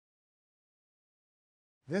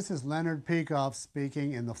This is Leonard Peikoff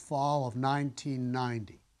speaking in the fall of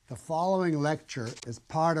 1990. The following lecture is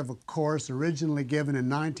part of a course originally given in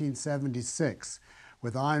 1976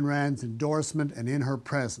 with Ayn Rand's endorsement and in her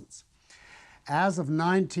presence. As of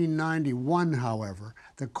 1991, however,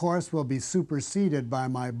 the course will be superseded by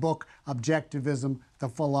my book, Objectivism, The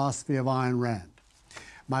Philosophy of Ayn Rand.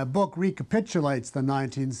 My book recapitulates the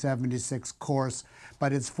 1976 course,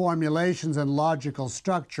 but its formulations and logical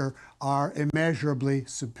structure are immeasurably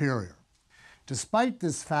superior. Despite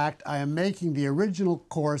this fact, I am making the original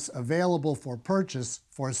course available for purchase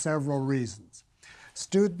for several reasons.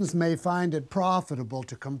 Students may find it profitable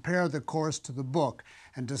to compare the course to the book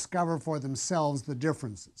and discover for themselves the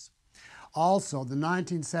differences. Also, the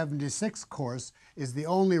 1976 course is the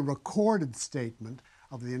only recorded statement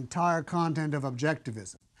of the entire content of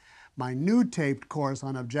Objectivism. My new taped course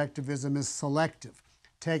on Objectivism is selective,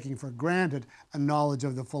 taking for granted a knowledge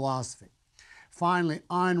of the philosophy. Finally,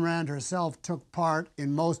 Ayn Rand herself took part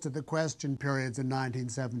in most of the question periods in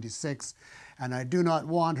 1976, and I do not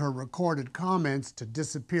want her recorded comments to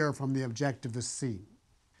disappear from the Objectivist scene.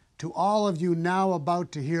 To all of you now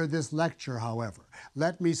about to hear this lecture, however,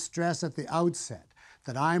 let me stress at the outset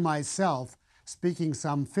that I myself, speaking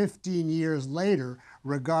some 15 years later,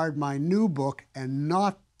 regard my new book and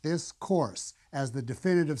not this course as the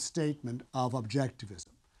definitive statement of Objectivism.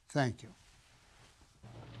 Thank you.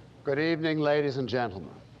 Good evening, ladies and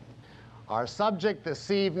gentlemen. Our subject this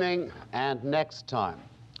evening and next time,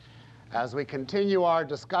 as we continue our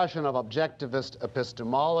discussion of objectivist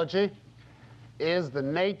epistemology, is the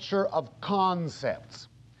nature of concepts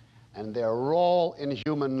and their role in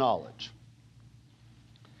human knowledge.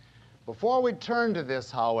 Before we turn to this,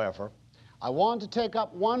 however, I want to take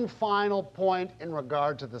up one final point in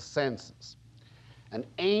regard to the senses, an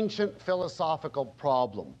ancient philosophical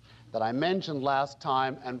problem that I mentioned last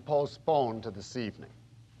time and postponed to this evening.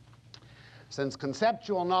 Since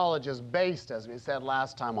conceptual knowledge is based, as we said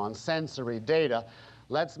last time, on sensory data,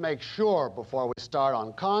 let's make sure before we start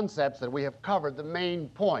on concepts that we have covered the main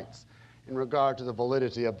points in regard to the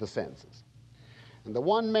validity of the senses. And the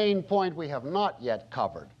one main point we have not yet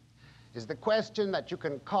covered is the question that you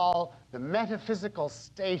can call the metaphysical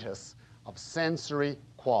status of sensory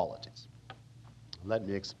qualities. Let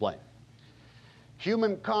me explain.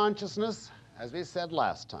 Human consciousness, as we said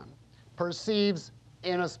last time, perceives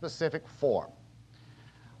in a specific form,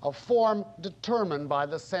 a form determined by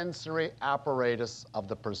the sensory apparatus of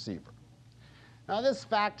the perceiver. Now, this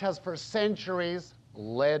fact has for centuries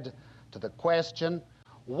led to the question,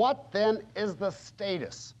 what then is the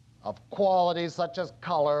status of qualities such as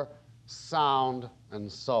color, sound,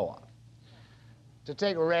 and so on? To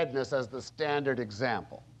take redness as the standard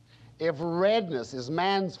example, if redness is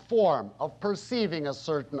man's form of perceiving a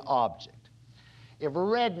certain object, if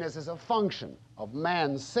redness is a function of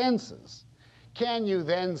man's senses, can you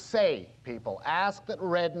then say, people ask, that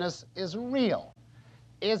redness is real?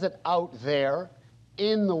 Is it out there,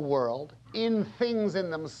 in the world, in things in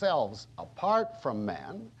themselves, apart from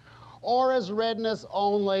man? Or is redness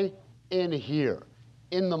only in here,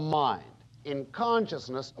 in the mind, in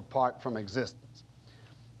consciousness, apart from existence?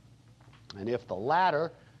 And if the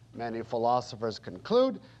latter, many philosophers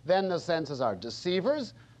conclude, then the senses are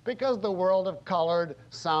deceivers, because the world of colored,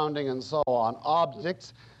 sounding, and so on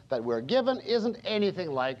objects that we're given isn't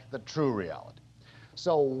anything like the true reality.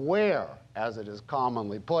 So where, as it is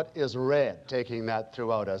commonly put, is red, taking that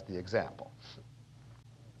throughout as the example?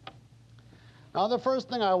 Now, the first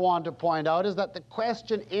thing I want to point out is that the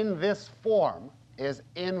question in this form is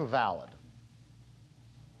invalid.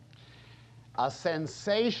 A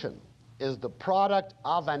sensation is the product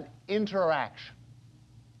of an interaction,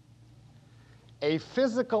 a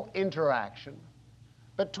physical interaction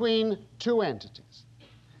between two entities,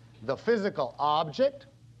 the physical object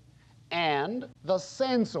and the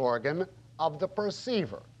sense organ of the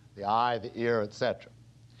perceiver, the eye, the ear, etc.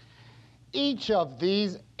 Each of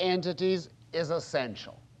these entities is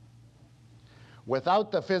essential.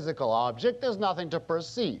 Without the physical object, there's nothing to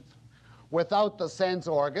perceive. Without the sense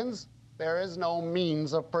organs, there is no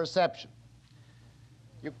means of perception.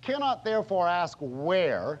 You cannot therefore ask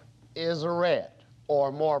where is red,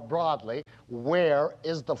 or more broadly, where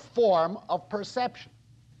is the form of perception?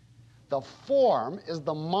 The form is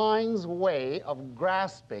the mind's way of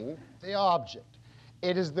grasping the object.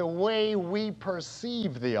 It is the way we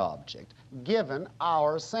perceive the object, given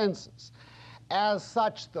our senses. As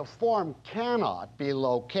such, the form cannot be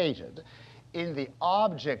located in the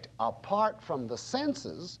object apart from the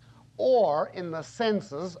senses, or in the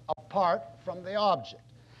senses apart from the object.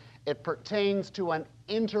 It pertains to an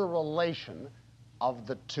interrelation of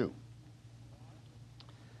the two.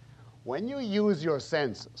 When you use your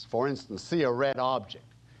senses, for instance, see a red object,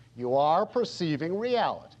 you are perceiving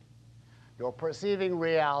reality. You're perceiving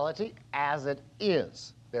reality as it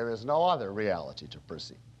is. There is no other reality to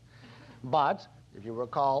perceive. But, if you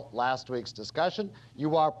recall last week's discussion,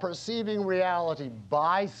 you are perceiving reality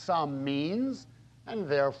by some means and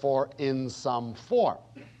therefore in some form.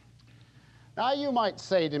 Now you might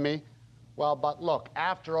say to me, well, but look,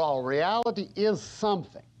 after all, reality is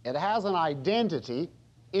something. It has an identity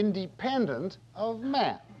independent of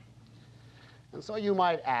man. And so you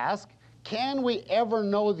might ask, can we ever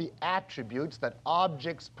know the attributes that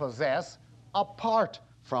objects possess apart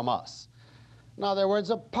from us? In other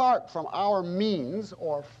words, apart from our means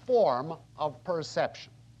or form of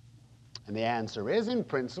perception. And the answer is, in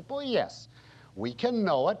principle, yes. We can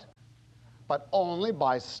know it, but only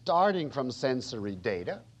by starting from sensory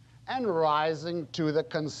data and rising to the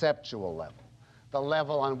conceptual level, the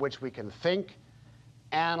level on which we can think,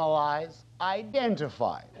 analyze,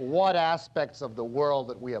 identify what aspects of the world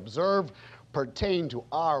that we observe pertain to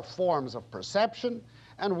our forms of perception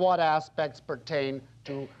and what aspects pertain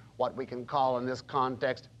to what we can call in this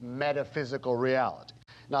context metaphysical reality.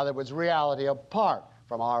 In other words, reality apart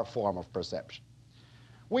from our form of perception.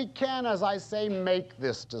 We can, as I say, make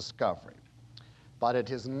this discovery, but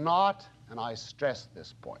it is not, and I stress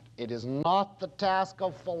this point, it is not the task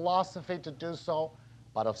of philosophy to do so,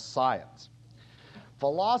 but of science.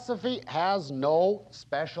 Philosophy has no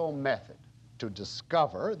special method to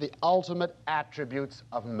discover the ultimate attributes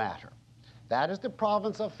of matter. That is the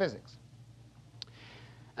province of physics.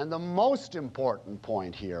 And the most important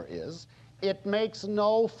point here is it makes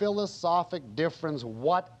no philosophic difference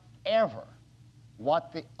whatever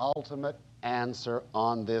what the ultimate answer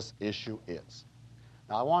on this issue is.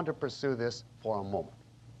 Now, I want to pursue this for a moment.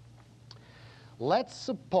 Let's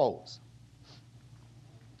suppose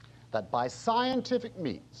that by scientific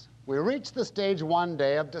means, we reach the stage one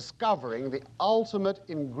day of discovering the ultimate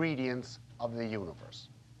ingredients of the universe,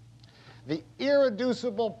 the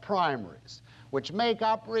irreducible primaries which make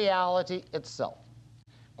up reality itself,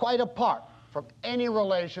 quite apart from any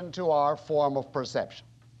relation to our form of perception.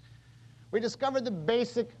 We discovered the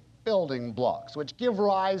basic building blocks which give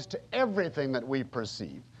rise to everything that we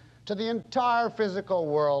perceive, to the entire physical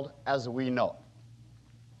world as we know it.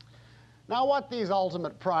 Now, what these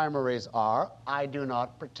ultimate primaries are, I do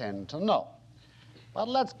not pretend to know. But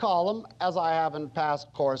let's call them, as I have in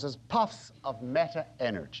past courses, puffs of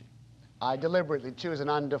meta-energy. I deliberately choose an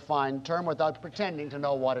undefined term without pretending to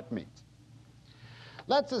know what it means.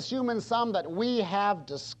 Let's assume in sum that we have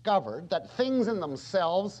discovered that things in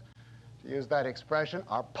themselves, to use that expression,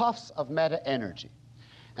 are puffs of meta-energy,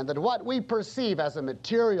 and that what we perceive as a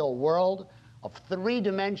material world of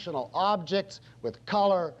three-dimensional objects with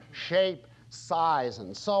color, shape, size,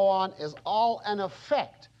 and so on is all an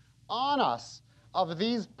effect on us of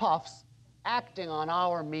these puffs acting on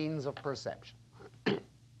our means of perception.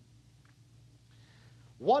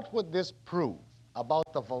 What would this prove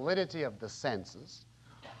about the validity of the senses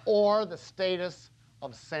or the status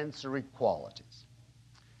of sensory qualities?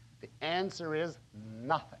 The answer is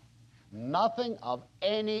nothing. Nothing of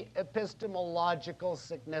any epistemological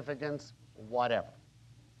significance whatever.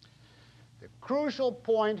 The crucial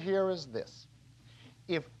point here is this.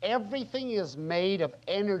 If everything is made of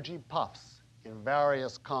energy puffs in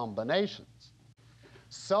various combinations,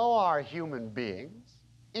 so are human beings,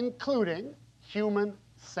 including human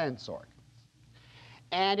sense organs.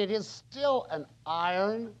 And it is still an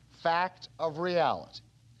iron fact of reality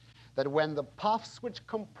that when the puffs which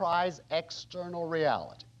comprise external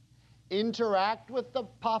reality interact with the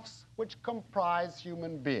puffs which comprise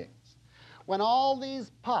human beings, when all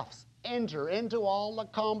these puffs enter into all the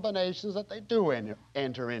combinations that they do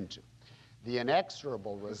enter into, the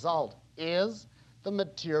inexorable result is the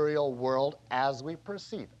material world as we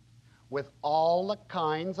perceive it, with all the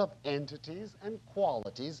kinds of entities and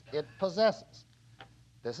qualities it possesses.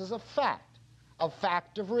 This is a fact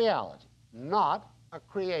of reality, not a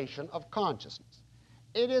creation of consciousness.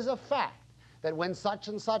 It is a fact that when such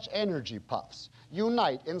and such energy puffs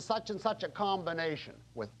unite in such and such a combination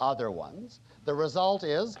with other ones, the result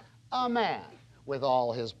is a man with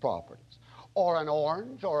all his properties, or an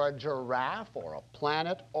orange, or a giraffe, or a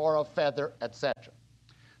planet, or a feather, etc.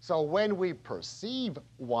 So when we perceive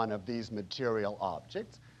one of these material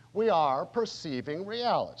objects, we are perceiving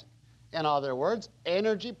reality. In other words,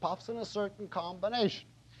 energy puffs in a certain combination.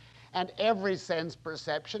 And every sense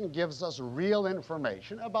perception gives us real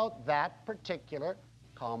information about that particular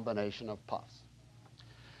combination of puffs.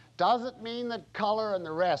 Does it mean that color and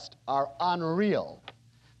the rest are unreal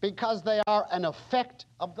because they are an effect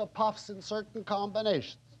of the puffs in certain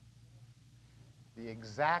combinations? the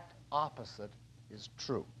exact opposite is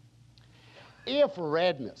true. If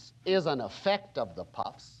redness is an effect of the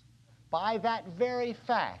puffs, by that very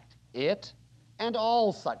fact, it and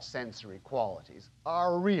all such sensory qualities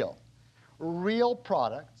are real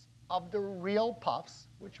products of the real puffs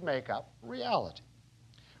which make up reality.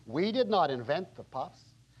 We did not invent the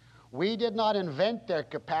puffs. We did not invent their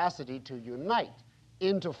capacity to unite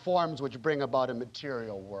into forms which bring about a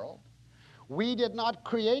material world. We did not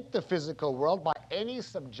create the physical world by any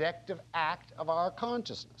subjective act of our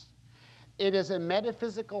consciousness. It is a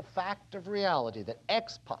metaphysical fact of reality that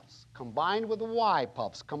X puffs combined with Y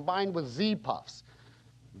puffs, combined with Z puffs,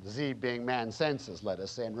 Z being man's senses, let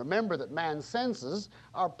us say, and remember that man's senses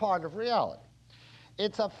are part of reality.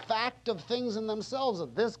 It's a fact of things in themselves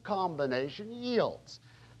that this combination yields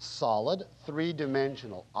solid,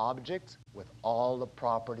 three-dimensional objects with all the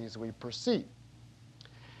properties we perceive.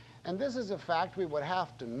 And this is a fact we would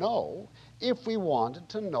have to know if we wanted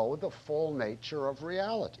to know the full nature of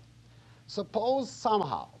reality. Suppose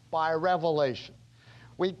somehow, by revelation,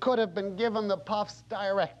 we could have been given the puffs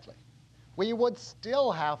directly. We would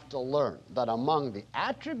still have to learn that among the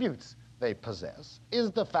attributes they possess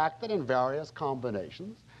is the fact that in various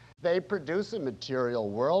combinations they produce a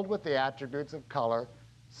material world with the attributes of color,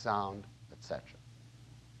 sound, etc.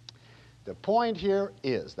 The point here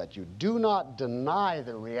is that you do not deny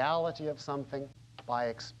the reality of something by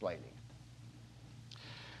explaining it.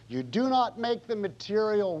 You do not make the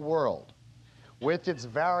material world with its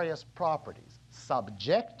various properties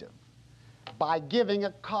subjective by giving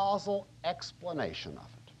a causal explanation of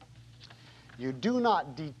it. You do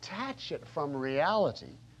not detach it from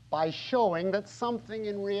reality by showing that something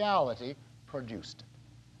in reality produced it.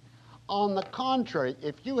 On the contrary,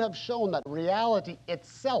 if you have shown that reality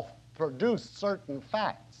itself produced certain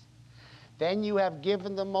facts, then you have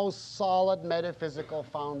given the most solid metaphysical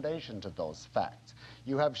foundation to those facts.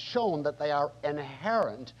 You have shown that they are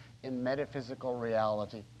inherent in metaphysical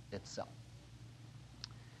reality itself.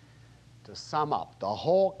 To sum up, the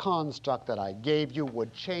whole construct that I gave you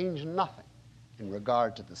would change nothing in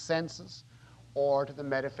regard to the senses or to the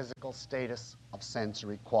metaphysical status of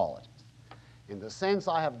sensory qualities. In the sense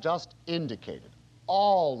I have just indicated,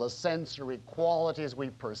 all the sensory qualities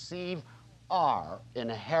we perceive are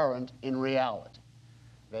inherent in reality.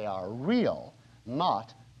 They are real,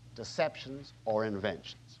 not deceptions or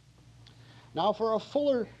inventions. Now, for a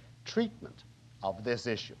fuller treatment of this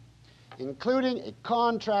issue, including a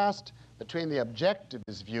contrast between the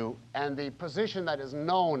objectivist view and the position that is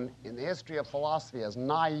known in the history of philosophy as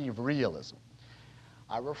naive realism,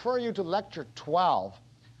 I refer you to Lecture 12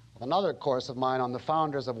 of another course of mine on the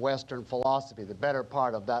founders of Western philosophy. The better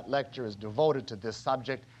part of that lecture is devoted to this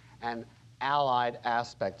subject and allied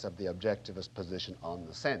aspects of the objectivist position on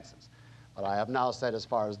the senses. But I have now said, as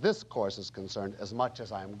far as this course is concerned, as much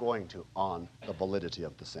as I am going to on the validity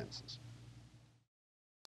of the senses.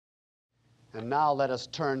 And now let us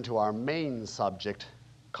turn to our main subject,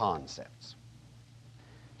 concepts.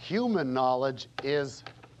 Human knowledge is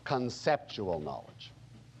conceptual knowledge.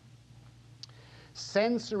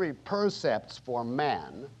 Sensory percepts for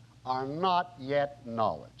man are not yet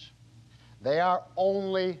knowledge. They are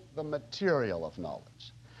only the material of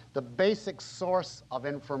knowledge, the basic source of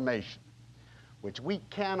information, which we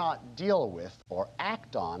cannot deal with or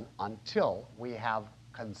act on until we have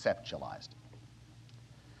conceptualized it.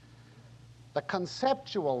 The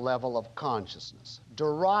conceptual level of consciousness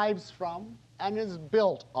derives from and is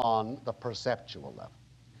built on the perceptual level.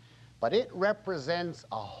 But it represents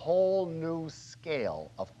a whole new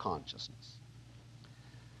scale of consciousness.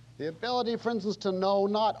 The ability, for instance, to know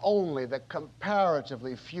not only the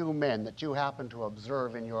comparatively few men that you happen to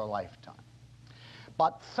observe in your lifetime,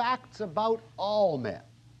 but facts about all men.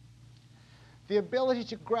 The ability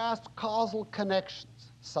to grasp causal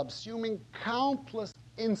connections, subsuming countless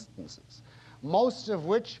instances, most of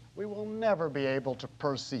which we will never be able to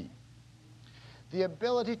perceive. The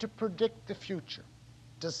ability to predict the future,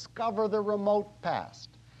 discover the remote past,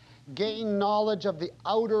 gain knowledge of the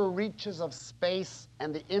outer reaches of space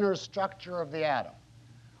and the inner structure of the atom.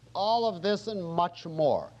 All of this and much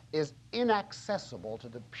more is inaccessible to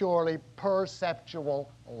the purely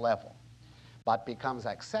perceptual level, but becomes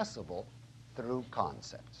accessible through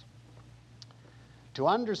concepts. To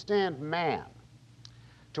understand man,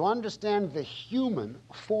 to understand the human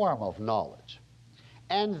form of knowledge,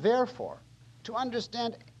 and therefore to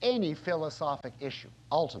understand any philosophic issue,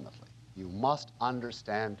 ultimately, you must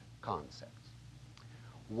understand concepts.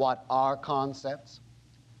 What are concepts?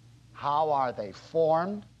 How are they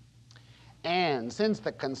formed? And since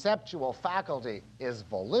the conceptual faculty is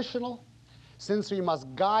volitional, since we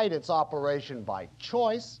must guide its operation by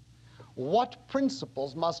choice, what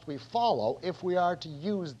principles must we follow if we are to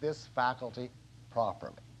use this faculty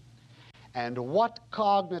properly? And what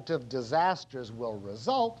cognitive disasters will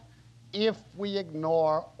result if we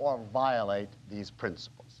ignore or violate these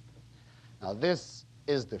principles? Now, this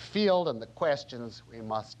is the field and the questions we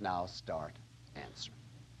must now start answering.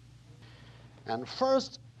 And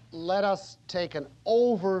first, let us take an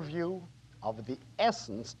overview of the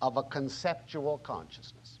essence of a conceptual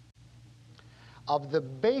consciousness, of the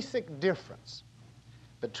basic difference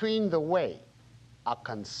between the way a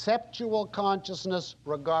conceptual consciousness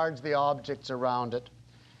regards the objects around it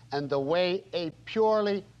and the way a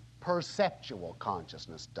purely perceptual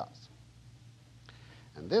consciousness does.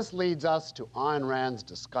 And this leads us to Ayn Rand's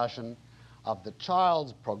discussion of the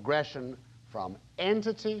child's progression from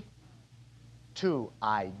entity to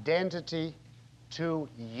identity to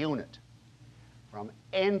unit. From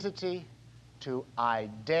entity to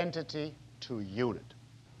identity to unit.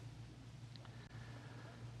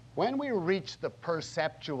 When we reach the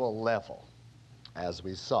perceptual level, as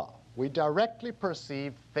we saw, we directly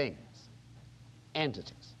perceive things,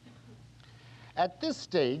 entities. At this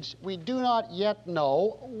stage, we do not yet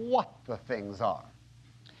know what the things are.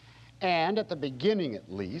 And at the beginning,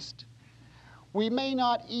 at least, we may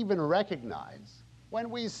not even recognize, when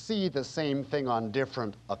we see the same thing on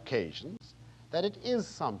different occasions, that it is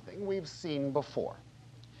something we've seen before.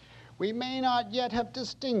 We may not yet have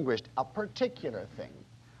distinguished a particular thing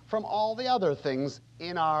from all the other things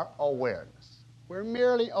in our awareness. We're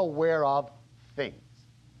merely aware of things.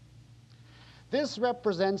 This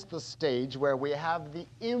represents the stage where we have the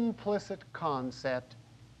implicit concept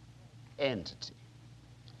entity.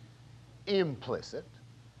 Implicit,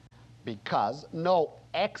 because no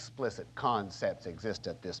explicit concepts exist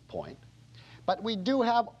at this point, but we do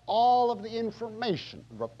have all of the information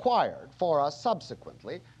required for us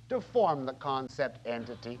subsequently to form the concept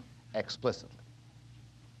entity explicitly.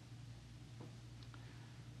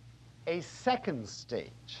 A second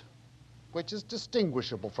stage, which is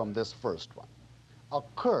distinguishable from this first one,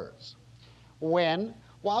 occurs when,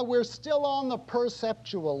 while we're still on the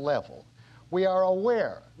perceptual level, we are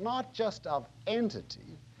aware not just of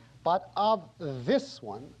entity, but of this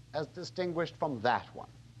one as distinguished from that one,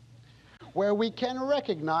 where we can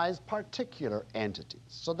recognize particular entities,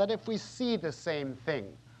 so that if we see the same thing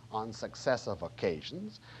on successive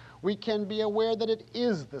occasions, we can be aware that it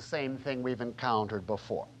is the same thing we've encountered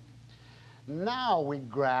before. Now we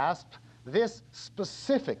grasp this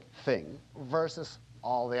specific thing versus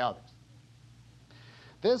all the others.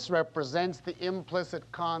 This represents the implicit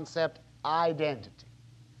concept identity.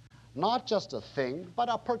 Not just a thing, but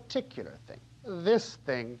a particular thing. This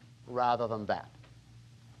thing rather than that.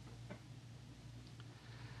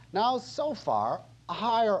 Now, so far,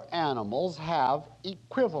 higher animals have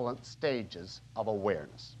equivalent stages of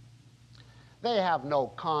awareness. They have no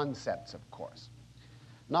concepts, of course,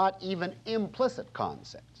 not even implicit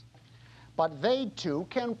concepts, but they too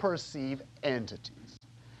can perceive entities,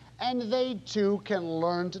 and they too can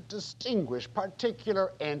learn to distinguish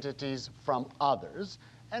particular entities from others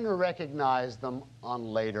and recognize them on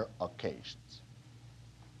later occasions.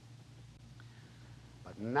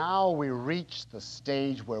 But now we reach the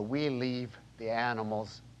stage where we leave the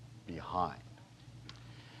animals behind.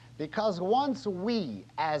 Because once we,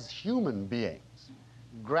 as human beings,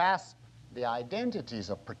 grasp the identities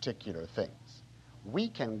of particular things, we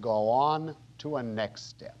can go on to a next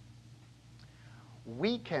step.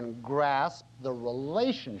 We can grasp the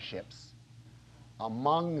relationships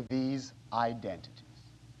among these identities.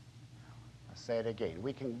 I'll say it again.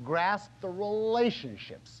 We can grasp the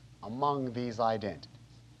relationships among these identities.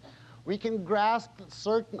 We can grasp that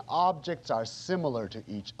certain objects are similar to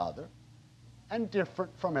each other and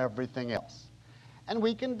different from everything else. And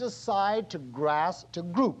we can decide to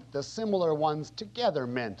group the similar ones together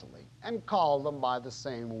mentally and call them by the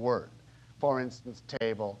same word. For instance,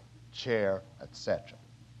 table, chair, etc.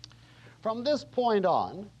 From this point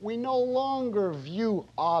on, we no longer view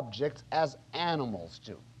objects as animals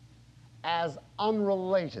do, as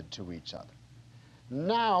unrelated to each other.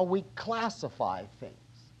 Now we classify things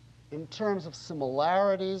in terms of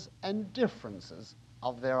similarities and differences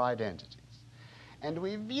of their identities. And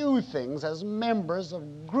we view things as members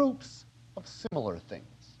of groups of similar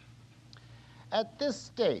things. At this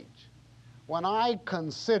stage, when I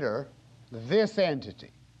consider this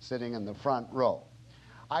entity sitting in the front row,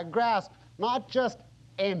 I grasp not just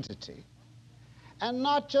entity, and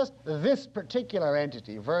not just this particular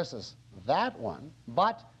entity versus that one,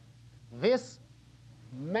 but this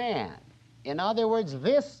man. In other words,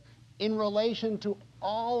 this in relation to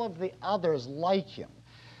all of the others like him.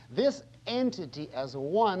 This entity as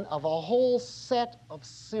one of a whole set of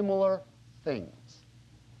similar things.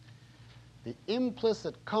 The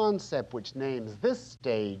implicit concept which names this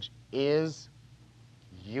stage is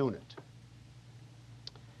unit.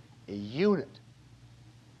 A unit,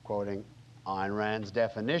 quoting Ayn Rand's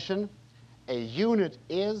definition, a unit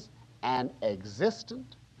is an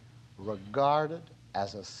existent regarded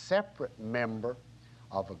as a separate member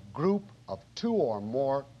of a group of two or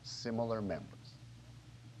more similar members.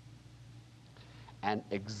 An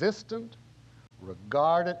existent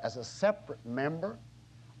regarded as a separate member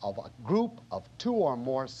of a group of two or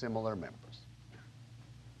more similar members.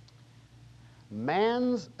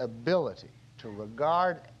 Man's ability to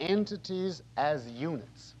regard entities as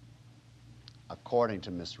units, according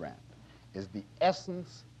to Miss Rand, is the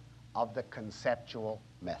essence of the conceptual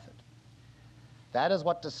method. That is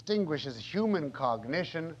what distinguishes human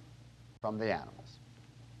cognition from the animals.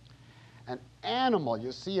 An animal,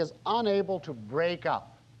 you see, is unable to break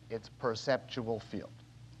up its perceptual field.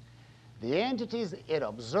 The entities it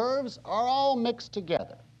observes are all mixed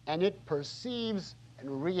together, and it perceives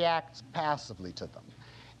and reacts passively to them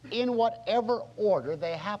in whatever order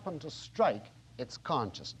they happen to strike its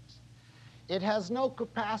consciousness. It has no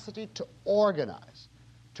capacity to organize,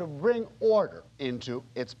 to bring order into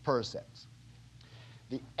its percepts.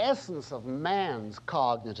 The essence of man's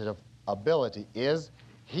cognitive ability is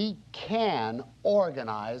he can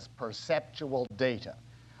organize perceptual data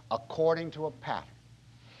according to a pattern.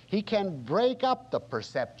 He can break up the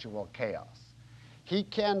perceptual chaos. He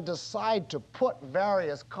can decide to put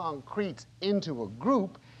various concretes into a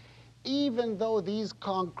group, even though these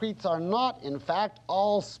concretes are not, in fact,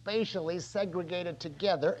 all spatially segregated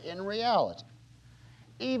together in reality.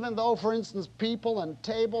 Even though, for instance, people and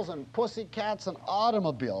tables and pussycats and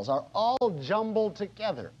automobiles are all jumbled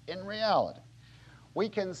together in reality, we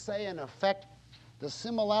can say, in effect, the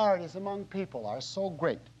similarities among people are so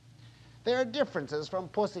great. Their differences from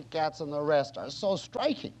pussycats and the rest are so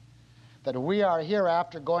striking that we are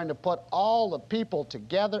hereafter going to put all the people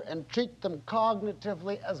together and treat them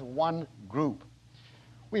cognitively as one group.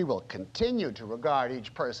 We will continue to regard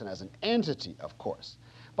each person as an entity, of course,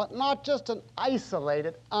 but not just an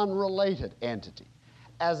isolated, unrelated entity,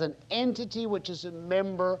 as an entity which is a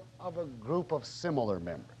member of a group of similar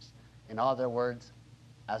members. In other words,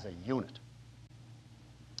 as a unit.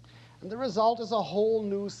 And the result is a whole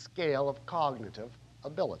new scale of cognitive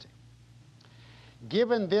ability.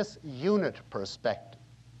 Given this unit perspective,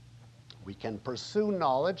 we can pursue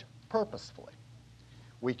knowledge purposefully.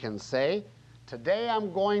 We can say, today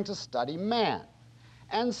I'm going to study man,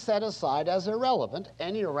 and set aside as irrelevant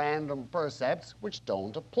any random percepts which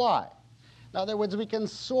don't apply. In other words, we can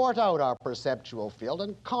sort out our perceptual field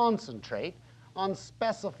and concentrate on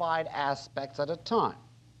specified aspects at a time.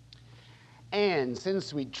 And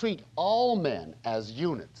since we treat all men as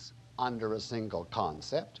units under a single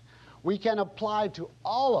concept, we can apply to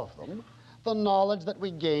all of them the knowledge that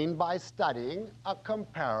we gain by studying a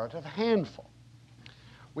comparative handful.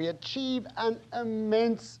 We achieve an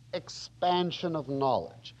immense expansion of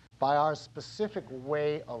knowledge by our specific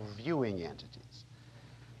way of viewing entities,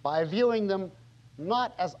 by viewing them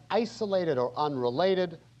not as isolated or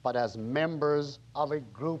unrelated, but as members of a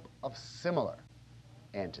group of similar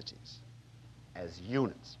entities, as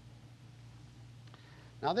units.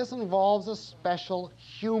 Now, this involves a special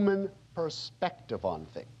human perspective on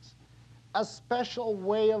things, a special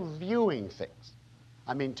way of viewing things.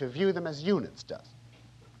 I mean, to view them as units does.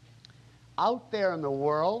 Out there in the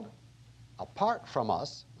world, apart from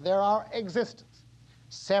us, there are existence,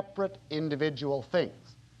 separate individual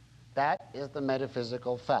things. That is the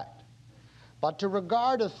metaphysical fact. But to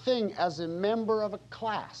regard a thing as a member of a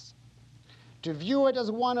class, to view it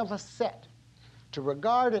as one of a set, to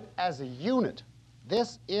regard it as a unit,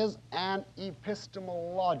 this is an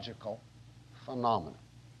epistemological phenomenon,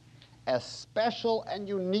 a special and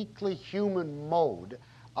uniquely human mode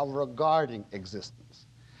of regarding existence,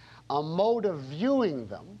 a mode of viewing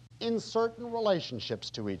them in certain relationships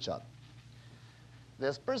to each other.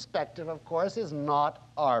 This perspective, of course, is not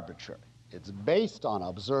arbitrary. It's based on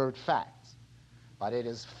observed facts, but it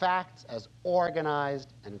is facts as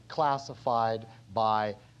organized and classified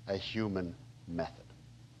by a human method.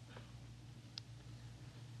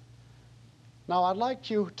 Now, I'd like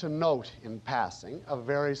you to note in passing a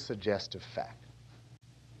very suggestive fact.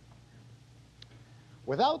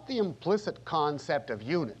 Without the implicit concept of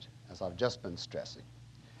unit, as I've just been stressing,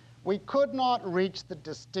 we could not reach the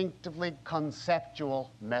distinctively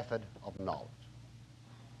conceptual method of knowledge.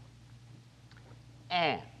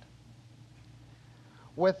 And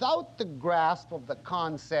without the grasp of the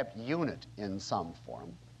concept unit in some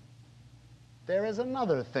form, there is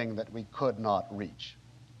another thing that we could not reach.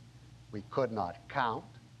 We could not count,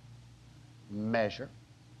 measure,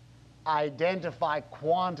 identify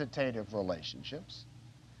quantitative relationships.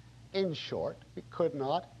 In short, we could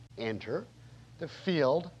not enter the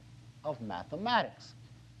field of mathematics.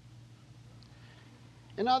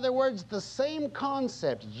 In other words, the same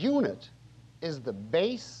concept, unit, is the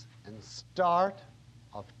base and start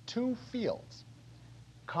of two fields,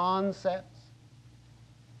 concepts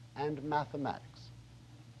and mathematics.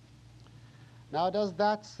 Now, does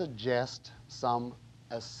that suggest some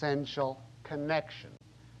essential connection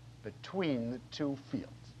between the two fields?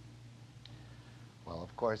 Well,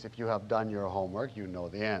 of course, if you have done your homework, you know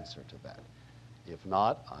the answer to that. If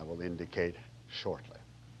not, I will indicate shortly.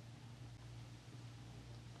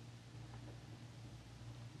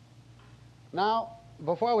 Now,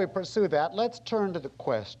 before we pursue that, let's turn to the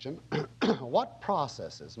question, what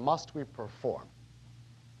processes must we perform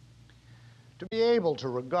to be able to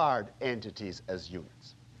regard entities as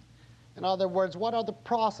units? In other words, what are the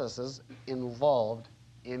processes involved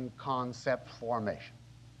in concept formation?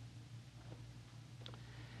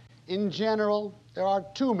 In general, there are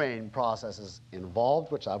two main processes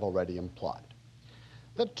involved, which I've already implied.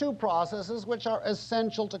 The two processes which are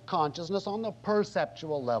essential to consciousness on the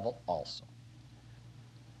perceptual level also.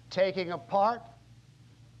 Taking apart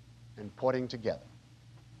and putting together.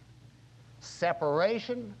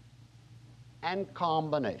 Separation and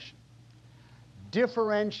combination.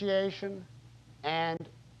 Differentiation and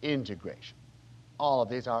integration. All of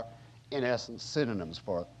these are, in essence, synonyms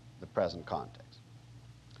for the present context.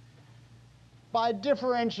 By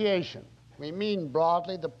differentiation, we mean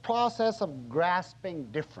broadly the process of grasping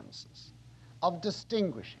differences, of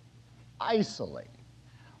distinguishing, isolating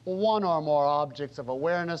one or more objects of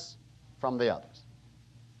awareness from the others.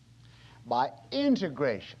 By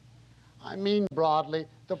integration, I mean broadly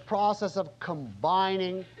the process of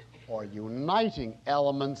combining or uniting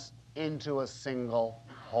elements into a single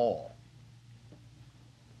whole.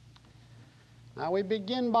 Now we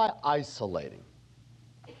begin by isolating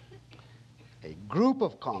a group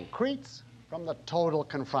of concretes from the total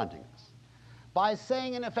confronting us, by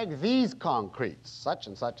saying, in effect, these concretes, such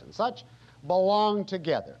and such and such, belong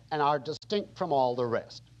together and are distinct from all the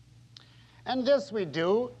rest. And this we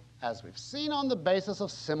do, as we've seen, on the basis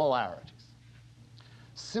of similarities.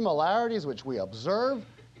 Similarities which we observe,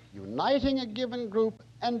 uniting a given group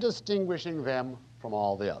and distinguishing them from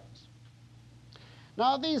all the others.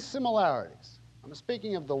 Now, these similarities, I'm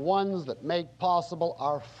speaking of the ones that make possible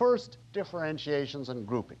our first differentiations and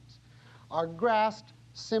groupings, are grasped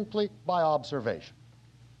simply by observation,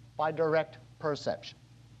 by direct perception.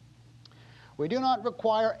 We do not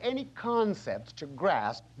require any concepts to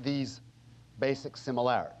grasp these basic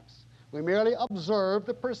similarities. We merely observe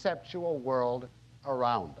the perceptual world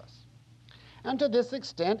around us. And to this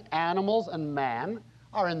extent, animals and man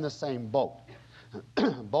are in the same boat.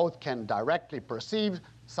 Both can directly perceive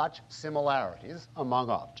such similarities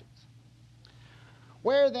among objects.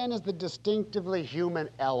 Where then is the distinctively human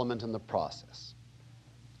element in the process?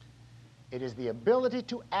 It is the ability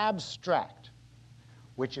to abstract,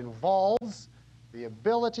 which involves the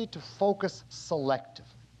ability to focus selectively,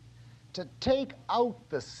 to take out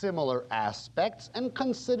the similar aspects and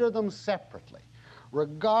consider them separately,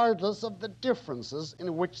 regardless of the differences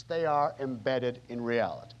in which they are embedded in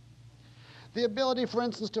reality. The ability, for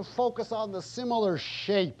instance, to focus on the similar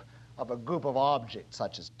shape of a group of objects,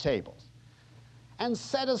 such as tables, and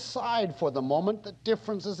set aside for the moment the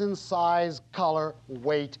differences in size, color,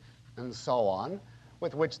 weight, and so on,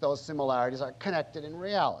 with which those similarities are connected in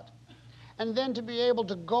reality. And then to be able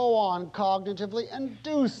to go on cognitively and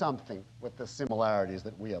do something with the similarities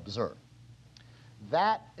that we observe.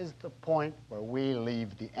 That is the point where we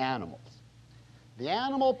leave the animals. The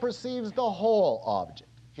animal perceives the whole object.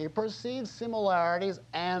 He perceives similarities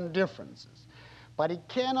and differences, but he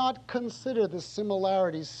cannot consider the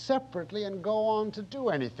similarities separately and go on to do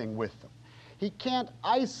anything with them. He can't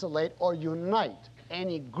isolate or unite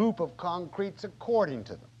any group of concretes according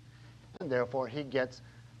to them, and therefore he gets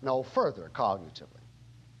no further cognitively.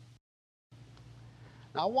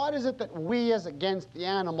 Now, what is it that we, as against the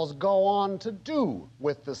animals, go on to do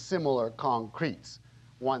with the similar concretes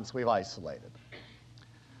once we've isolated them?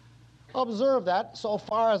 Observe that, so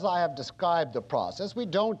far as I have described the process, we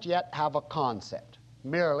don't yet have a concept,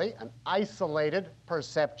 merely an isolated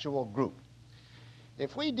perceptual group.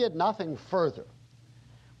 If we did nothing further,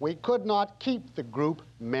 we could not keep the group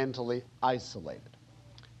mentally isolated.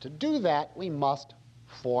 To do that, we must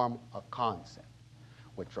form a concept,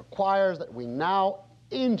 which requires that we now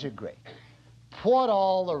integrate, put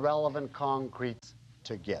all the relevant concretes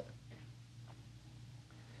together.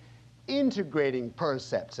 Integrating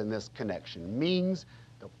percepts in this connection means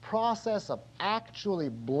the process of actually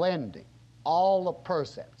blending all the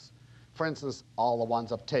percepts, for instance, all the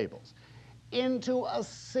ones of tables, into a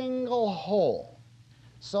single whole,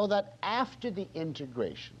 so that after the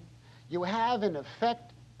integration, you have in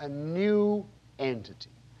effect a new entity,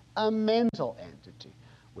 a mental entity,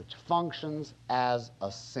 which functions as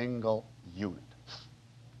a single unit.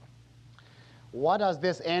 What does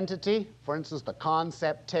this entity, for instance, the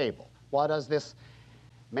concept table, what does this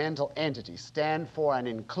mental entity stand for and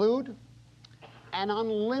include? An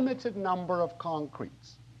unlimited number of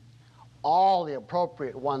concretes. All the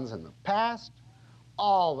appropriate ones in the past,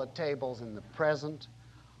 all the tables in the present,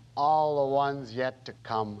 all the ones yet to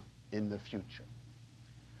come in the future.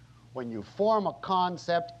 When you form a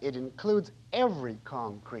concept, it includes every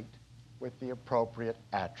concrete with the appropriate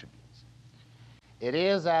attributes. It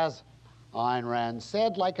is, as Ayn Rand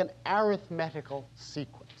said, like an arithmetical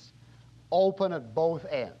sequence, open at both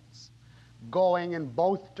ends, going in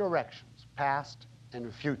both directions, past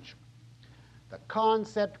and future. The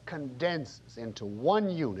concept condenses into one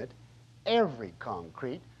unit every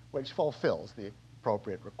concrete which fulfills the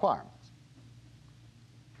appropriate requirements.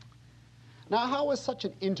 Now, how is such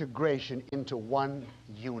an integration into one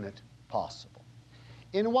unit possible?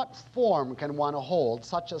 In what form can one hold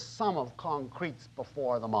such a sum of concretes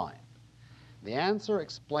before the mind? The answer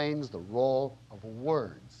explains the role of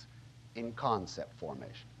words in concept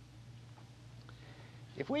formation.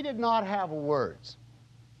 If we did not have words,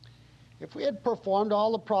 if we had performed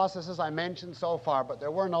all the processes I mentioned so far, but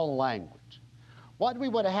there were no language, what we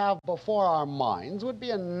would have before our minds would be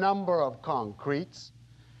a number of concretes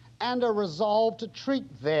and a resolve to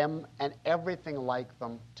treat them and everything like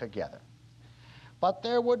them together. But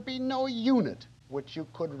there would be no unit which you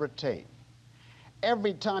could retain.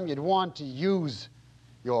 Every time you'd want to use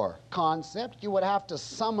your concept, you would have to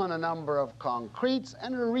summon a number of concretes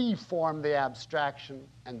and reform the abstraction,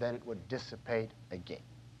 and then it would dissipate again.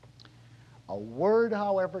 A word,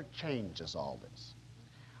 however, changes all this.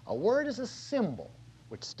 A word is a symbol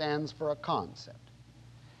which stands for a concept.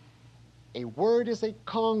 A word is a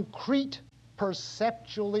concrete,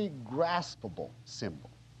 perceptually graspable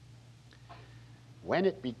symbol. When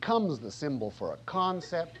it becomes the symbol for a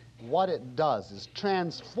concept, what it does is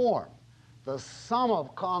transform the sum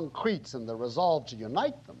of concretes and the resolve to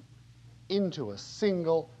unite them into a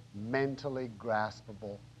single mentally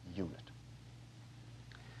graspable unit.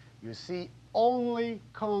 You see, only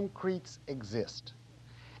concretes exist,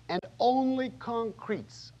 and only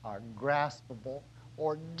concretes are graspable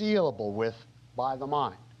or dealable with by the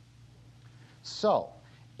mind. So,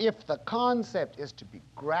 if the concept is to be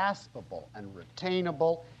graspable and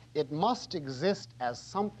retainable, it must exist as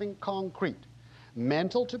something concrete,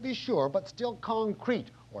 mental to be sure, but still concrete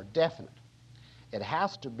or definite. It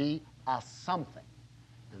has to be a something,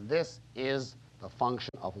 and this is the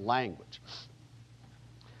function of language.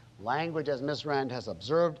 Language, as Miss Rand has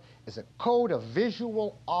observed, is a code of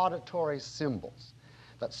visual auditory symbols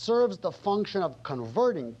that serves the function of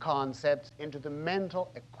converting concepts into the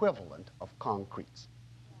mental equivalent of concretes.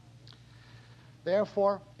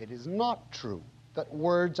 Therefore, it is not true that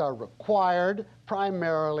words are required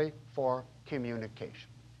primarily for communication.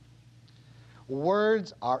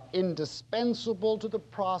 Words are indispensable to the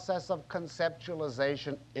process of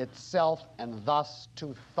conceptualization itself, and thus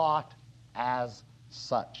to thought as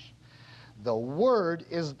such. The word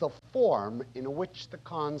is the form in which the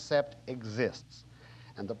concept exists.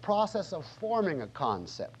 And the process of forming a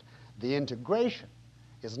concept, the integration,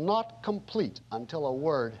 is not complete until a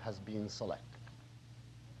word has been selected.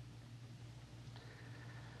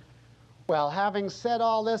 Well, having said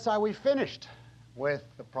all this, are we finished with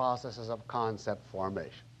the processes of concept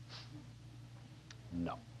formation?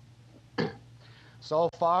 No. So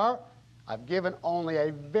far, I've given only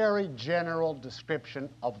a very general description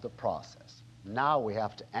of the process. Now we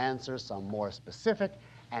have to answer some more specific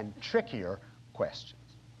and trickier questions.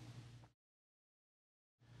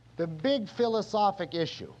 The big philosophic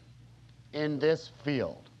issue in this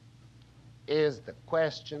field is the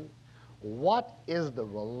question, what is the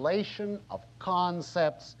relation of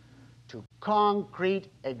concepts to concrete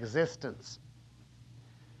existence?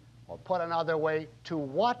 Or put another way, to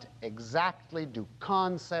what exactly do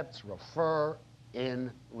concepts refer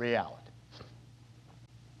in reality?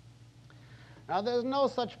 Now, there's no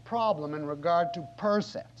such problem in regard to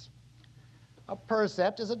percepts. A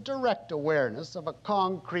percept is a direct awareness of a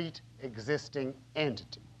concrete existing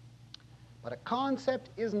entity. But a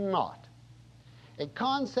concept is not. A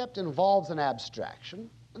concept involves an abstraction,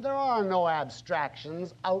 and there are no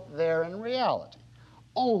abstractions out there in reality,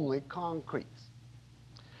 only concretes.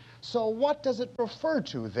 So what does it refer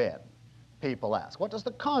to then people ask. What does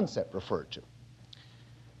the concept refer to?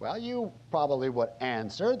 Well, you probably would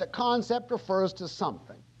answer the concept refers to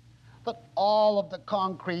something that all of the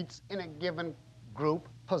concretes in a given group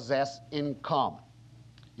possess in common.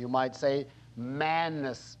 You might say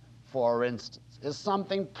manness, for instance, is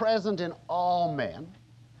something present in all men,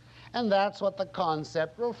 and that's what the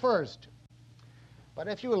concept refers to. But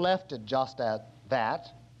if you left it just at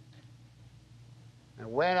that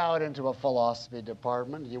and went out into a philosophy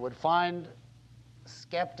department, you would find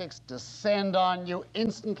skeptics descend on you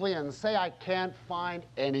instantly and say, I can't find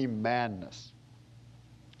any manness.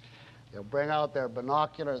 They'll bring out their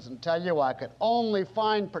binoculars and tell you, I could only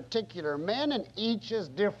find particular men, and each is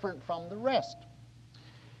different from the rest.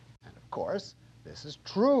 And of course, this is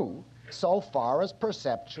true so far as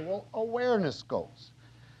perceptual awareness goes.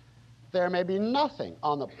 There may be nothing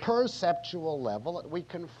on the perceptual level that we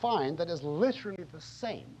can find that is literally the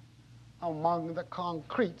same among the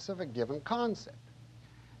concretes of a given concept.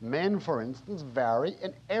 Men, for instance, vary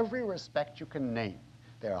in every respect you can name: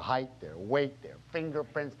 their height, their weight, their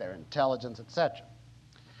fingerprints, their intelligence, etc.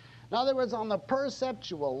 In other words, on the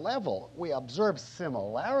perceptual level, we observe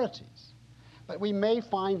similarities, but we may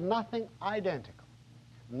find nothing identical,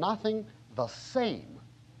 nothing the same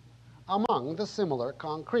among the similar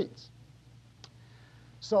concretes.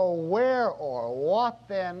 So where or what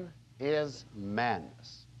then is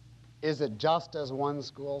manness? Is it just, as one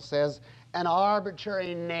school says, an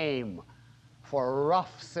arbitrary name for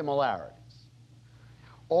rough similarities?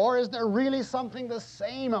 Or is there really something the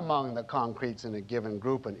same among the concretes in a given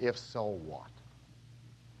group, and if so, what?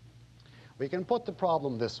 We can put the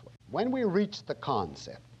problem this way. When we reach the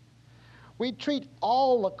concept, we treat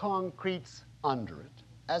all the concretes under it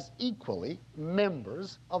as equally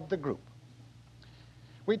members of the group.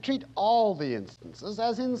 We treat all the instances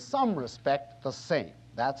as in some respect the same.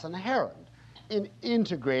 That's inherent in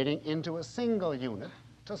integrating into a single unit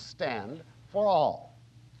to stand for all.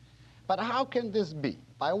 But how can this be?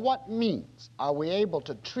 By what means are we able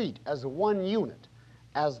to treat as one unit,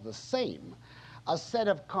 as the same, a set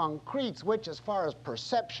of concretes which, as far as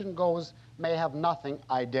perception goes, may have nothing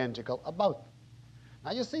identical about them?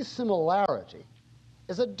 Now, you see, similarity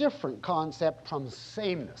is a different concept from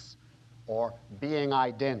sameness, or being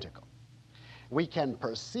identical. We can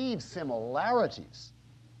perceive similarities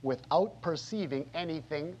without perceiving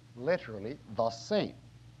anything literally the same.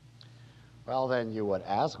 Well, then you would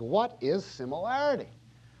ask, what is similarity?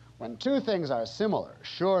 When two things are similar,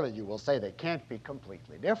 surely you will say they can't be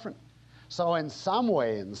completely different. So in some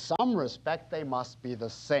way, in some respect, they must be the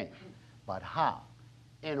same. But how?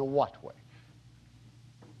 In what way?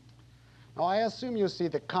 Now, I assume you see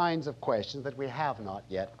the kinds of questions that we have not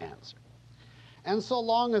yet answered. And so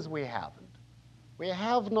long as we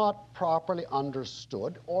have not properly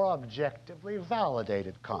understood or objectively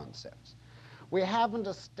validated concepts. We haven't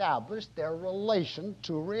established their relation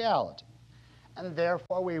to reality. And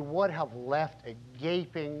therefore, we would have left a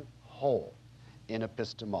gaping hole in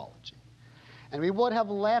epistemology. And we would have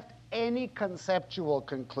left any conceptual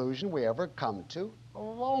conclusion we ever come to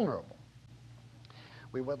vulnerable.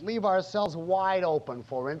 We would leave ourselves wide open,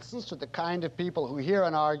 for instance, to the kind of people who hear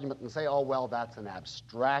an argument and say, oh, well, that's an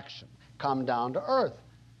abstraction. Come down to earth.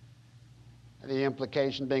 The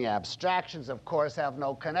implication being abstractions, of course, have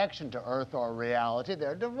no connection to earth or reality.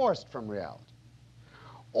 They're divorced from reality.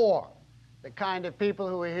 Or the kind of people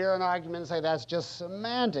who hear an argument and say, that's just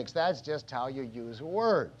semantics. That's just how you use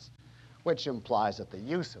words, which implies that the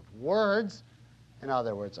use of words, in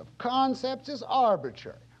other words, of concepts, is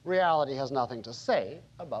arbitrary. Reality has nothing to say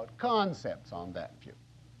about concepts on that view.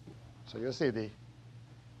 So you see the, if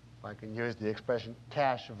I can use the expression,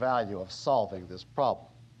 cash value of solving this problem.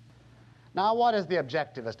 Now, what is the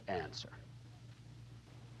objectivist answer?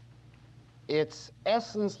 Its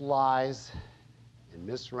essence lies in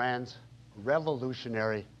Miss Rand's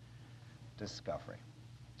revolutionary discovery,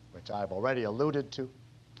 which I've already alluded to,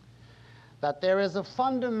 that there is a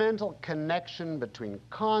fundamental connection between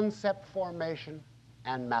concept formation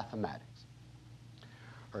and mathematics.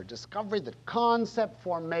 Her discovery that concept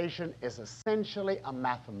formation is essentially a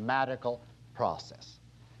mathematical process.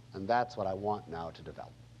 And that's what I want now to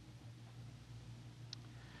develop.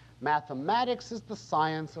 Mathematics is the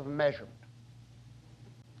science of measurement.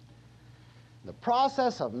 The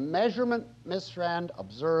process of measurement, Miss Rand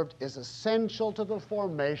observed, is essential to the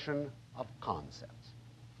formation of concepts.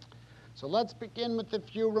 So let's begin with a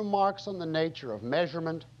few remarks on the nature of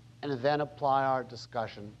measurement and then apply our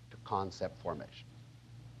discussion to concept formation.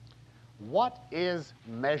 What is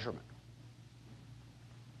measurement?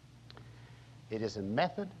 It is a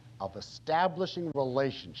method of establishing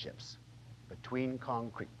relationships between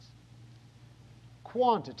concretes.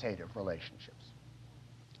 quantitative relationships.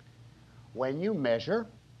 When you measure,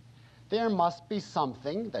 there must be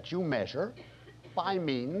something that you measure by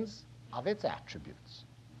means of its attributes.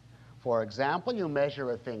 For example, you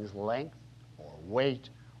measure a thing's length, or weight,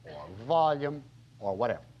 or volume, or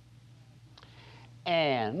whatever.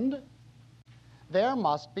 And there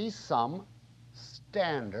must be some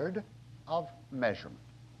standard of measurement,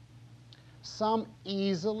 some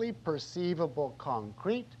easily perceivable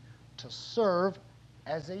concrete to serve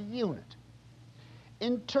as a unit,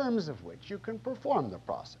 in terms of which you can perform the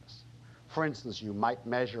process. For instance, you might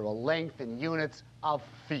measure a length in units of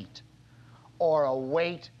feet, or a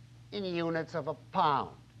weight in units of a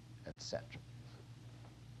pound, etc.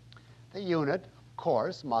 The unit, of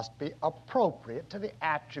course, must be appropriate to the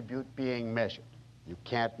attribute being measured. You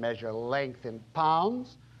can't measure length in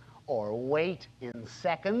pounds, or weight in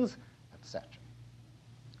seconds, etc.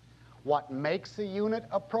 What makes a unit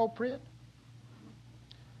appropriate?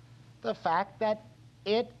 The fact that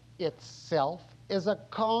it itself is a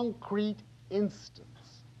concrete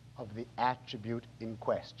instance of the attribute in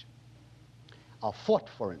question. A foot,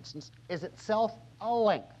 for instance, is itself a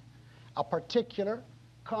length, a particular,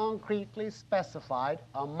 concretely specified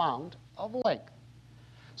amount of length.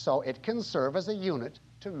 So it can serve as a unit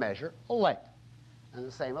to measure a length. And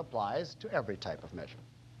the same applies to every type of measurement.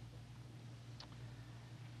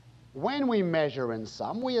 When we measure in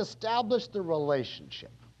sum, we establish the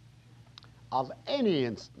relationship of any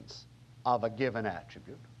instance of a given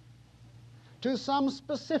attribute to some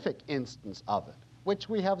specific instance of it, which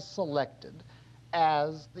we have selected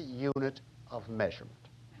as the unit of measurement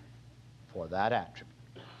for that attribute.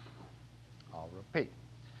 I'll repeat.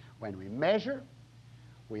 When we measure,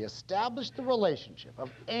 we establish the relationship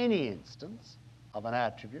of any instance of an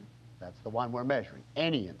attribute, that's the one we're measuring,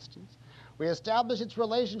 any instance. We establish its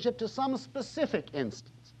relationship to some specific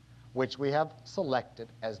instance, which we have selected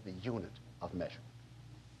as the unit of measurement.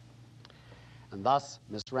 And thus,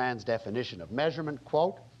 Ms. Rand's definition of measurement,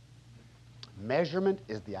 quote, measurement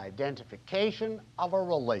is the identification of a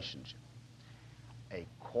relationship, a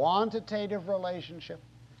quantitative relationship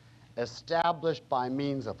established by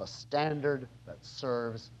means of a standard that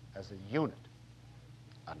serves as a unit,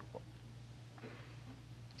 unquote.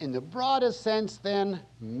 In the broadest sense, then,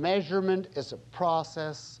 measurement is a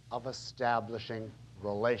process of establishing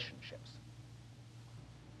relationships.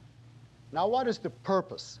 Now, what is the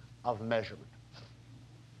purpose of measurement?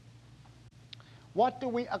 What do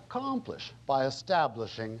we accomplish by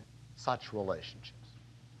establishing such relationships?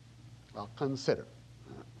 Well, consider.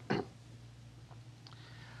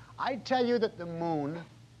 I tell you that the moon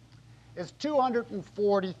is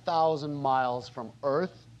 240,000 miles from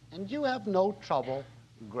Earth, and you have no trouble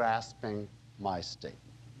grasping my statement.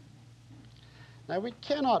 Now, we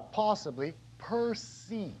cannot possibly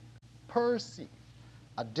perceive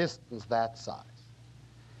a distance that size.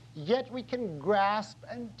 Yet we can grasp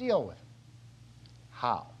and deal with it.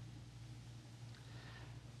 How?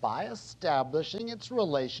 By establishing its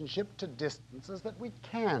relationship to distances that we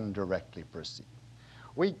can directly perceive.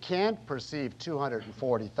 We can't perceive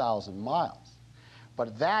 240,000 miles,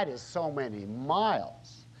 but that is so many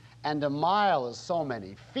miles, and a mile is so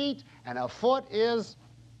many feet, and a foot is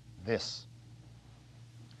this.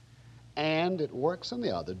 And it works in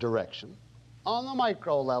the other direction, on the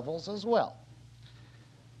micro levels as well.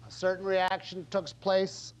 A certain reaction took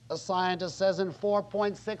place, a scientist says, in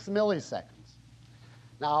 4.6 milliseconds.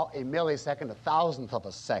 Now, a millisecond, a thousandth of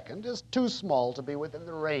a second, is too small to be within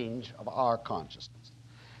the range of our consciousness.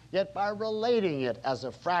 Yet by relating it as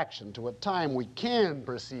a fraction to a time we can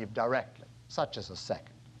perceive directly, such as a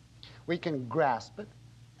second, we can grasp it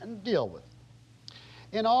and deal with it.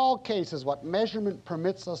 In all cases, what measurement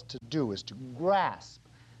permits us to do is to grasp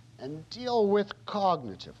and deal with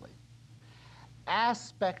cognitively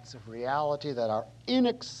aspects of reality that are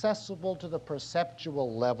inaccessible to the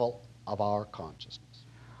perceptual level of our consciousness.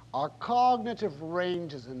 Our cognitive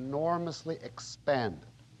range is enormously expanded.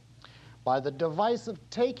 By the device of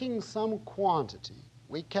taking some quantity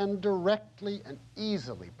we can directly and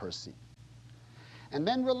easily perceive, and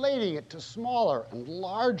then relating it to smaller and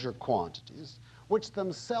larger quantities which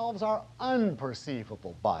themselves are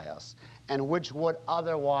unperceivable by us and which would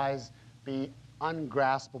otherwise be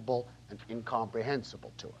ungraspable and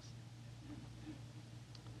incomprehensible to us.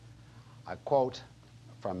 I quote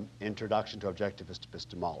from Introduction to Objectivist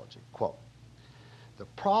Epistemology, quote, "The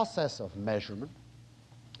process of measurement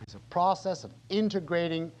is a process of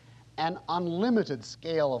integrating an unlimited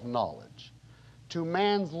scale of knowledge to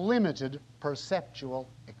man's limited perceptual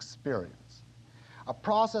experience, a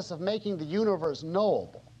process of making the universe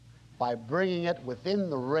knowable by bringing it within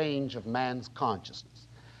the range of man's consciousness,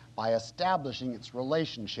 by establishing its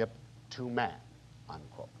relationship to man,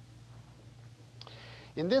 unquote.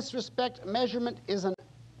 In this respect, measurement is an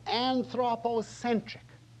anthropocentric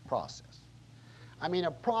process. I mean,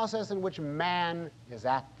 a process in which man is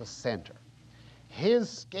at the center. His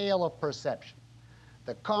scale of perception,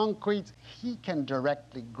 the concrete he can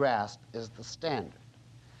directly grasp, is the standard.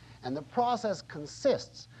 And the process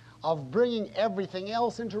consists of bringing everything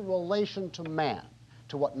else into relation to man,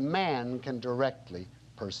 to what man can directly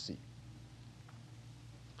perceive.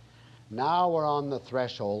 Now we're on the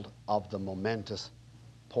threshold of the momentous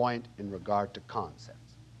point in regard to concepts.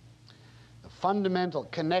 The fundamental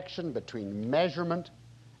connection between measurement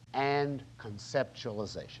and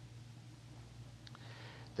conceptualization.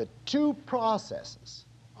 The two processes,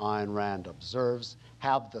 Ayn Rand observes,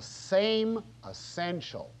 have the same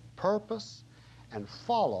essential purpose and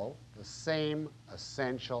follow the same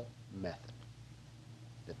essential method.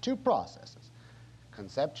 The two processes,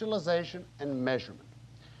 conceptualization and measurement,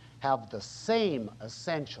 have the same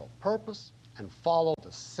essential purpose and follow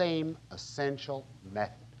the same essential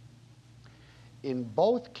method. In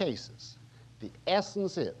both cases, the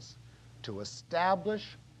essence is to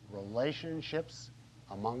establish relationships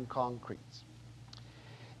among concretes.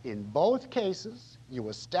 In both cases, you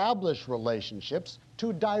establish relationships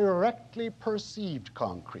to directly perceived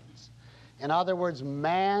concretes. In other words,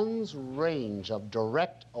 man's range of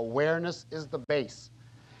direct awareness is the base.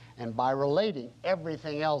 And by relating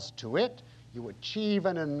everything else to it, you achieve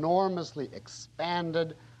an enormously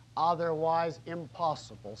expanded, otherwise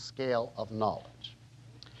impossible scale of knowledge.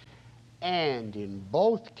 And in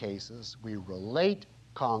both cases, we relate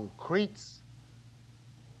concretes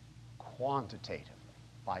quantitatively,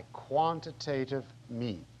 by quantitative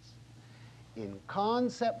means. In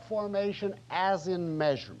concept formation, as in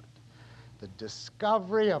measurement, the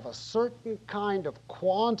discovery of a certain kind of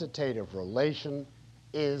quantitative relation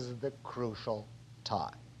is the crucial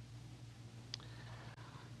tie.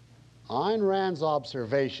 Ayn Rand's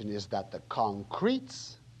observation is that the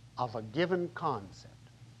concretes of a given concept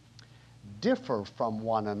differ from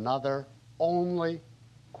one another only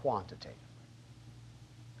quantitatively,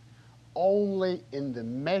 only in the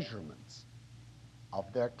measurements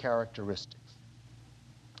of their characteristics.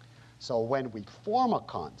 So when we form a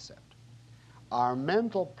concept, our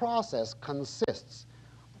mental process consists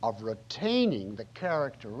of retaining the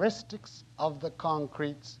characteristics of the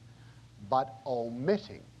concretes, but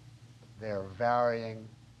omitting their varying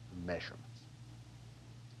measurements.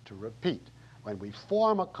 To repeat, when we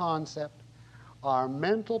form a concept, our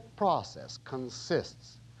mental process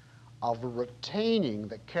consists of retaining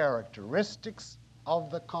the characteristics of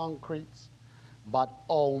the concretes, but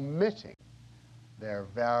omitting their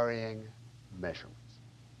varying measurements.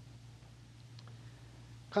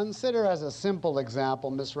 Consider as a simple example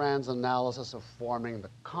Miss Rand's analysis of forming the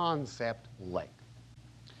concept length.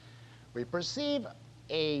 We perceive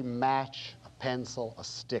a match, a pencil, a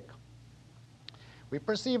stick. We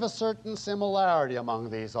perceive a certain similarity among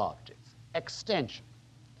these objects, extension.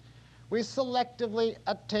 We selectively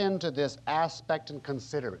attend to this aspect and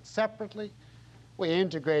consider it separately. We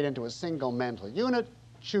integrate into a single mental unit,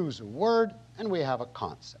 choose a word, and we have a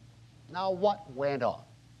concept. Now, what went on?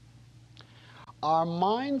 Our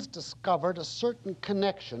minds discovered a certain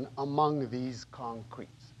connection among these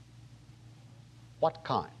concretes. What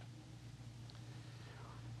kind?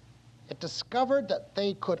 It discovered that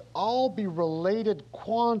they could all be related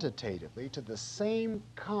quantitatively to the same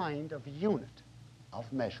kind of unit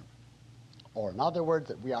of measurement. Or in other words,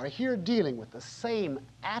 that we are here dealing with the same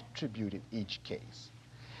attribute in each case,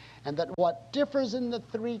 and that what differs in the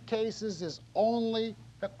three cases is only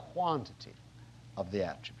the quantity of the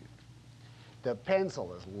attribute. The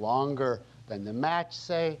pencil is longer than the match,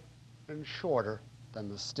 say, and shorter than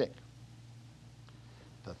the stick.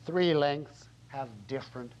 The three lengths have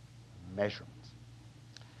different measurements.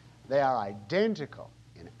 They are identical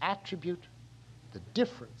in attribute. The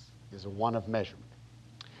difference is one of measurement.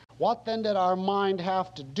 What then did our mind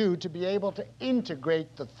have to do to be able to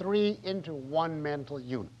integrate the three into one mental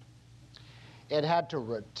unit? It had to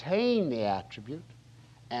retain the attribute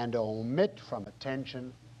and omit from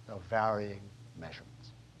attention the varying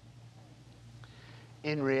measurements.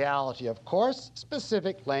 In reality, of course,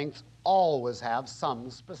 specific lengths always have some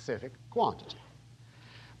specific quantity.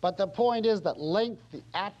 But the point is that length, the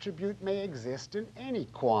attribute, may exist in any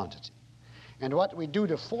quantity. And what we do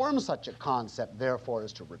to form such a concept, therefore,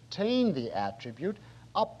 is to retain the attribute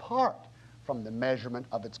apart from the measurement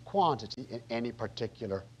of its quantity in any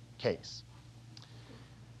particular case.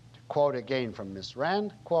 To quote again from Miss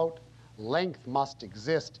Rand, quote, length must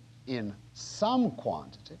exist in some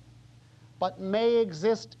quantity, but may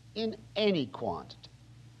exist in any quantity.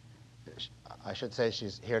 I should say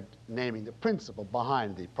she's here naming the principle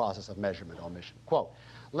behind the process of measurement omission. Quote,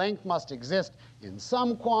 length must exist in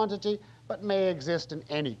some quantity, but may exist in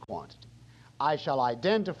any quantity. I shall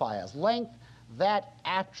identify as length that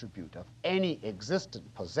attribute of any existent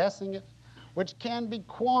possessing it, which can be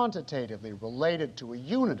quantitatively related to a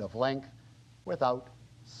unit of length without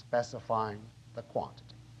specifying the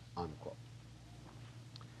quantity, unquote.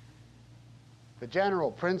 The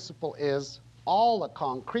general principle is all the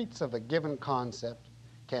concretes of a given concept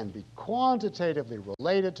can be quantitatively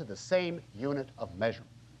related to the same unit of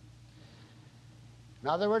measurement. In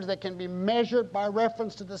other words, they can be measured by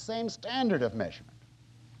reference to the same standard of measurement.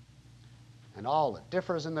 And all that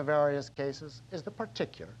differs in the various cases is the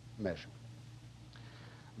particular measurement.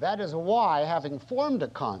 That is why, having formed a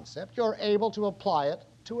concept, you're able to apply it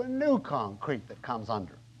to a new concrete that comes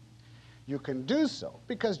under it. You can do so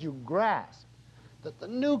because you grasp that the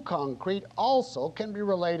new concrete also can be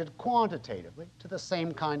related quantitatively to the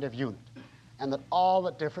same kind of unit, and that all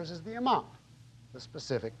that differs is the amount, the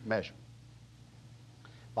specific measurement.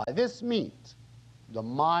 By this means, the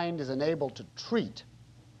mind is enabled to treat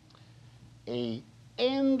an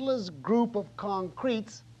endless group of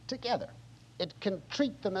concretes together. It can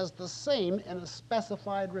treat them as the same in a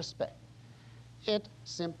specified respect. It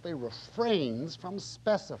simply refrains from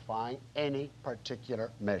specifying any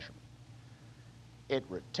particular measurement. It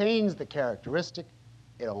retains the characteristic,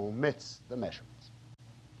 it omits the measurements.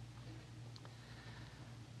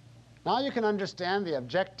 Now you can understand the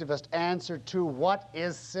objectivist answer to what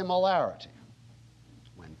is similarity.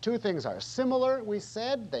 When two things are similar, we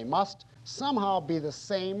said, they must somehow be the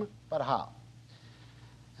same, but how?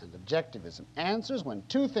 And objectivism answers, when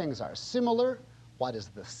two things are similar, what is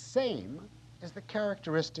the same is the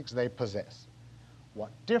characteristics they possess.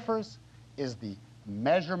 What differs is the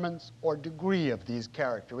measurements or degree of these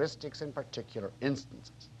characteristics in particular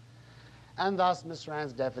instances. And thus, Ms.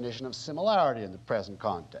 Rand's definition of similarity in the present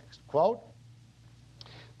context, quote,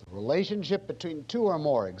 the relationship between two or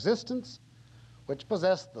more existents which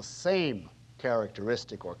possess the same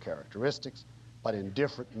characteristic or characteristics, but in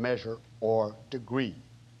different measure or degree,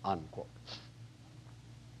 unquote.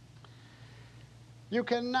 You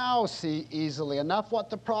can now see easily enough what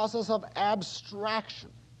the process of abstraction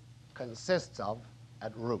consists of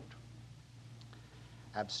at root.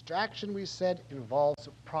 Abstraction, we said, involves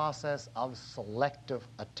a process of selective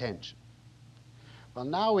attention. Well,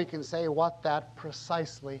 now we can say what that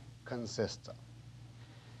precisely consists of.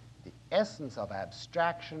 The essence of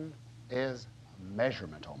abstraction is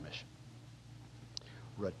measurement omission.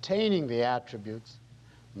 Retaining the attributes,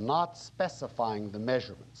 not specifying the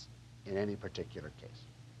measurements in any particular case.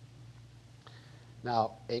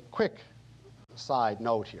 Now, a quick side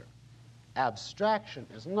note here. Abstraction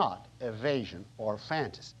is not evasion or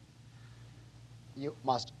fantasy. You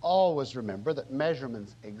must always remember that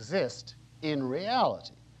measurements exist in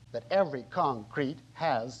reality, that every concrete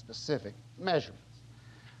has specific measurements.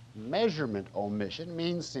 Measurement omission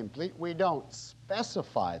means simply we don't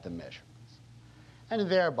specify the measurements, and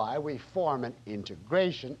thereby we form an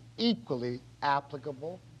integration equally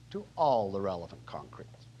applicable to all the relevant concretes.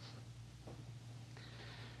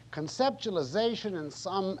 Conceptualization, in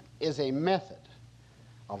sum, is a method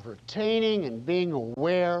of retaining and being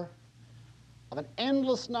aware of an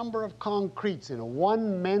endless number of concretes in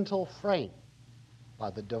one mental frame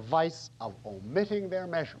by the device of omitting their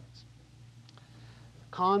measurements.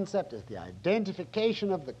 The concept is the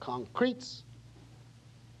identification of the concretes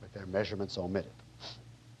with their measurements omitted.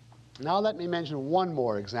 Now let me mention one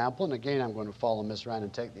more example, and again I'm going to follow Ms. Rand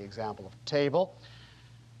and take the example of a table.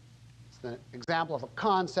 The example of a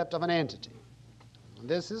concept of an entity.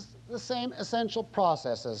 This is the same essential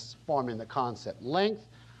process as forming the concept length,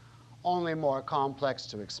 only more complex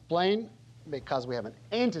to explain because we have an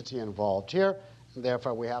entity involved here, and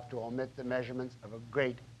therefore we have to omit the measurements of a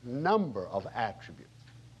great number of attributes.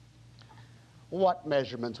 What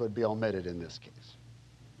measurements would be omitted in this case?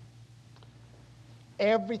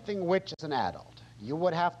 Everything which is an adult, you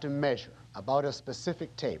would have to measure about a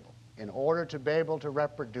specific table in order to be able to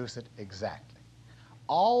reproduce it exactly.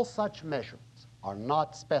 All such measurements are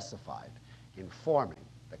not specified in forming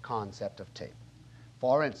the concept of table.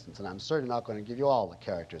 For instance, and I'm certainly not going to give you all the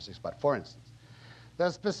characteristics, but for instance, the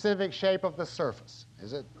specific shape of the surface.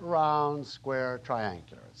 Is it round, square,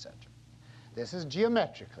 triangular, etc.? This is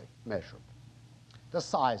geometrically measurable. The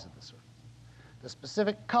size of the surface. The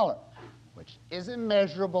specific color, which is a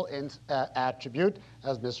measurable attribute,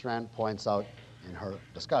 as Ms. Rand points out in her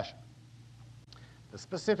discussion. The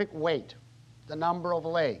specific weight, the number of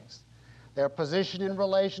legs, their position in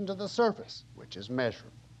relation to the surface, which is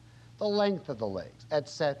measurable, the length of the legs,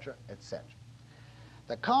 etc., etc.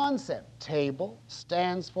 The concept table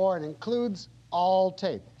stands for and includes all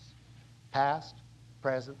tables, past,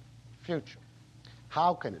 present, future.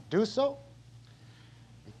 How can it do so?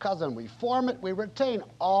 Because when we form it, we retain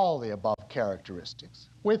all the above characteristics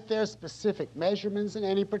with their specific measurements in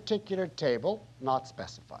any particular table not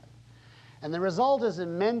specified. And the result is a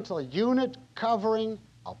mental unit covering,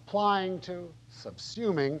 applying to,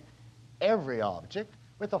 subsuming every object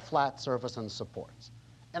with a flat surface and supports.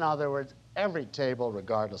 In other words, every table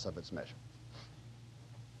regardless of its measurement.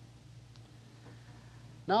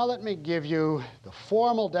 Now let me give you the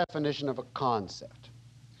formal definition of a concept.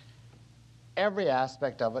 Every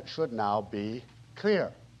aspect of it should now be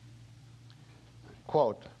clear. A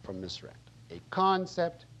quote from Ms. Rand. A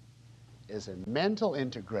concept is a mental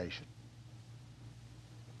integration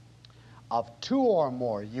of two or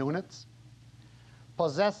more units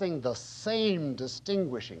possessing the same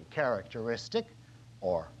distinguishing characteristic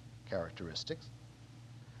or characteristics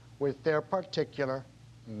with their particular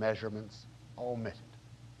measurements omitted,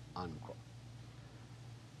 unquote.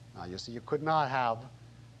 Now you see, you could not have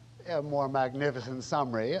a more magnificent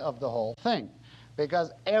summary of the whole thing,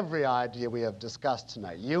 because every idea we have discussed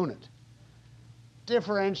tonight, unit,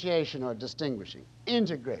 differentiation or distinguishing,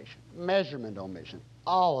 integration, measurement, omission,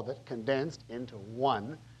 all of it condensed into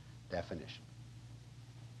one definition.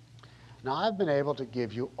 Now, I've been able to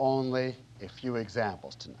give you only a few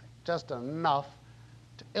examples tonight, just enough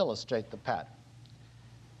to illustrate the pattern.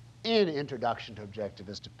 In Introduction to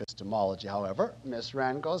Objectivist Epistemology, however, Ms.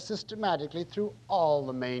 Rand goes systematically through all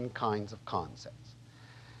the main kinds of concepts,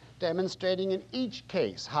 demonstrating in each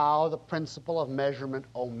case how the principle of measurement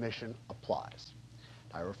omission applies.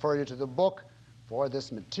 I refer you to the book for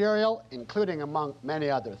this material, including, among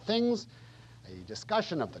many other things, a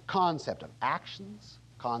discussion of the concept of actions,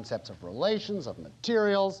 concepts of relations, of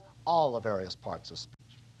materials, all the various parts of speech.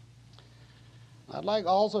 I'd like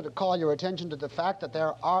also to call your attention to the fact that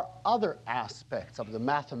there are other aspects of the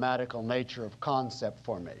mathematical nature of concept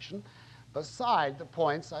formation beside the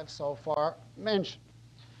points I've so far mentioned.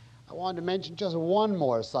 I wanted to mention just one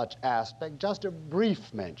more such aspect, just a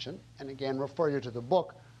brief mention, and again refer you to the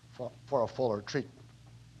book for a fuller treatment.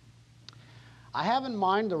 I have in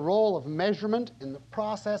mind the role of measurement in the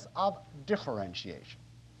process of differentiation.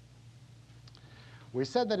 We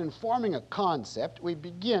said that in forming a concept, we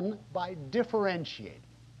begin by differentiating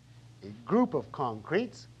a group of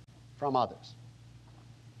concretes from others.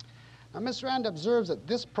 Now, Ms. Rand observes that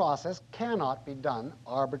this process cannot be done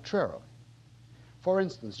arbitrarily. For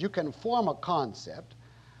instance, you can form a concept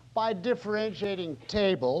by differentiating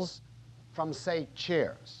tables from, say,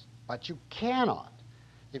 chairs, but you cannot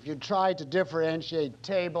if you try to differentiate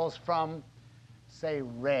tables from, say,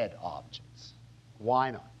 red objects.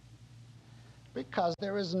 Why not? Because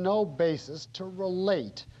there is no basis to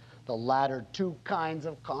relate the latter two kinds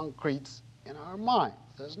of concretes in our minds.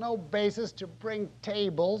 There's no basis to bring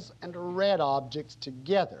tables and red objects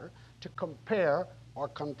together to compare or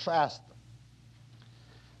contrast them.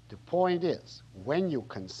 The point is, when you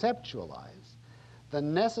conceptualize, the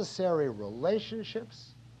necessary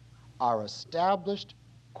relationships are established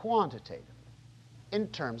quantitatively in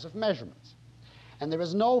terms of measurements. And there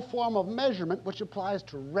is no form of measurement which applies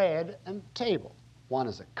to red and table. One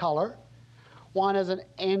is a color, one is an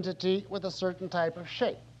entity with a certain type of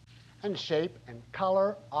shape. And shape and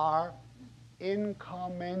color are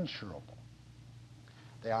incommensurable.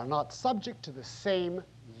 They are not subject to the same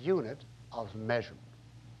unit of measurement.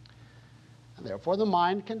 And therefore, the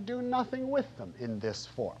mind can do nothing with them in this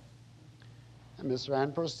form. And Ms.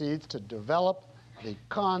 Rand proceeds to develop the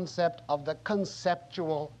concept of the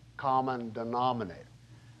conceptual common denominator,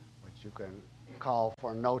 which you can call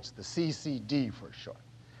for notes the CCD for short.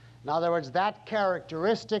 In other words, that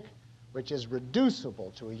characteristic which is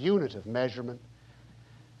reducible to a unit of measurement,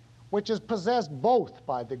 which is possessed both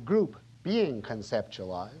by the group being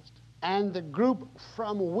conceptualized and the group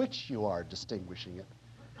from which you are distinguishing it,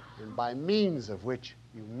 and by means of which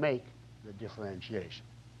you make the differentiation.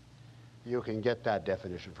 You can get that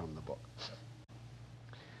definition from the book.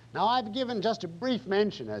 Now, I've given just a brief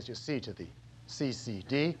mention, as you see, to the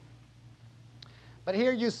CCD. But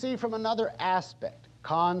here you see from another aspect,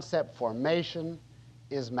 concept formation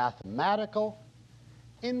is mathematical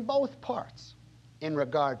in both parts. In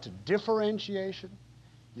regard to differentiation,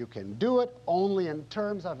 you can do it only in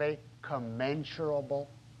terms of a commensurable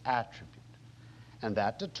attribute. And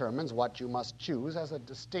that determines what you must choose as a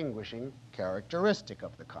distinguishing characteristic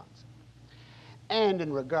of the concept. And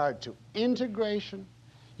in regard to integration,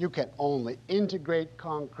 you can only integrate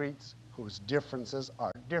concretes whose differences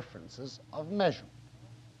are differences of measurement.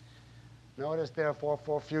 Notice, therefore,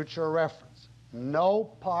 for future reference, No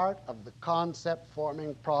part of the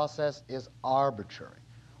concept-forming process is arbitrary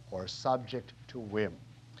or subject to whim.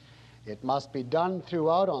 It must be done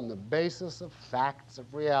throughout on the basis of facts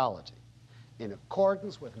of reality, in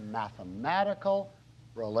accordance with mathematical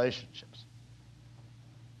relationships.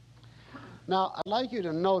 Now, I'd like you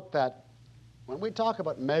to note that when we talk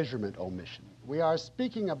about measurement omission, we are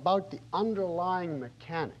speaking about the underlying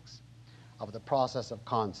mechanics of the process of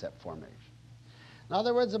concept formation. In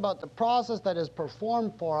other words, about the process that is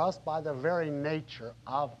performed for us by the very nature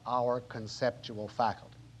of our conceptual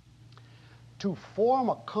faculty. To form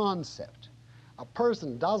a concept, a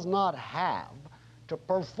person does not have to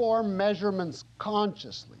perform measurements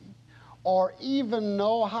consciously or even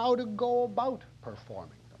know how to go about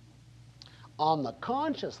performing them. On the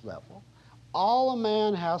conscious level, all a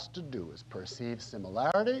man has to do is perceive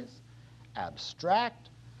similarities, abstract,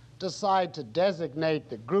 decide to designate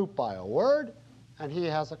the group by a word, and he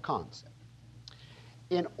has a concept.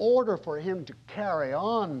 In order for him to carry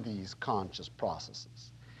on these conscious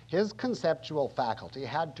processes, his conceptual faculty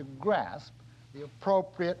had to grasp the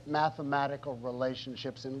appropriate mathematical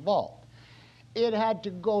relationships involved. It had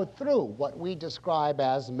to go through what we describe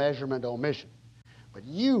as measurement omission. But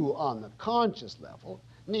you, on the conscious level,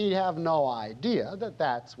 need have no idea that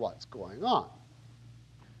that's what's going on.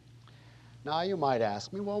 Now you might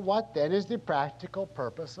ask me, well, what then is the practical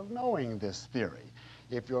purpose of knowing this theory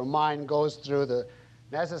if your mind goes through the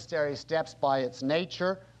necessary steps by its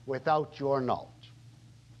nature without your knowledge?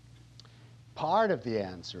 Part of the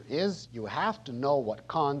answer is you have to know what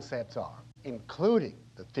concepts are, including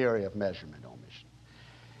the theory of measurement omission,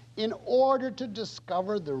 in order to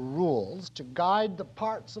discover the rules to guide the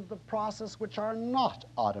parts of the process which are not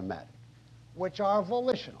automatic, which are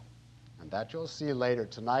volitional. And that you'll see later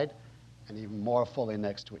tonight and even more fully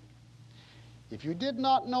next week. If you did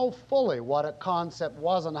not know fully what a concept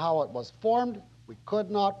was and how it was formed, we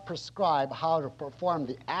could not prescribe how to perform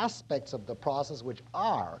the aspects of the process which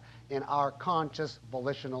are in our conscious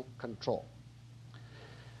volitional control.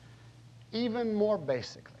 Even more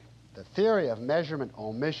basically, the theory of measurement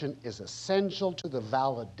omission is essential to the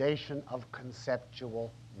validation of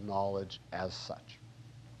conceptual knowledge as such.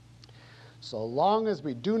 So long as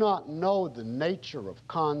we do not know the nature of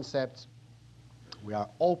concepts, we are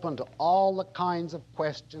open to all the kinds of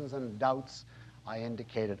questions and doubts I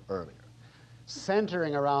indicated earlier,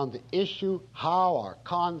 centering around the issue how are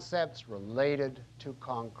concepts related to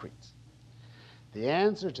concretes. The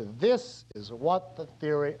answer to this is what the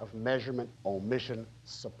theory of measurement omission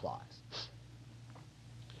supplies.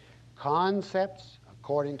 Concepts,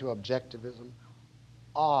 according to objectivism,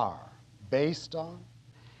 are based on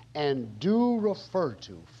and do refer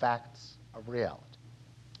to facts of reality.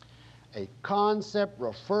 A concept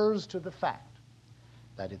refers to the fact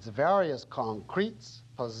that its various concretes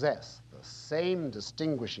possess the same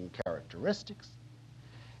distinguishing characteristics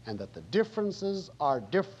and that the differences are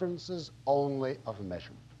differences only of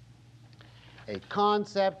measurement. A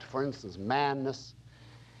concept, for instance, manness,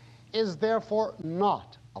 is therefore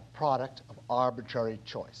not a product of arbitrary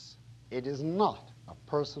choice. It is not a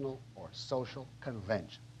personal or social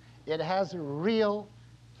convention. It has a real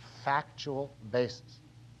factual basis.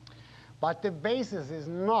 But the basis is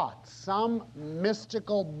not some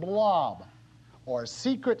mystical blob or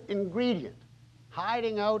secret ingredient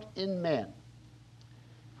hiding out in men.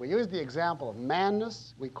 If we use the example of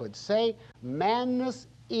manness, we could say manness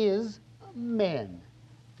is men,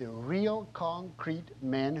 the real concrete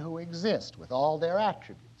men who exist with all their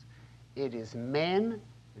attributes. It is men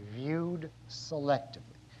viewed selectively.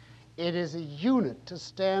 It is a unit to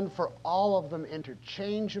stand for all of them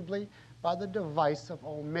interchangeably by the device of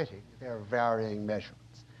omitting their varying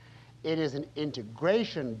measurements. It is an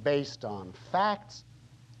integration based on facts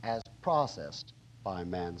as processed by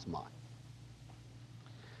man's mind.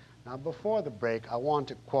 Now, before the break, I want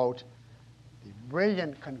to quote the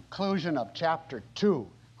brilliant conclusion of Chapter 2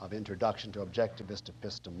 of Introduction to Objectivist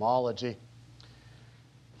Epistemology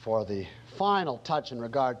for the final touch in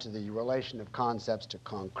regard to the relation of concepts to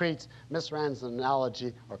concretes. Miss Rand's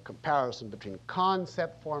analogy or comparison between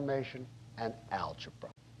concept formation and algebra.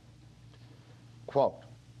 Quote,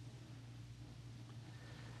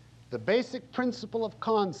 "The basic principle of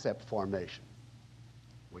concept formation,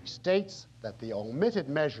 which states that the omitted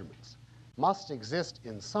measurements must exist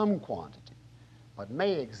in some quantity, but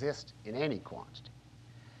may exist in any quantity,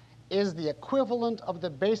 is the equivalent of the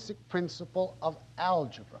basic principle of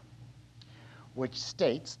algebra, which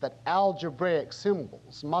states that algebraic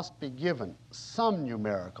symbols must be given some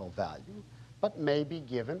numerical value, but may be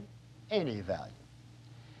given any value.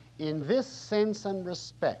 In this sense and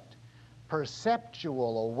respect,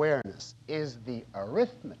 perceptual awareness is the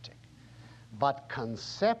arithmetic but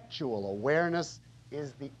conceptual awareness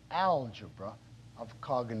is the algebra of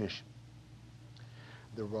cognition.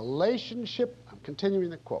 The relationship, I'm continuing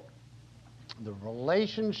the quote, the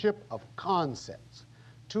relationship of concepts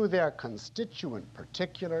to their constituent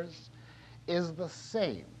particulars is the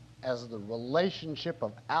same as the relationship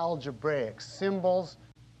of algebraic symbols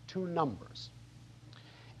to numbers.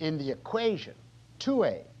 In the equation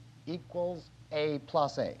 2a equals a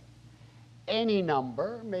plus a, any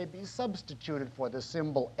number may be substituted for the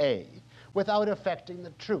symbol a without affecting the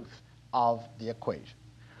truth of the equation.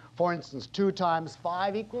 For instance, 2 times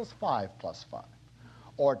 5 equals 5 plus 5.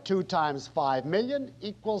 Or 2 times 5 million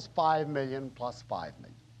equals 5 million plus 5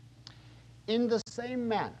 million. In the same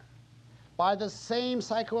manner, by the same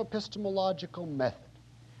psychoepistemological method,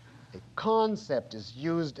 a concept is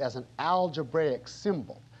used as an algebraic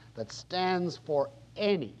symbol that stands for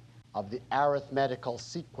any of the arithmetical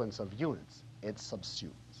sequence of units it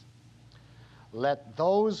subsumes. Let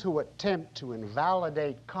those who attempt to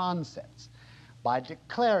invalidate concepts by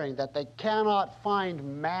declaring that they cannot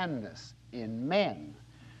find manness in men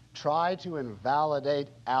try to invalidate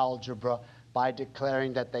algebra by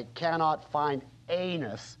declaring that they cannot find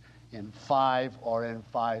anus in 5 or in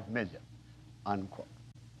 5 million, unquote.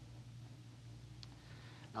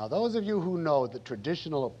 Now, those of you who know the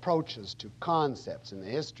traditional approaches to concepts in the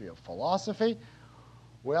history of philosophy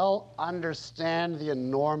will understand the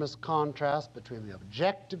enormous contrast between the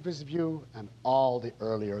objectivist view and all the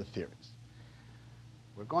earlier theories.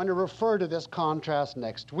 We're going to refer to this contrast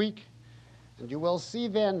next week, and you will see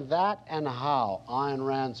then that and how Ayn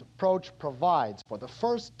Rand's approach provides, for the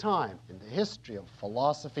first time in the history of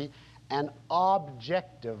philosophy, an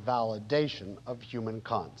objective validation of human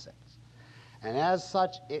concepts. And as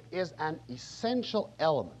such, it is an essential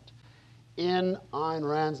element in Ayn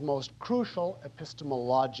Rand's most crucial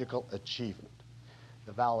epistemological achievement,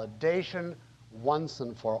 the validation once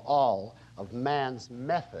and for all of man's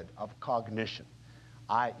method of cognition,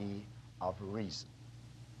 i.e., of reason.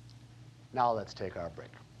 Now let's take our break.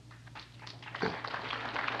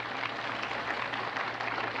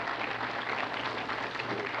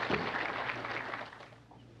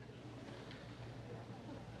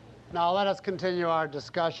 Now let us continue our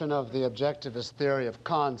discussion of the objectivist theory of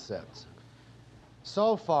concepts.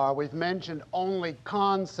 So far, we've mentioned only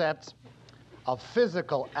concepts of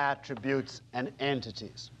physical attributes and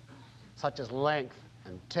entities, such as length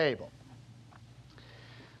and table.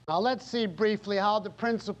 Now let's see briefly how the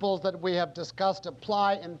principles that we have discussed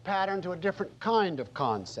apply in pattern to a different kind of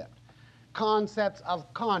concept, concepts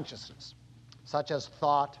of consciousness, such as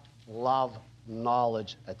thought, love,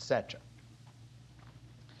 knowledge, etc.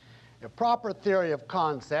 A proper theory of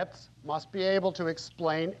concepts must be able to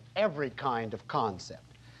explain every kind of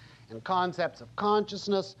concept, and concepts of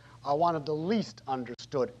consciousness are one of the least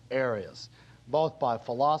understood areas, both by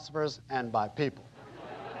philosophers and by people.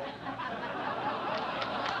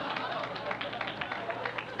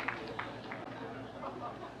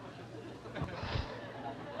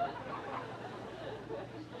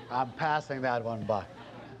 I'm passing that one by.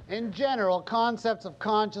 In general, concepts of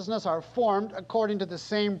consciousness are formed according to the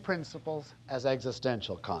same principles as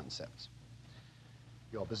existential concepts.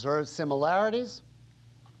 You observe similarities,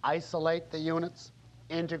 isolate the units,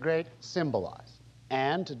 integrate, symbolize.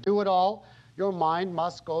 And to do it all, your mind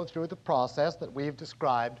must go through the process that we've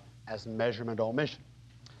described as measurement omission.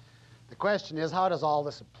 The question is, how does all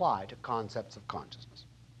this apply to concepts of consciousness?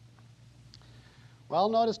 Well,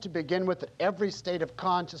 notice to begin with that every state of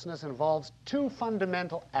consciousness involves two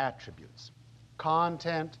fundamental attributes,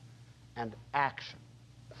 content and action.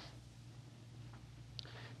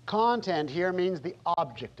 Content here means the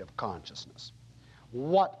object of consciousness,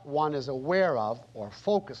 what one is aware of or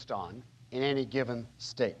focused on in any given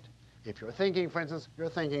state. If you're thinking, for instance, you're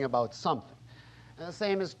thinking about something. And the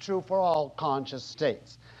same is true for all conscious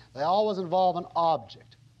states. They always involve an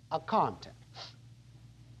object, a content.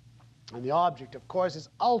 And the object, of course, is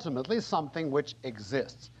ultimately something which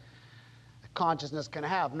exists. Consciousness can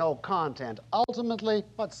have no content ultimately,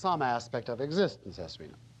 but some aspect of existence, as we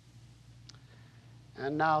know.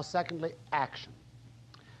 And now, secondly, action.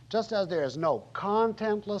 Just as there is no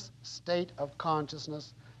contentless state of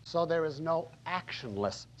consciousness, so there is no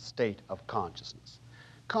actionless state of consciousness.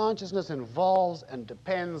 Consciousness involves and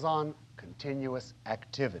depends on continuous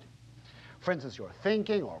activity. For instance, you're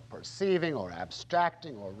thinking or perceiving or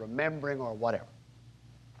abstracting or remembering or whatever.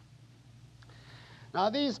 Now,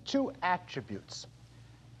 these two attributes,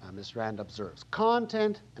 Ms. Rand observes,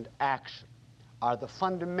 content and action, are the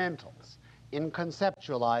fundamentals in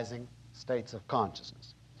conceptualizing states of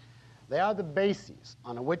consciousness. They are the bases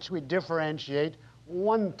on which we differentiate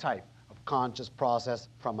one type of conscious process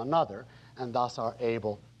from another, and thus are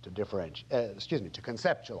able to to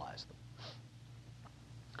conceptualize them.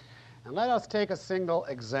 And let us take a single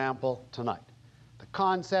example tonight, the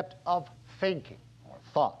concept of thinking or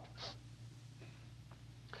thought.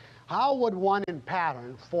 How would one in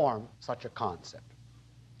pattern form such a concept?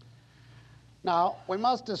 Now, we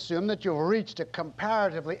must assume that you've reached a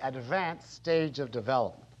comparatively advanced stage of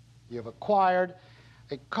development. You've acquired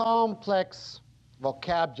a complex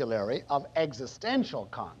vocabulary of existential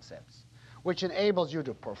concepts, which enables you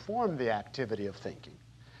to perform the activity of thinking.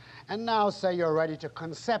 And now say you're ready to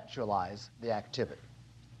conceptualize the activity.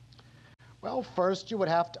 Well, first you would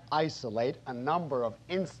have to isolate a number of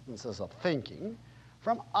instances of thinking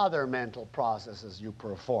from other mental processes you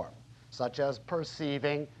perform, such as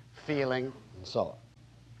perceiving, feeling, and so on.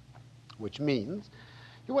 Which means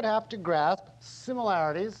you would have to grasp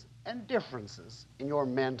similarities and differences in your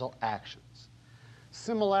mental actions.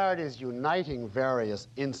 Similarities uniting various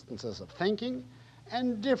instances of thinking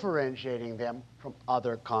and differentiating them from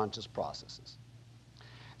other conscious processes.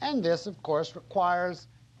 And this, of course, requires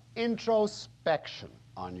introspection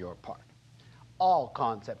on your part. All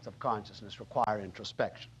concepts of consciousness require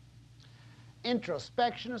introspection.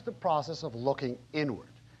 Introspection is the process of looking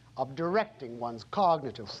inward, of directing one's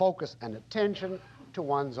cognitive focus and attention to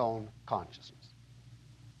one's own consciousness.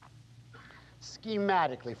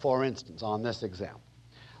 Schematically, for instance, on this example,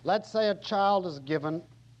 let's say a child is given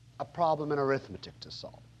a problem in arithmetic to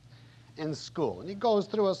solve in school, and he goes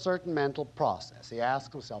through a certain mental process. He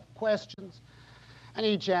asks himself questions, and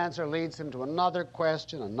each answer leads him to another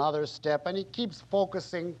question, another step, and he keeps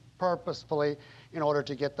focusing purposefully in order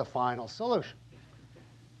to get the final solution.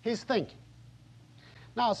 He's thinking.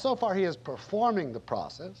 Now, so far he is performing the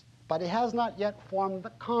process, but he has not yet formed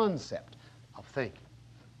the concept of thinking.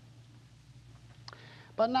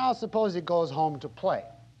 But now suppose he goes home to play,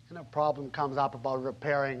 and a problem comes up about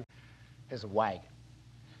repairing his wagon.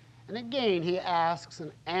 And again, he asks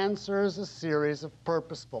and answers a series of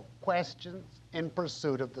purposeful questions in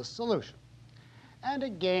pursuit of the solution, and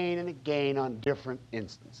again on different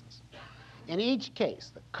instances. In each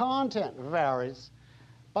case, the content varies,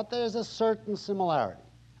 but there's a certain similarity,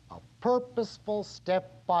 a purposeful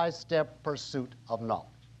step-by-step pursuit of knowledge.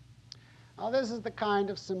 Now, this is the kind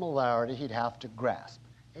of similarity he'd have to grasp,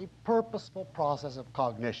 a purposeful process of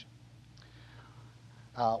cognition.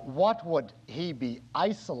 What would he be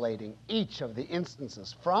isolating each of the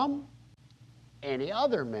instances from? Any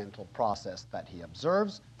other mental process that he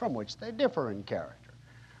observes from which they differ in character.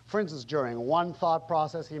 For instance, during one thought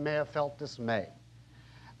process, he may have felt dismay.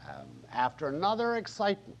 After another,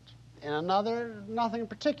 excitement. In another, nothing in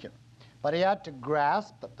particular. But he had to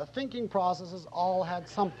grasp that the thinking processes all had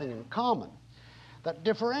something in common that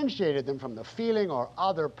differentiated them from the feeling or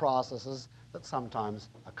other processes that sometimes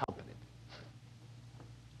accompanied them.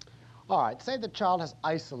 All right, say the child has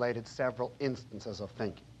isolated several instances of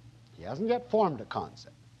thinking. He hasn't yet formed a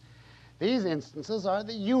concept. These instances are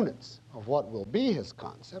the units of what will be his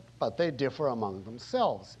concept, but they differ among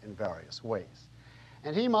themselves in various ways.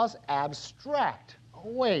 And he must abstract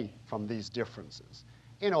away from these differences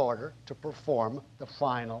in order to perform the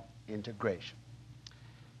final integration.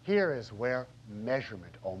 Here is where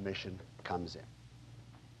measurement omission comes in.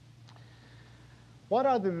 What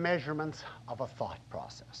are the measurements of a thought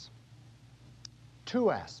process? Two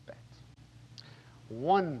aspects.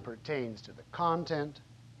 One pertains to the content,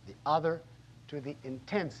 the other to the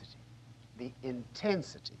intensity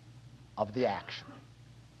of the action.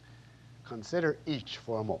 Consider each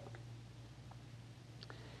for a moment.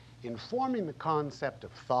 In forming the concept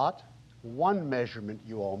of thought, one measurement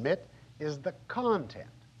you omit is the content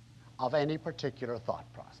of any particular thought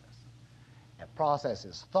process. A process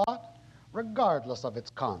is thought regardless of its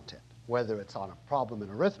content, whether it's on a problem in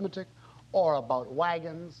arithmetic or about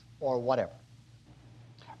wagons or whatever.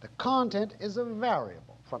 The content is a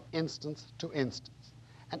variable from instance to instance,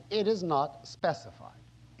 and it is not specified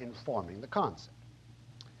in forming the concept.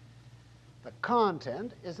 The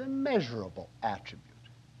content is a measurable attribute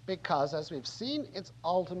because, as we've seen, it's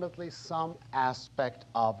ultimately some aspect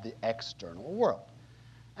of the external world.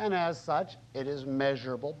 And as such, it is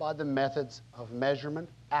measurable by the methods of measurement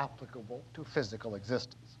applicable to physical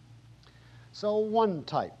existence. So one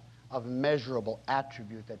type of measurable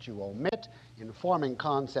attribute that you omit in forming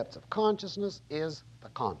concepts of consciousness is the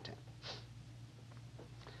content.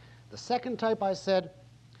 The second type, I said,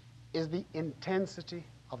 is the intensity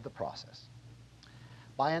of the process.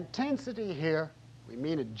 By intensity here, we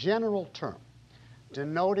mean a general term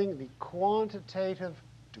denoting the quantitative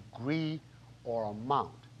degree or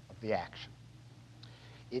amount of the action.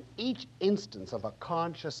 In each instance of a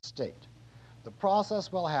conscious state, the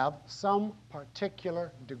process will have some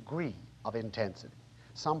particular degree of intensity,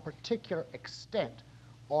 some particular extent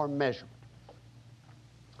or measurement.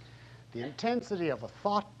 The intensity of a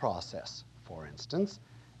thought process, for instance,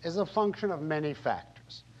 is a function of many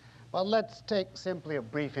factors. But let's take simply a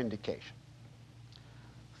brief indication.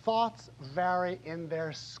 Thoughts vary in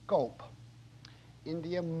their scope, in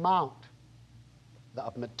the amount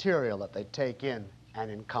of material that they take in and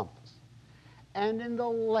encompass, and in the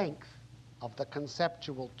length of the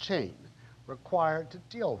conceptual chain required to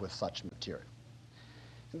deal with such material,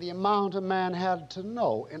 and the amount a man had to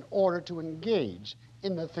know in order to engage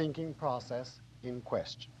in the thinking process in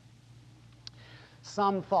question.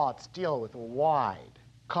 Some thoughts deal with wide,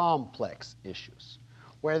 complex issues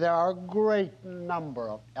where there are a great number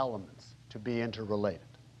of elements to be interrelated.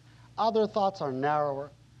 Other thoughts are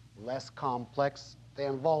narrower, less complex, they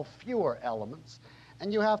involve fewer elements,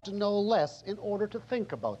 and you have to know less in order to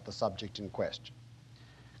think about the subject in question.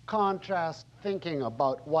 Contrast thinking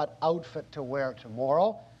about what outfit to wear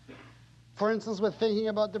tomorrow, for instance, with thinking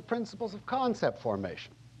about the principles of concept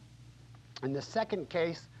formation. In the second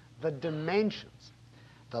case, the dimensions,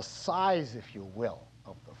 the size, if you will,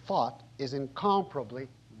 of the thought is incomparably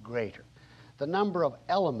greater. The number of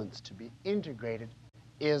elements to be integrated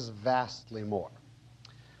is vastly more.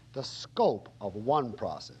 The scope of one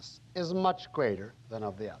process is much greater than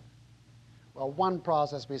of the other. Well, one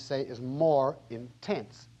process, we say, is more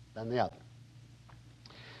intense than the other.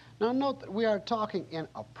 Now note that we are talking in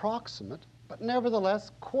approximate, but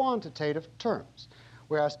nevertheless quantitative terms.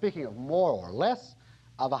 We are speaking of more or less,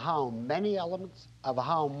 of how many elements, of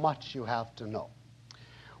how much you have to know.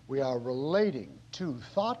 We are relating two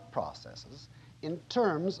thought processes in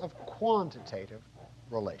terms of quantitative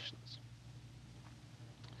relations.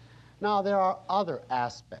 Now, there are other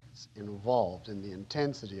aspects involved in the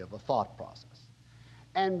intensity of a thought process,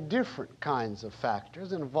 and different kinds of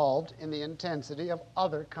factors involved in the intensity of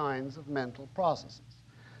other kinds of mental processes.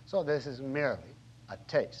 So this is merely a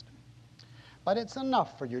taste. But it's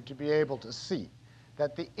enough for you to be able to see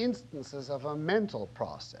that the instances of a mental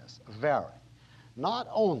process vary, not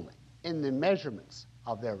only in the measurements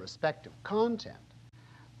of their respective content,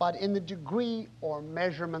 but in the degree or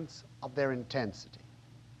measurements of their intensity.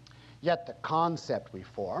 Yet the concept we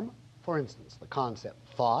form, for instance, the concept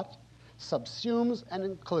thought, subsumes and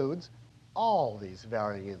includes all these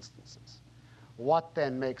varying instances. What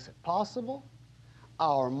then makes it possible?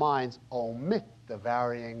 Our minds omit the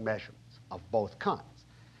varying measurements of both kinds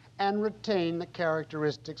and retain the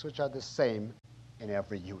characteristics which are the same in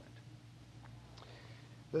every unit.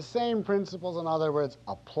 The same principles, in other words,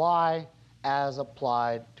 apply as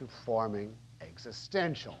applied to forming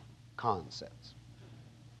existential concepts.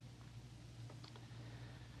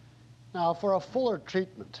 Now, for a fuller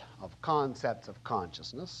treatment of concepts of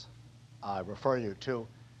consciousness, I refer you to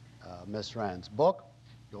Ms. Rand's book.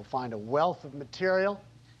 You'll find a wealth of material,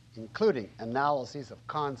 including analyses of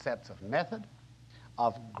concepts of method,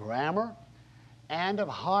 of grammar, and of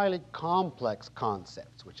highly complex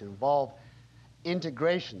concepts, which involve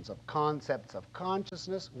integrations of concepts of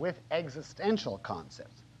consciousness with existential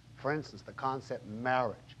concepts. For instance, the concept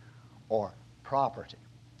marriage or property.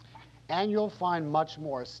 And you'll find much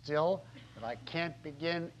more still that I can't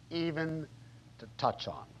begin even to touch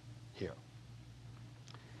on here.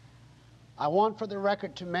 I want for the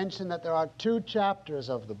record to mention that there are 2 chapters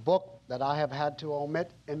of the book that I have had to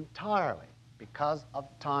omit entirely because of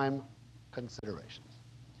time considerations.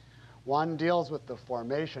 One deals with the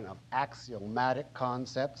formation of axiomatic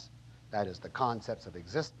concepts, that is, the concepts of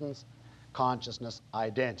existence, consciousness,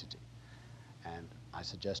 identity. And I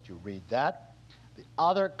suggest you read that. The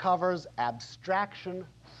other covers abstraction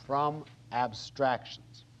from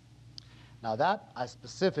abstractions. Now that I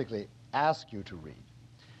specifically ask you to read.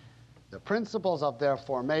 The principles of their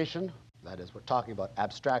formation, that is, we're talking about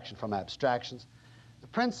abstraction from abstractions, the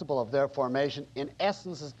principle of their formation in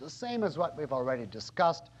essence is the same as what we've already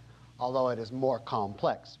discussed, although it is more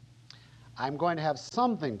complex. I'm going to have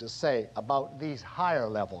something to say about these higher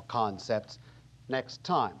level concepts next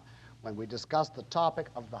time, when we discuss the topic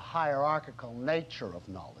of the hierarchical nature of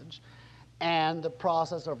knowledge and the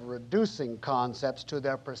process of reducing concepts to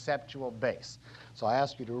their perceptual base. So I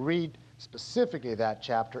ask you to read specifically that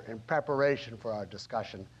chapter in preparation for our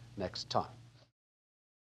discussion next time.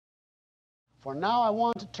 For now, I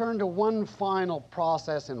want to turn to one final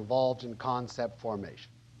process involved in concept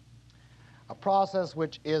formation, a process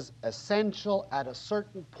which is essential at a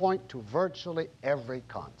certain point to virtually every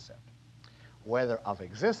concept, whether of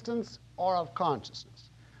existence or of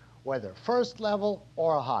consciousness, whether first level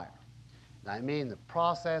or higher. And I mean the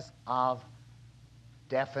process of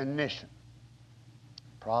definition.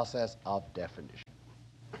 Process of definition.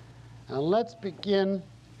 And let's begin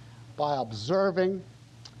by observing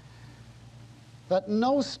that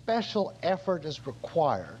no special effort is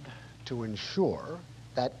required to ensure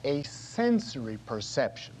that a sensory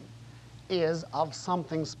perception is of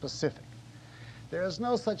something specific. There is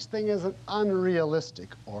no such thing as an unrealistic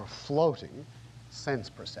or floating sense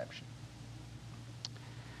perception.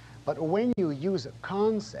 But when you use a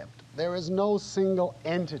concept, there is no single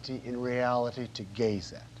entity in reality to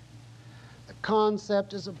gaze at. The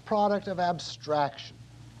concept is a product of abstraction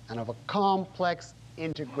and of a complex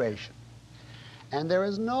integration. And there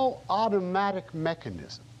is no automatic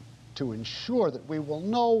mechanism to ensure that we will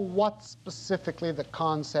know what specifically the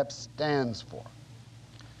concept stands for.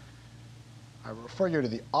 I refer you to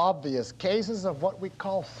the obvious cases of what we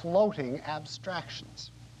call floating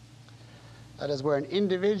abstractions. That is where an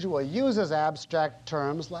individual uses abstract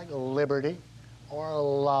terms like liberty or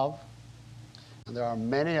love, and there are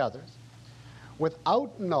many others,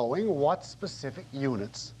 without knowing what specific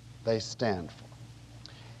units they stand for.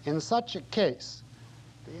 In such a case,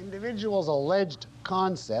 the individual's alleged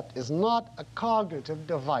concept is not a cognitive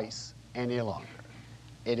device any longer.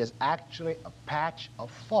 It is actually a patch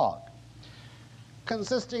of fog,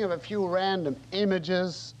 consisting of a few random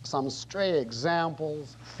images, some stray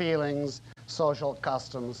examples, feelings, social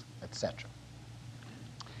customs, etc.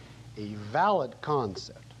 A valid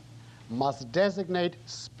concept must designate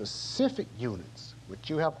specific units which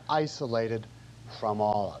you have isolated from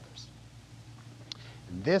all others.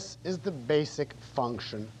 And this is the basic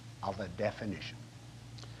function of a definition,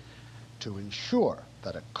 to ensure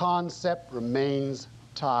that a concept remains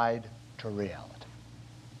tied to reality.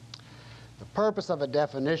 The purpose of a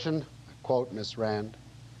definition, I quote Miss Rand,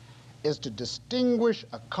 is to distinguish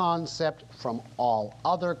a concept from all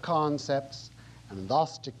other concepts and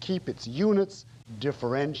thus to keep its units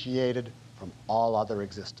differentiated from all other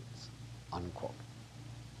existence, unquote.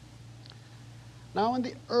 Now, in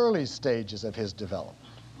the early stages of his development,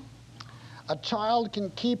 a child can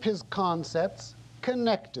keep his concepts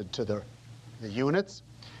connected to the units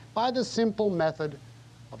by the simple method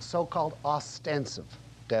of so-called ostensive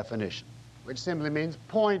definition, which simply means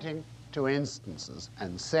pointing to instances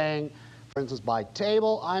and saying, for instance, by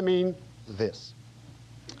table, I mean this.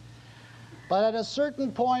 But at a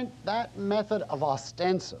certain point, that method of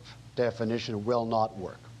ostensive definition will not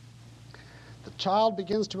work. The child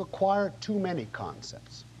begins to acquire too many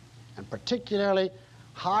concepts, and particularly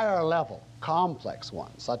higher level, complex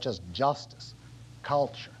ones, such as justice,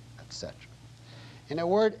 culture, etc. In a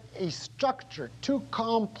word, a structure too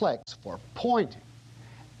complex for pointing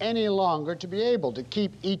any longer to be able to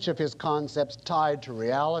keep each of his concepts tied to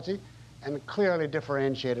reality and clearly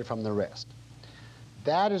differentiated from the rest.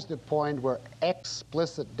 That is the point where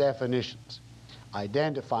explicit definitions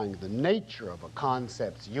identifying the nature of a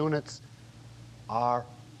concept's units are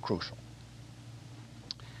crucial.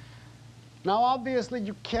 Now, obviously,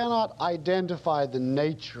 you cannot identify the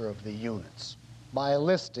nature of the units by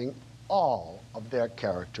listing all of their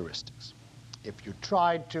characteristics. If you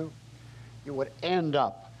tried to, you would end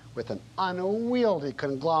up with an unwieldy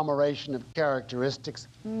conglomeration of characteristics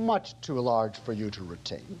much too large for you to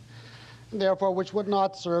retain, and therefore which would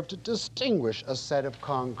not serve to distinguish a set of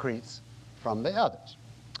concretes from the others.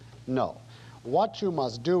 No, what you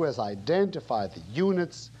must do is identify the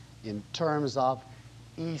units in terms of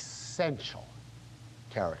essential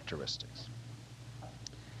characteristics.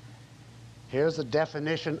 Here's a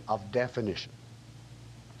definition of definition.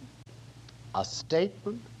 A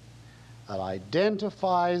statement that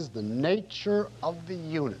identifies the nature of the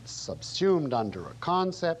units subsumed under a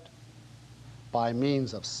concept by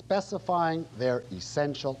means of specifying their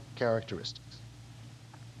essential characteristics.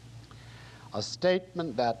 A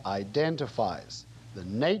statement that identifies the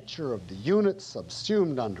nature of the units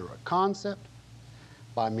subsumed under a concept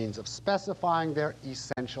by means of specifying their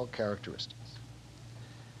essential characteristics.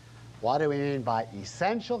 What do we mean by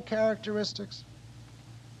essential characteristics?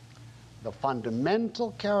 The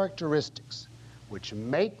fundamental characteristics which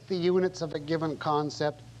make the units of a given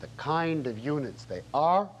concept the kind of units they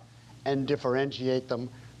are and differentiate them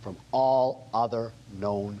from all other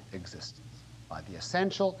known existence. By the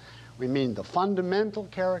essential, we mean the fundamental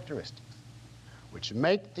characteristics which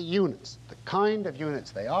make the units the kind of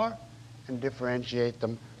units they are and differentiate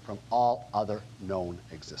them from all other known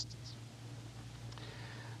existence.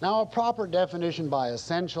 Now, a proper definition by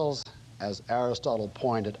essentials, as Aristotle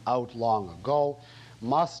pointed out long ago,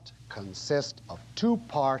 must consist of two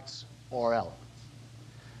parts or elements: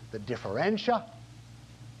 the differentia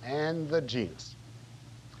and the genus.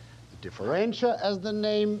 The differentia, as the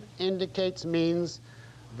name indicates, means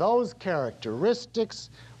those characteristics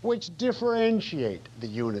which differentiate the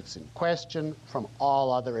units in question from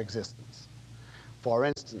all other existence. For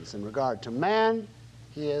instance, in regard to man,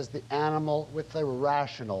 he is the animal with the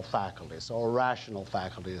rational faculty. So a rational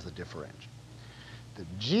faculty is the differential. The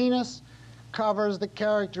genus covers the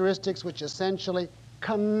characteristics which essentially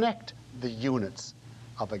connect the units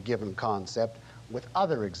of a given concept with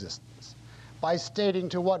other existence by stating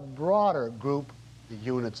to what broader group the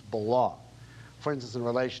units belong. For instance, in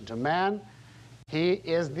relation to man, he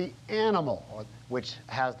is the animal, which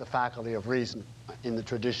has the faculty of reason in the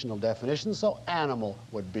traditional definition, so animal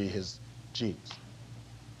would be his genus.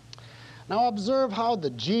 Now observe how the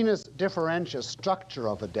genus differentia structure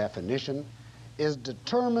of a definition is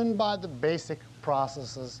determined by the basic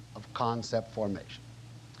processes of concept formation.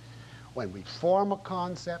 When we form a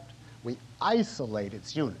concept, we isolate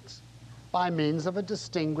its units by means of a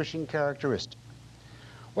distinguishing characteristic.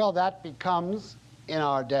 Well, that becomes, in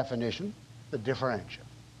our definition, the differentia.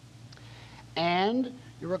 And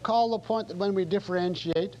you recall the point that when we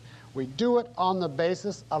differentiate, we do it on the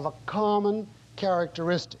basis of a common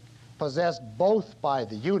characteristic possessed both by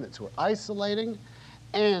the units we're isolating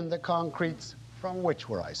and the concretes from which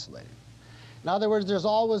we're isolating. In other words, there's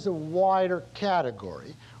always a wider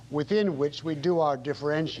category within which we do our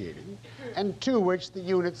differentiating and to which the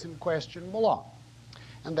units in question belong.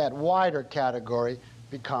 And that wider category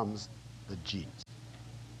becomes the genus.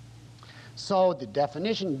 So the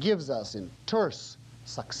definition gives us in terse,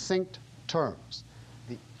 succinct terms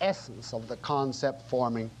the essence of the concept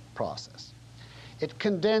forming process. It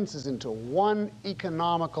condenses into one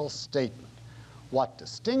economical statement what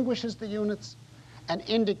distinguishes the units and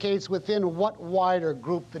indicates within what wider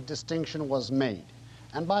group the distinction was made.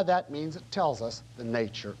 And by that means it tells us the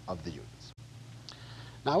nature of the units.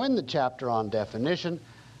 Now in the chapter on definition,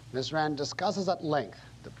 Ms. Rand discusses at length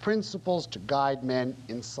the principles to guide men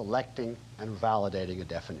in selecting and validating a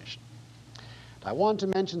definition. I want to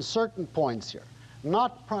mention certain points here,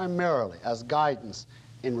 not primarily as guidance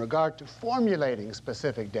in regard to formulating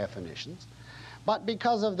specific definitions, but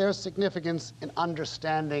because of their significance in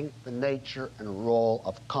understanding the nature and role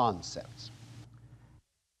of concepts.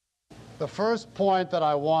 The first point that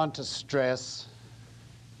I want to stress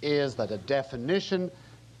is that a definition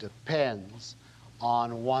depends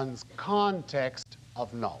on one's context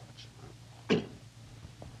of knowledge.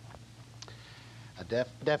 A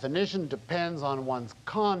definition depends on one's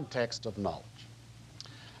context of knowledge.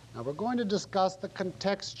 Now we're going to discuss the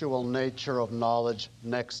contextual nature of knowledge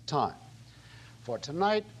next time. For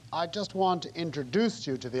tonight, I just want to introduce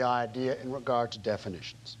you to the idea in regard to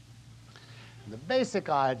definitions. And the basic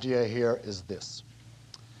idea here is this: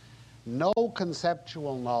 no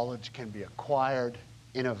conceptual knowledge can be acquired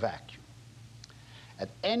in a vacuum. At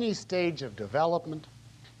any stage of development,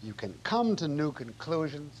 you can come to new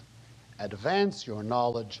conclusions, advance your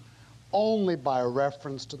knowledge only by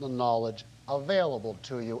reference to the knowledge available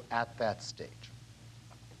to you at that stage.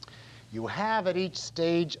 You have at each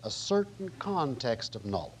stage a certain context of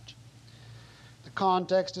knowledge. The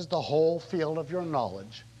context is the whole field of your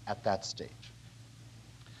knowledge at that stage.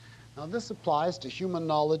 Now this applies to human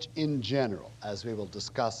knowledge in general, as we will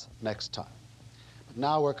discuss next time. But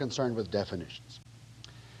now we're concerned with definitions.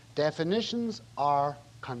 Definitions are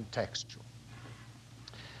contextual.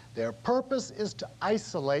 Their purpose is to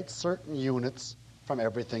isolate certain units from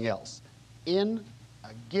everything else in a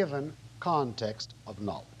given context of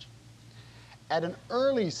knowledge. At an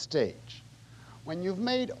early stage, when you've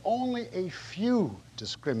made only a few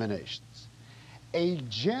discriminations, a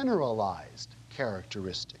generalized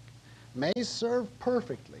characteristic may serve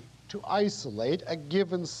perfectly to isolate a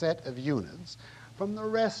given set of units from the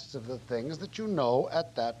rest of the things that you know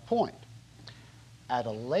at that point. At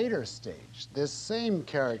a later stage, this same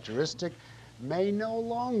characteristic may no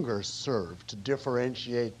longer serve to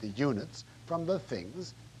differentiate the units from the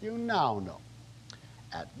things you now know.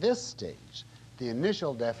 At this stage, the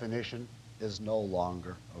initial definition is no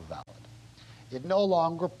longer valid. It no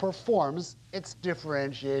longer performs its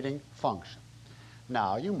differentiating function.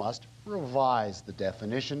 Now you must revise the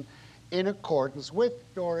definition in accordance with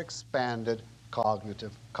your expanded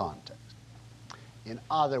cognitive context. In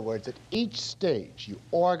other words, at each stage, you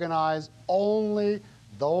organize only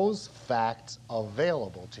those facts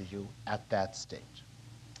available to you at that stage.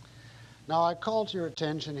 Now, I call to your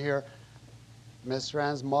attention here Ms.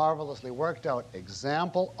 Rand's marvelously worked out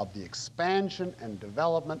example of the expansion and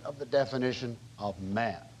development of the definition of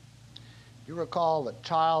man. You recall that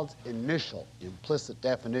Child's initial implicit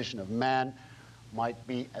definition of man might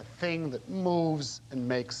be a thing that moves and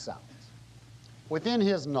makes sounds. Within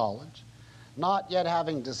his knowledge, not yet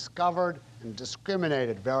having discovered and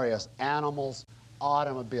discriminated various animals,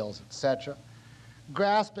 automobiles, etc.,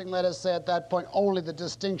 grasping, let us say at that point, only the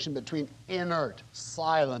distinction between inert,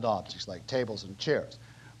 silent objects like tables and chairs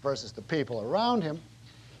versus the people around him,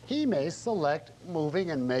 he may select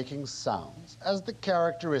moving and making sounds as the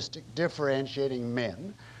characteristic differentiating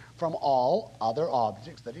men from all other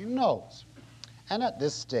objects that he knows. And at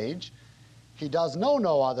this stage, he does know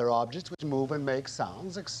no other objects which move and make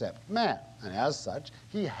sounds except man. And as such,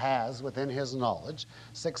 he has within his knowledge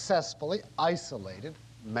successfully isolated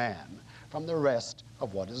man from the rest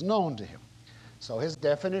of what is known to him. So his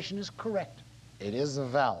definition is correct. It is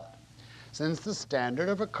valid, since the standard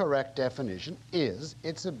of a correct definition is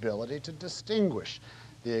its ability to distinguish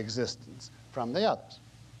the existence from the others.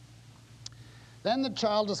 Then the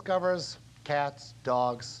child discovers cats,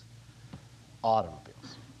 dogs,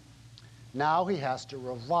 automobiles. Now he has to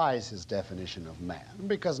revise his definition of man,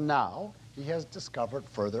 because now he has discovered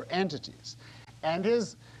further entities. And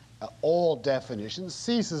his old definition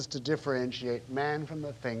ceases to differentiate man from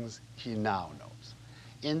the things he now knows.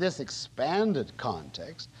 In this expanded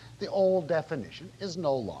context, the old definition is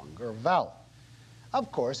no longer valid.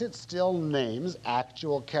 Of course, it still names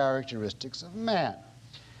actual characteristics of man.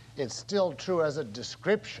 It's still true as a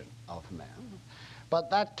description of man,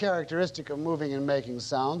 but that characteristic of moving and making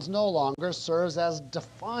sounds no longer serves as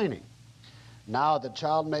defining. Now the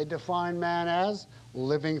child may define man as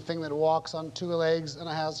living thing that walks on two legs and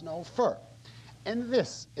has no fur. And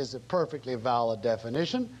this is a perfectly valid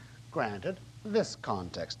definition, granted this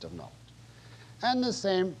context of knowledge. And the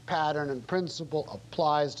same pattern and principle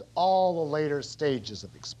applies to all the later stages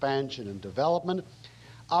of expansion and development,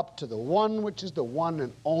 up to the one which is the one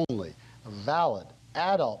and only valid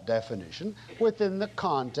adult definition within the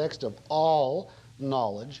context of all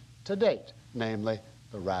knowledge to date, namely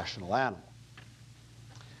the rational animal.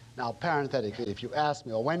 Now, parenthetically, if you ask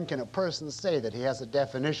me, well, when can a person say that he has a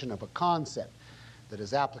definition of a concept that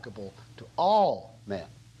is applicable to all men?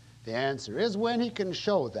 The answer is when he can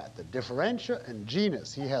show that the differentia and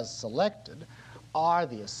genus he has selected are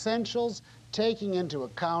the essentials, taking into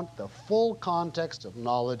account the full context of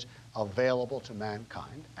knowledge available to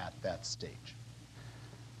mankind at that stage.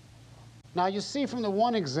 Now, you see from the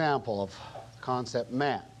one example of the concept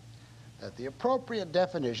man that the appropriate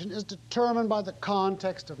definition is determined by the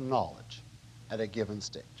context of knowledge at a given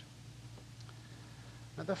stage.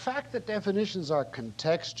 Now, the fact that definitions are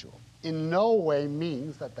contextual in no way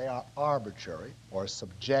means that they are arbitrary or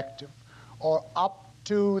subjective or up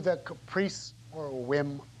to the caprice or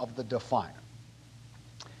whim of the definer.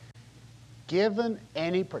 Given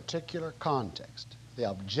any particular context, the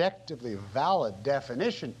objectively valid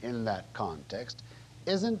definition in that context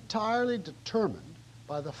is entirely determined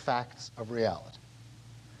by the facts of reality.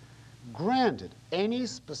 Granted, any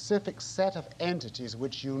specific set of entities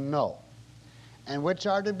which you know and which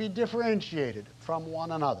are to be differentiated from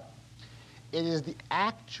one another, it is the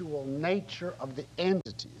actual nature of the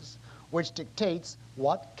entities which dictates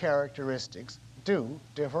what characteristics do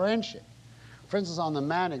differentiate. For instance, on the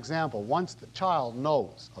man example, once the child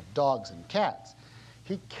knows of dogs and cats,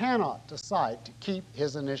 he cannot decide to keep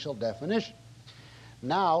his initial definition.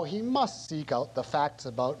 Now he must seek out the facts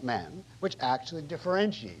about man which actually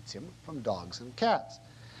differentiates him from dogs and cats.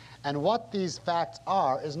 And what these facts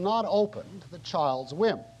are is not open to the child's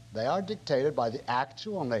whim. They are dictated by the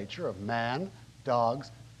actual nature of man,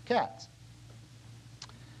 dogs, cats.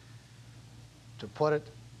 To put it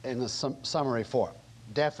in a summary form,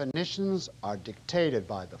 definitions are dictated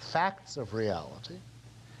by the facts of reality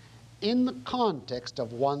in the context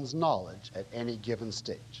of one's knowledge at any given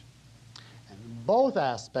stage. And both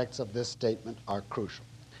aspects of this statement are crucial: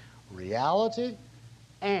 reality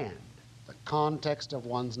and the context of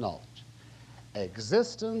one's knowledge,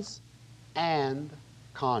 existence and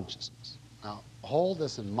consciousness. Now, hold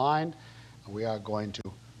this in mind, and we are going to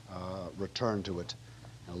return to it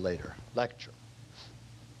in a later lecture.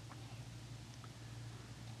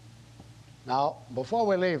 Now, before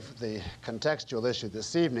we leave the contextual issue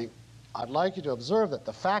this evening, I'd like you to observe that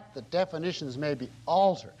the fact that definitions may be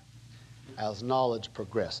altered as knowledge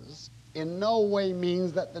progresses in no way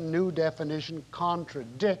means that the new definition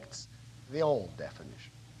contradicts the old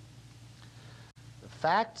definition. The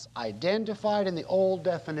facts identified in the old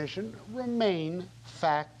definition remain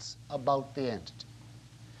facts about the entity.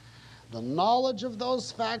 The knowledge of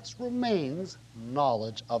those facts remains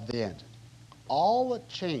knowledge of the entity. All that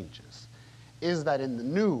changes is that in the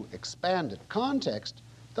new expanded context,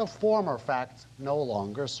 the former facts no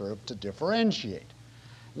longer serve to differentiate.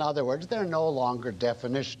 In other words, they're no longer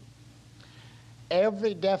definition.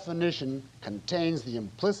 Every definition contains the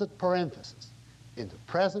implicit parenthesis in the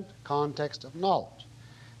present context of knowledge.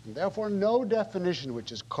 And therefore, no definition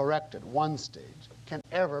which is correct at one stage can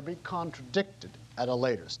ever be contradicted at a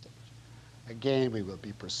later stage. Again, we will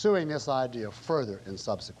be pursuing this idea further in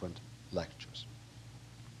subsequent lectures.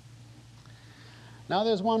 Now,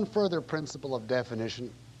 there's one further principle of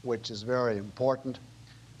definition which is very important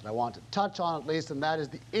that I want to touch on at least, and that is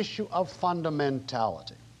the issue of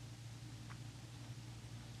fundamentality.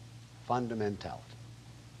 Fundamentality.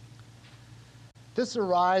 This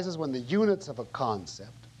arises when the units of a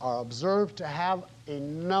concept are observed to have a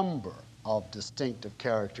number of distinctive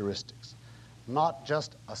characteristics, not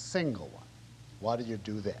just a single one. What do you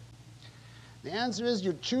do then? The answer is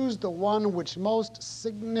you choose the one which most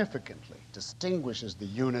significantly distinguishes the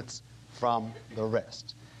units from the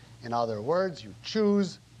rest. In other words, you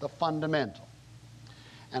choose the fundamental.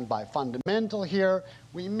 And by fundamental here,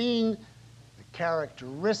 we mean the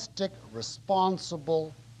characteristic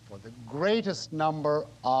responsible for the greatest number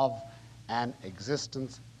of an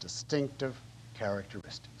existence distinctive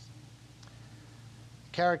characteristics.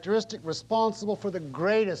 Characteristic responsible for the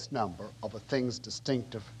greatest number of a thing's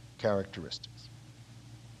distinctive characteristics.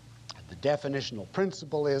 The definitional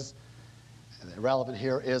principle is, relevant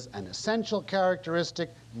here is, an essential characteristic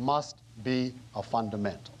must be a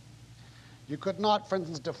fundamental. You could not, for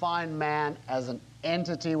instance, define man as an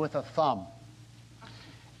entity with a thumb,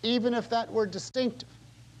 even if that were distinctive,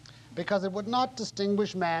 because it would not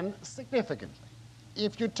distinguish man significantly.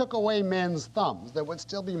 If you took away men's thumbs, there would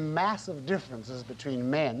still be massive differences between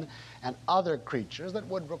men and other creatures that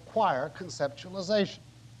would require conceptualization.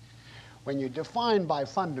 When you define by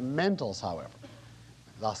fundamentals, however,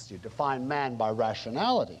 thus you define man by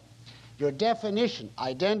rationality, your definition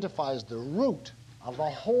identifies the root of a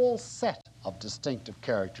whole set of distinctive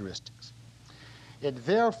characteristics. It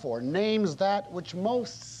therefore names that which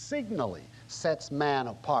most signally sets man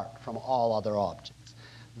apart from all other objects,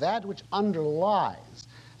 that which underlies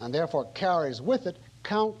and therefore carries with it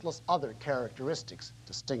countless other characteristics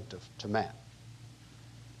distinctive to man.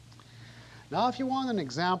 Now, if you want an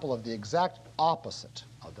example of the exact opposite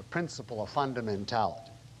of the principle of fundamentality,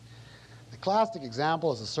 the classic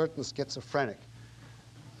example is a certain schizophrenic,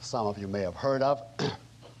 some of you may have heard of,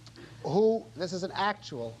 who, this is an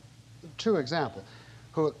actual, true example,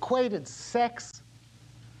 who equated sex,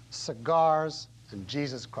 cigars, and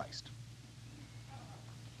Jesus Christ.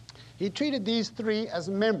 He treated these three as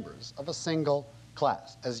members of a single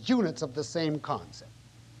class, as units of the same concept,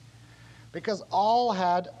 because all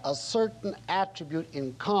had a certain attribute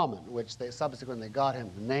in common, which they subsequently got him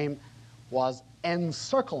the name, was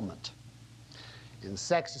encirclement. In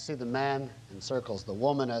sex, you see the man encircles the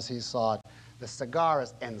woman as he saw it. The cigar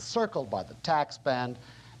is encircled by the tax band,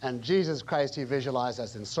 and Jesus Christ he visualized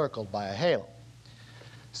as encircled by a halo.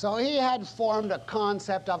 So he had formed a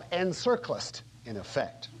concept of encirclist, in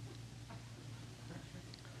effect.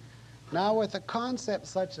 Now, with a concept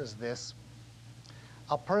such as this,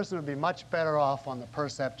 a person would be much better off on the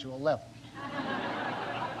perceptual level.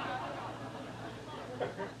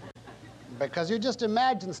 Because you just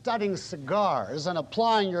imagine studying cigars and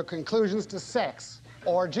applying your conclusions to sex,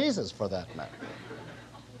 or Jesus for that matter.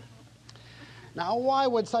 Now, why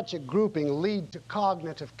would such a grouping lead to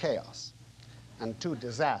cognitive chaos and to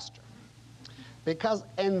disaster? Because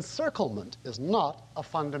encirclement is not a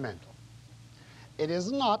fundamental. It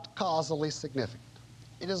is not causally significant.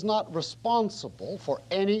 It is not responsible for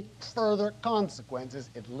any further consequences.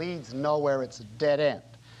 It leads nowhere. It's a dead end.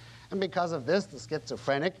 And because of this, the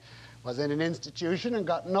schizophrenic was in an institution and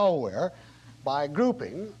got nowhere by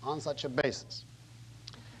grouping on such a basis.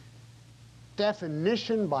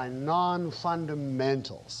 Definition by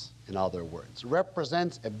non-fundamentals, in other words,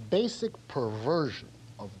 represents a basic perversion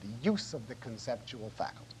of the use of the conceptual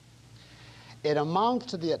faculty. It amounts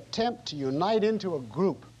to the attempt to unite into a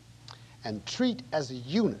group and treat as a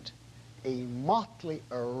unit a motley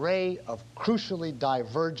array of crucially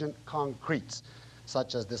divergent concretes,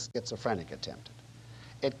 such as this schizophrenic attempted.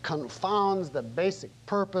 It confounds the basic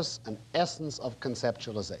purpose and essence of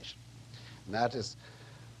conceptualization. And that is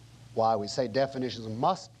why we say definitions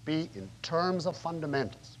must be in terms of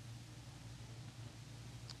fundamentals.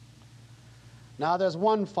 Now, there's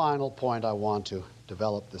one final point I want to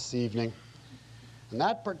develop this evening, and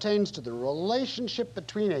that pertains to the relationship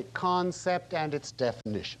between a concept and its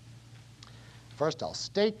definition. First, I'll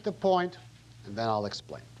state the point, and then I'll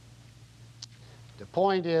explain it. The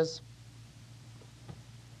point is,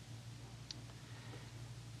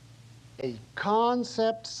 a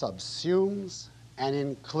concept subsumes and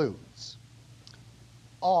includes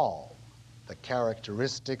all the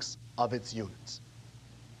characteristics of its units.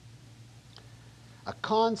 A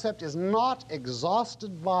concept is not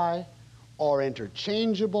exhausted by or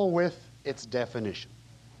interchangeable with its definition.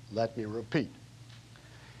 Let me repeat.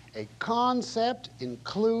 A concept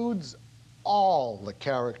includes all the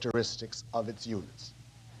characteristics of its units.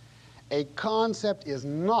 A concept is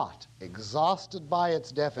not exhausted by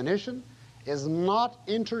its definition, is not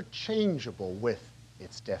interchangeable with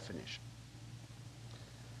its definition.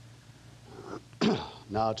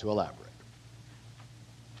 Now to elaborate.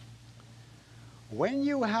 When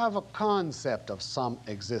you have a concept of some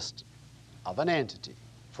existence, of an entity,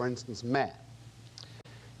 for instance, man,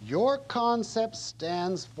 your concept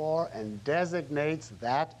stands for and designates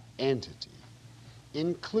that entity,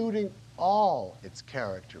 including all its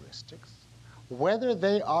characteristics, whether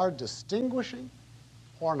they are distinguishing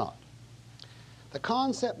or not. The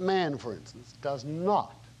concept man, for instance, does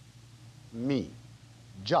not mean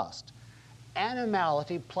just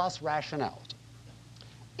animality plus rationality.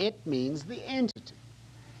 It means the entity,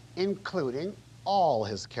 including all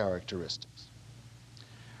his characteristics.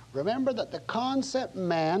 Remember that the concept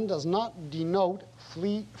man does not denote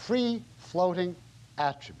free-floating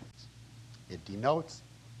attributes. It denotes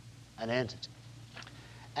an entity.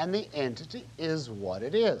 And the entity is what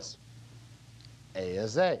it is. A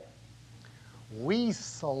is A. We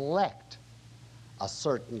select a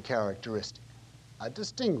certain characteristic, a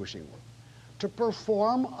distinguishing one, to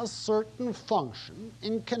perform a certain function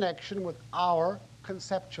in connection with our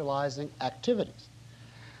conceptualizing activities.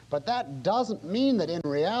 But that doesn't mean that in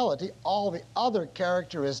reality all the other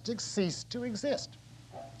characteristics cease to exist.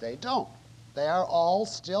 They don't. They are all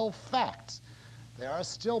still facts. They are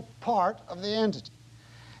still part of the entity.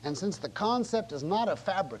 And since the concept is not a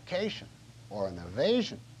fabrication or an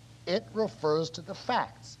evasion, it refers to the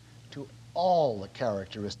facts, to all the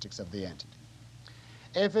characteristics of the entity.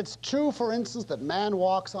 If it's true, for instance, that man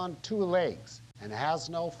walks on two legs and has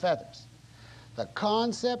no feathers, the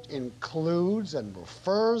concept includes and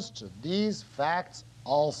refers to these facts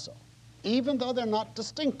also, even though they're not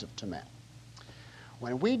distinctive to man.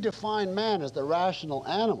 When we define man as the rational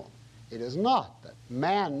animal, it is not that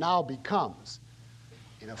man now becomes,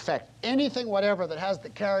 in effect, anything whatever that has the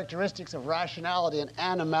characteristics of rationality and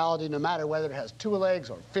animality, no matter whether it has 2 legs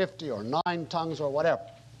or 50 or 9 tongues or whatever.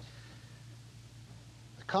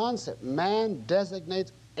 The concept man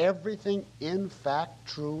designates everything in fact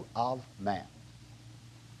true of man.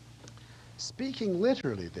 Speaking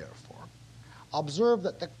literally, therefore, observe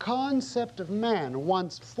that the concept of man,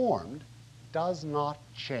 once formed, does not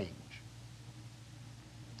change.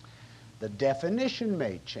 The definition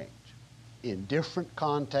may change in different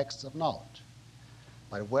contexts of knowledge,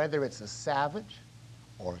 but whether it's a savage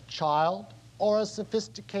or a child or a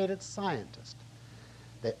sophisticated scientist,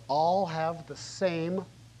 they all have the same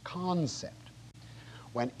concept.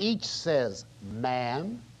 When each says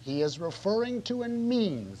man, he is referring to and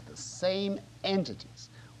means the same entities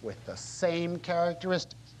with the same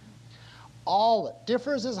characteristics. All that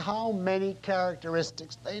differs is how many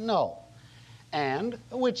characteristics they know, and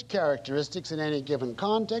which characteristics in any given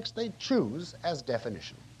context they choose as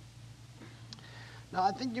definition. Now,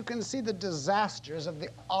 I think you can see the disasters of the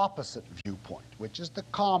opposite viewpoint, which is the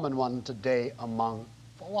common one today among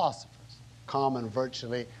philosophers, common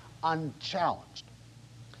virtually unchallenged.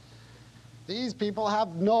 These people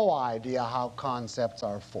have no idea how concepts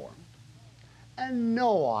are formed and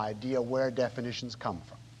no idea where definitions come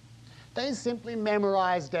from. They simply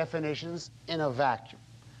memorize definitions in a vacuum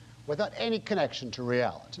without any connection to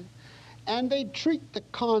reality, and they treat the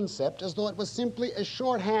concept as though it was simply a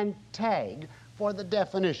shorthand tag for the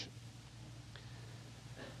definition.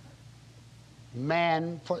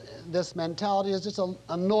 Man, for this mentality is just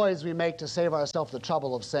a noise we make to save ourselves the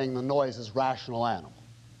trouble of saying the noise is rational animal.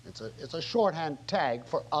 It's a shorthand tag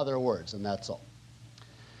for other words, and that's all.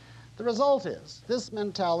 The result is, this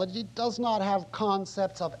mentality does not have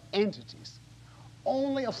concepts of entities,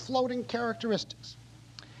 only of floating characteristics.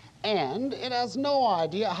 And it has no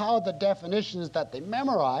idea how the definitions that they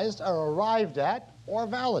memorized are arrived at or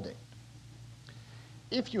validated.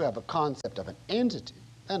 If you have a concept of an entity,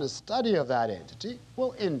 then a study of that entity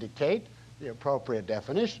will indicate the appropriate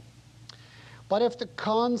definition. But if the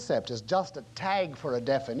concept is just a tag for a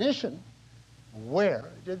definition, where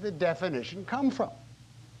did the definition come from?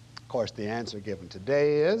 Of course, the answer given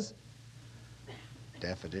today is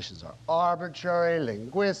definitions are arbitrary,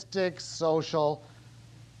 linguistic, social,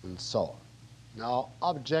 and so on. Now,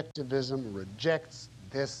 objectivism rejects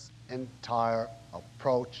this entire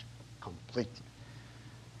approach completely.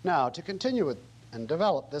 Now, to continue with and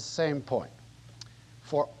develop this same point,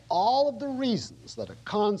 for all of the reasons that a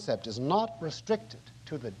concept is not restricted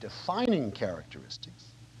to the defining characteristics,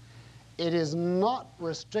 it is not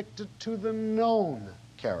restricted to the known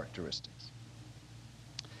characteristics.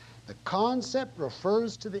 The concept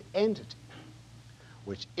refers to the entity,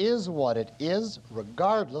 which is what it is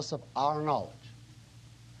regardless of our knowledge.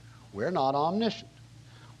 We're not omniscient.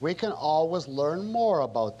 We can always learn more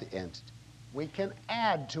about the entity. We can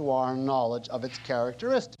add to our knowledge of its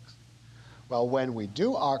characteristics. Well, when we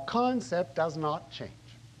do, our concept does not change.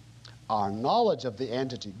 Our knowledge of the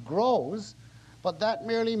entity grows, but that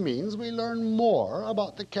merely means we learn more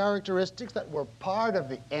about the characteristics that were part of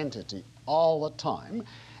the entity all the time,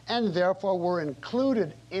 and therefore were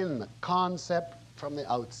included in the concept from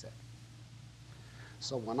the outset.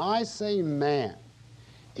 So when I say man,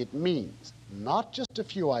 it means not just a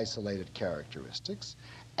few isolated characteristics,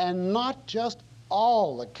 and not just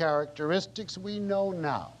all the characteristics we know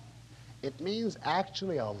now. It means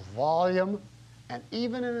actually a volume and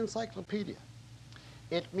even an encyclopedia.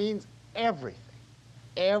 It means everything,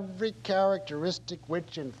 every characteristic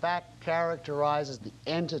which in fact characterizes the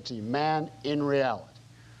entity man in reality,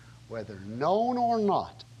 whether known or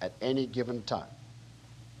not at any given time.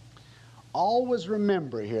 Always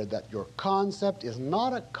remember here that your concept is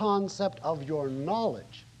not a concept of your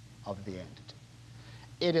knowledge of the entity.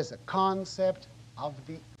 It is a concept of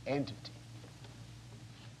the entity.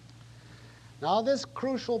 Now, this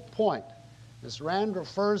crucial point, Ms. Rand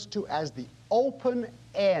refers to as the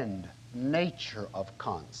open-end nature of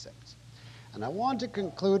concepts. And I want to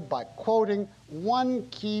conclude by quoting one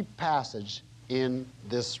key passage in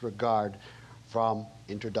this regard from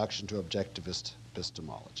Introduction to Objectivist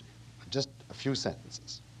Epistemology. Just a few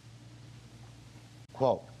sentences.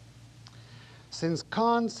 Quote, "Since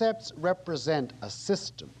concepts represent a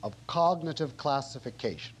system of cognitive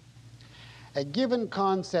classification, a given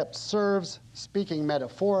concept serves, speaking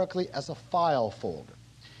metaphorically, as a file folder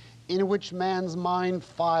in which man's mind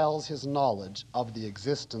files his knowledge of the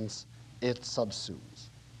existence it subsumes.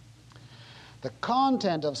 The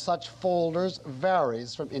content of such folders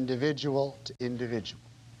varies from individual to individual,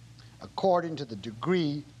 according to the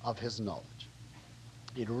degree of his knowledge.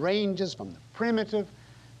 It ranges from the primitive,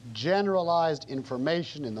 generalized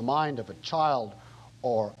information in the mind of a child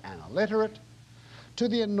or an illiterate to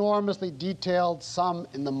the enormously detailed sum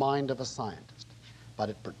in the mind of a scientist, but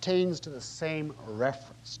it pertains to the same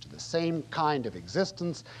reference, to the same kind of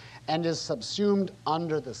existence, and is subsumed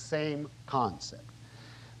under the same concept.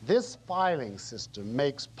 This filing system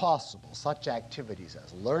makes possible such activities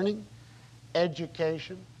as learning,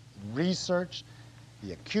 education, research,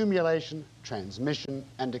 the accumulation, transmission,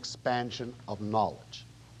 and expansion of knowledge,"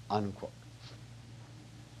 unquote.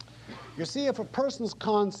 You see, if a person's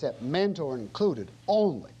concept meant or included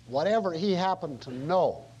only whatever he happened to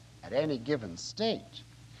know at any given stage,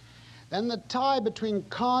 then the tie between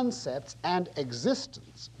concepts and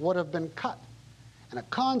existence would have been cut, and a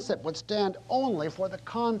concept would stand only for the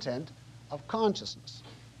content of consciousness.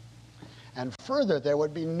 And further, there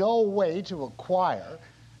would be no way to acquire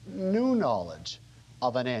new knowledge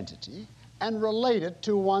of an entity and relate it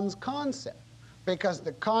to one's concept, because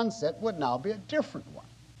the concept would now be a different one.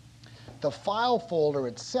 The file folder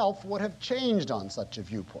itself would have changed on such a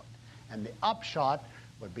viewpoint, and the upshot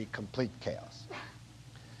would be complete chaos.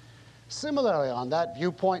 Similarly, on that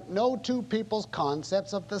viewpoint, no two people's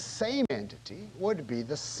concepts of the same entity would be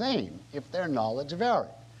the same if their knowledge varied,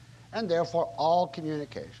 and therefore all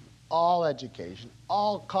communication, all education,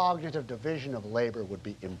 all cognitive division of labor would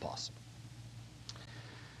be impossible.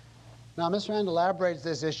 Now, Ms. Rand elaborates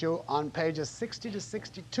this issue on pages 60 to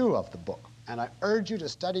 62 of the book, and I urge you to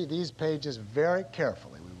study these pages very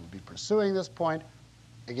carefully. We will be pursuing this point,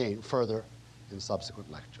 again, further in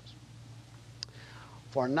subsequent lectures.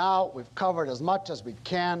 For now, we've covered as much as we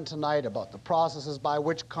can tonight about the processes by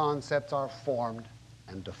which concepts are formed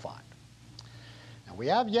and defined. And we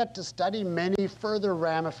have yet to study many further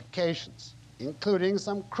ramifications, including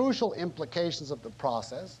some crucial implications of the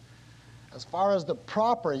process as far as the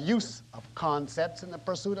proper use of concepts in the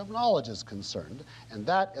pursuit of knowledge is concerned, and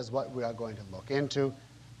that is what we are going to look into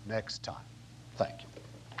next time. Thank you.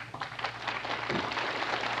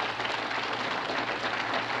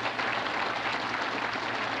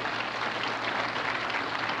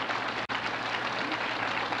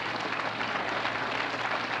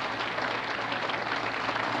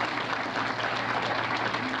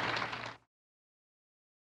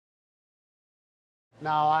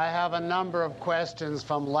 Now, I have a number of questions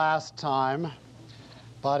from last time,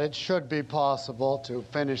 but it should be possible to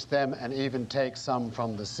finish them and even take some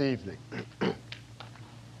from this evening.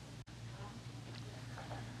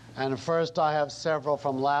 And first, I have several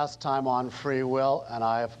from last time on free will, and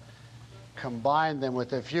I've combined them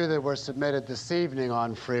with a few that were submitted this evening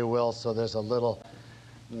on free will, so there's a little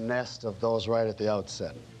nest of those right at the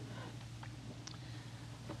outset.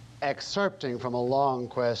 Excerpting from a long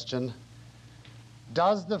question,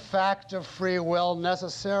 does the fact of free will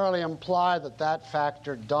necessarily imply that that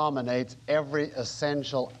factor dominates every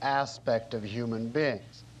essential aspect of human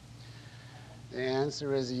beings? The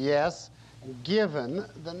answer is yes, given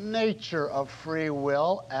the nature of free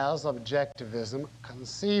will as objectivism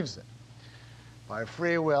conceives it. By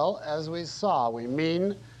free will, as we saw, we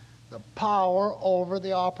mean the power over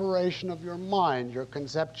the operation of your mind, your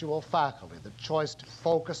conceptual faculty, the choice to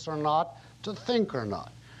focus or not, to think or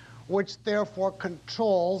not, which therefore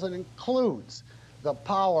controls and includes the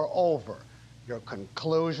power over your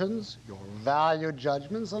conclusions, your value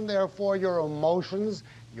judgments, and therefore your emotions,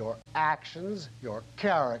 your actions, your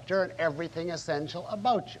character, and everything essential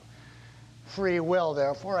about you. Free will,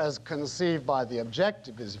 therefore, as conceived by the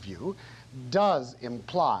objectivist view, does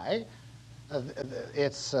imply,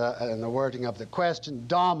 it's, in the wording of the question,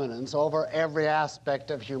 dominance over every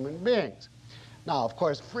aspect of human beings. Now, of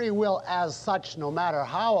course, free will as such, no matter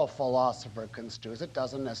how a philosopher construes it,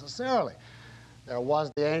 doesn't necessarily. There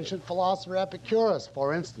was the ancient philosopher Epicurus,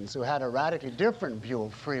 for instance, who had a radically different view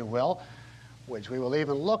of free will, which we will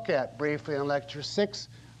even look at briefly in Lecture 6,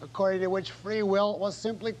 according to which free will was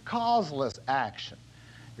simply causeless action.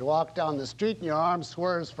 You walk down the street and your arm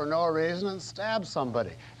swerves for no reason and stabs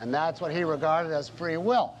somebody, and that's what he regarded as free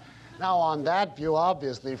will. Now, on that view,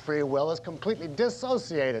 obviously, free will is completely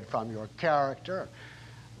dissociated from your character, and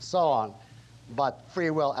so on. But free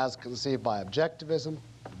will, as conceived by objectivism,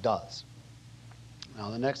 does. Now,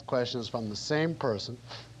 the next question is from the same person,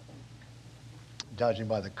 judging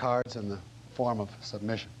by the cards in the form of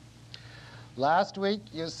submission. Last week,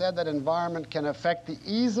 you said that environment can affect the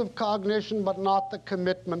ease of cognition, but not the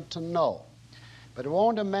commitment to know. But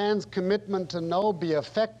won't a man's commitment to know be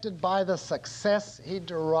affected by the success he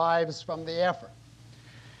derives from the effort?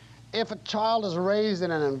 If a child is raised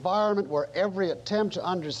in an environment where every attempt to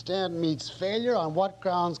understand meets failure, on what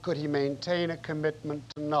grounds could he maintain a commitment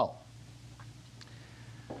to know?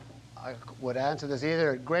 I would answer this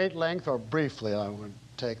either at great length or briefly. I would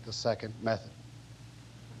take the second method.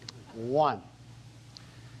 1,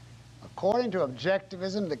 according to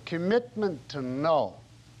objectivism, the commitment to know,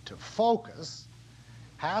 to focus,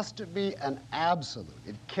 has to be an absolute.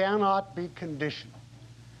 It cannot be conditional.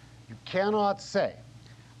 You cannot say,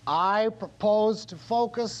 I propose to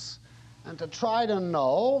focus and to try to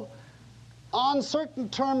know on certain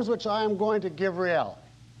terms which I am going to give reality.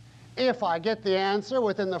 If I get the answer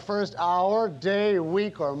within the first hour, day,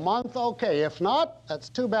 week, or month, okay. If not, that's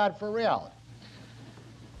too bad for reality.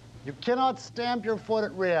 You cannot stamp your foot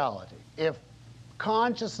at reality. If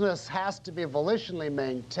consciousness has to be volitionally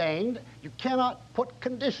maintained, you cannot put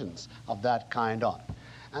conditions of that kind on it.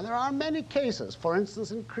 And there are many cases, for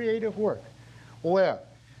instance in creative work, where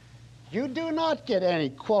you do not get any,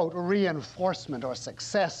 quote, reinforcement or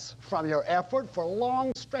success from your effort for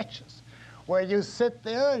long stretches, where you sit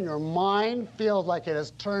there and your mind feels like it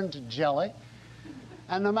has turned to jelly,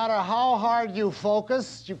 and no matter how hard you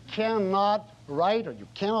focus, you cannot write or you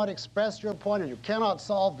cannot express your point or you cannot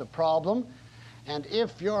solve the problem. And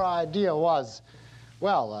if your idea was,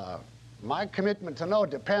 well, my commitment to know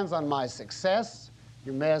depends on my success,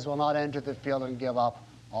 you may as well not enter the field and give up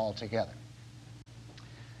altogether.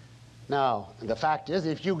 Now, the fact is,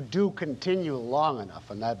 if you do continue long enough,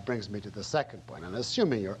 and that brings me to the second point, and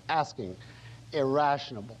assuming you're asking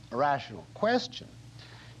irrational question,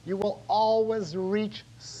 you will always reach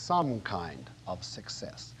some kind of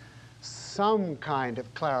success, some kind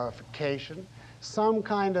of clarification, some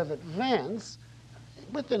kind of advance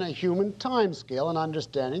within a human time scale and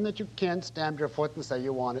understanding that you can't stamp your foot and say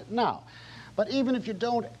you want it now. But even if you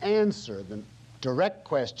don't answer the direct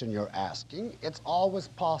question you're asking, it's always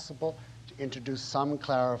possible to introduce some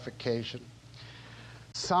clarification,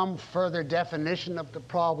 some further definition of the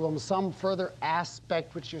problem, some further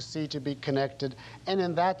aspect which you see to be connected, and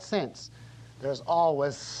in that sense, there's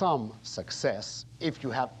always some success if you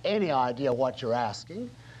have any idea what you're asking,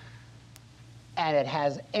 and it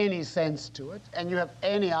has any sense to it, and you have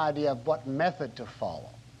any idea of what method to follow.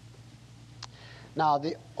 Now,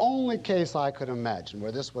 the only case I could imagine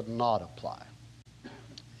where this would not apply,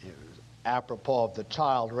 apropos of the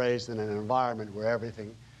child raised in an environment where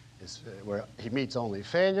everything is, where he meets only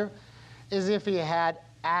failure, is if he had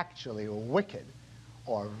actually wicked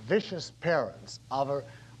or vicious parents of an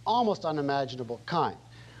almost unimaginable kind,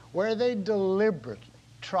 where they deliberately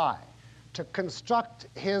try to construct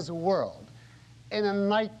his world in a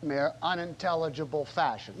nightmare, unintelligible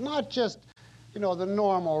fashion. Not just, you know, the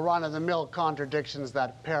normal run-of-the-mill contradictions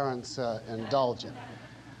that parents indulge in,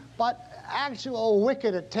 but actual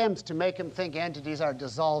wicked attempts to make him think entities are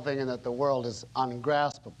dissolving and that the world is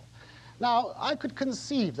ungraspable. Now, I could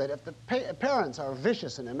conceive that if the parents are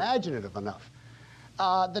vicious and imaginative enough,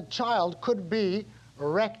 the child could be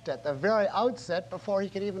wrecked at the very outset before he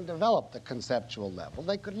could even develop the conceptual level.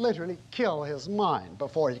 They could literally kill his mind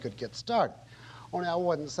before he could get started. Only I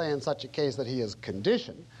wouldn't say in such a case that he is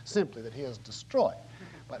conditioned, simply that he is destroyed.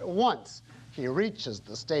 But once he reaches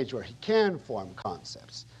the stage where he can form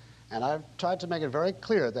concepts, and I've tried to make it very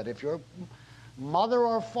clear that if your mother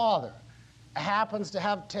or father happens to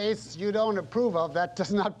have tastes you don't approve of, that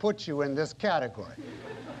does not put you in this category.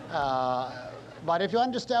 But if you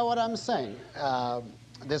understand what I'm saying,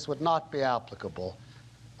 this would not be applicable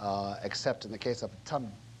except in the case of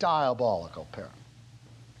some diabolical parent.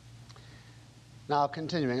 Now,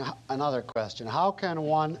 continuing, another question. How can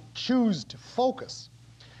one choose to focus,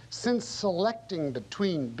 since selecting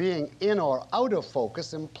between being in or out of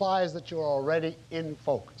focus implies that you're already in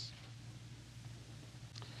focus?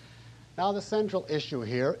 Now, the central issue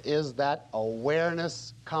here is that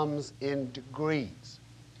awareness comes in degrees.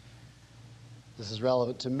 This is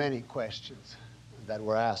relevant to many questions that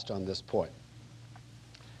were asked on this point.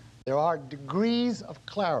 There are degrees of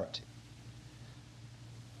clarity,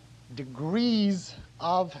 degrees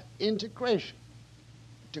of integration,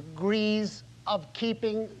 degrees of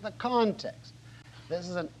keeping the context. This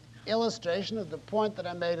is an illustration of the point that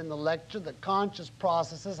I made in the lecture that conscious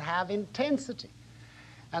processes have intensity,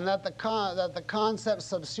 and that the concept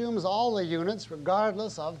subsumes all the units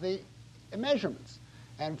regardless of the measurements.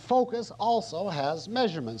 And focus also has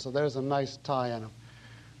measurements, so there's a nice tie-in of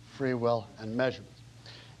free will and measurements.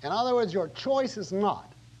 In other words, your choice is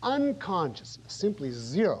not unconsciousness, simply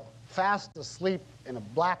zero, fast asleep in a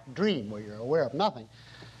black dream where you're aware of nothing.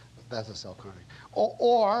 That's a self-contradiction.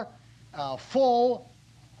 Or full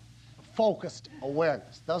focused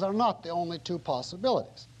awareness. Those are not the only two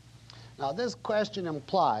possibilities. Now, this question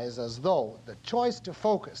implies as though the choice to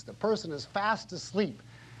focus, the person is fast asleep,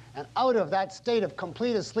 and out of that state of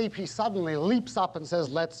complete asleep, he suddenly leaps up and says,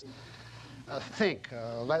 let's think,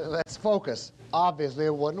 let's focus. Obviously,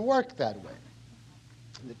 it wouldn't work that way.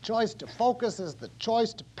 The choice to focus is the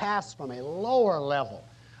choice to pass from a lower level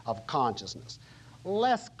of consciousness,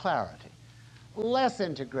 less clarity, less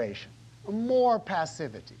integration, more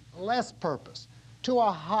passivity, less purpose, to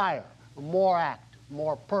a higher, more active,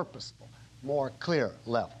 more purposeful, more clear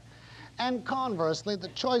level. And conversely, the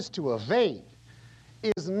choice to evade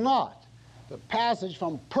is not the passage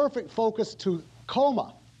from perfect focus to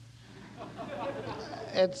coma.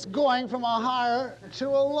 It's going from a higher to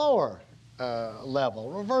a lower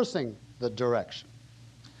level, reversing the direction.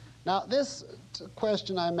 Now, this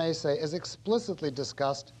question, I may say, is explicitly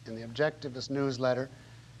discussed in the Objectivist newsletter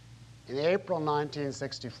in the April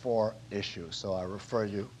 1964 issue, so I refer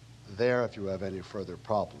you there if you have any further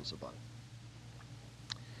problems about it.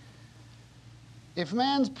 If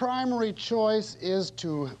man's primary choice is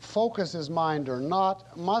to focus his mind or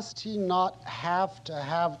not, must he not have to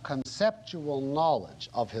have conceptual knowledge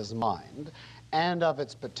of his mind and of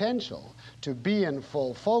its potential to be in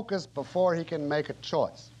full focus before he can make a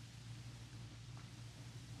choice?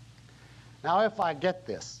 Now, if I get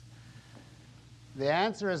this, the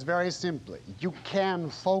answer is very simply, you can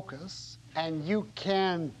focus and you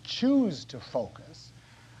can choose to focus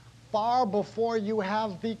far before you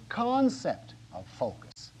have the concept of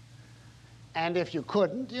focus. And if you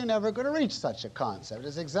couldn't, you're never going to reach such a concept.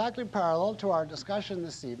 It's exactly parallel to our discussion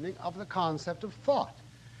this evening of the concept of thought.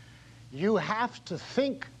 You have to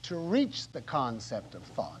think to reach the concept of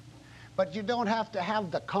thought, but you don't have to have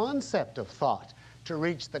the concept of thought to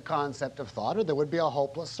reach the concept of thought, or there would be a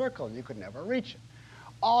hopeless circle and you could never reach it.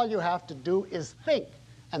 All you have to do is think,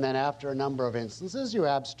 and then after a number of instances, you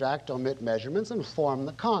abstract, omit measurements, and form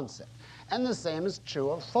the concept. And the same is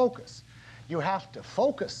true of focus. You have to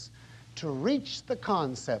focus to reach the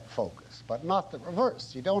concept focus, but not the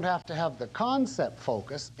reverse. You don't have to have the concept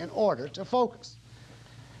focus in order to focus.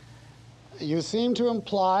 You seem to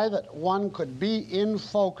imply that one could be in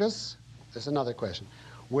focus, this is another question,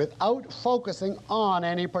 without focusing on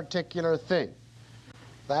any particular thing.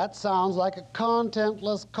 That sounds like a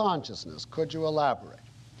contentless consciousness. Could you elaborate?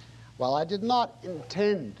 Well, I did not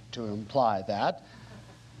intend to imply that.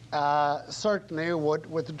 Certainly would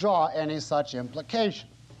withdraw any such implication.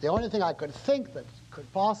 The only thing I could think that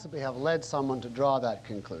could possibly have led someone to draw that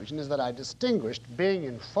conclusion is that I distinguished being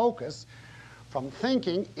in focus from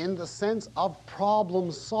thinking in the sense of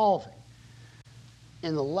problem solving.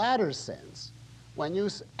 In the latter sense, when you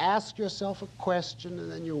ask yourself a question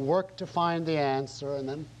and then you work to find the answer and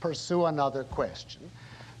then pursue another question,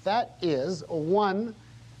 that is one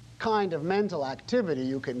kind of mental activity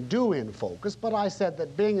you can do in focus, but I said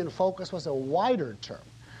that being in focus was a wider term,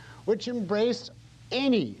 which embraced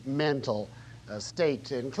any mental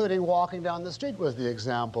state, including walking down the street was the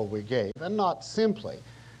example we gave, and not simply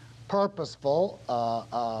purposeful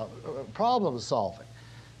problem solving.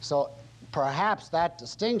 So perhaps that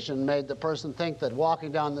distinction made the person think that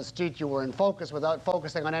walking down the street you were in focus without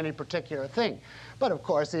focusing on any particular thing. But of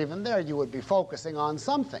course, even there you would be focusing on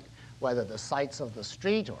something, whether the sights of the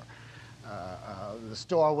street or the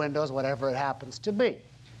store windows, whatever it happens to be.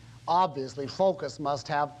 Obviously, focus must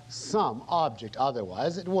have some object,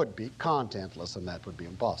 otherwise it would be contentless, and that would be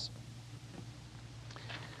impossible.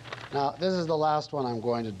 Now, this is the last one I'm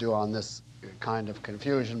going to do on this kind of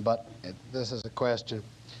confusion, but this is a question.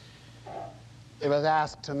 It was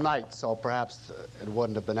asked tonight, so perhaps it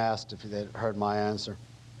wouldn't have been asked if they'd heard my answer.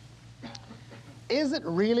 Is it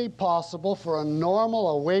really possible for a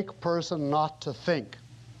normal, awake person not to think?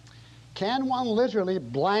 Can one literally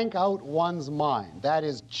blank out one's mind? That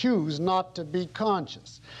is, choose not to be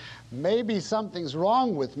conscious. Maybe something's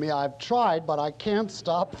wrong with me. I've tried, but I can't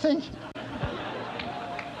stop thinking.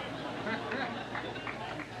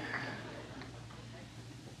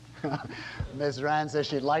 Ms. Rand says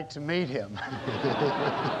she'd like to meet him.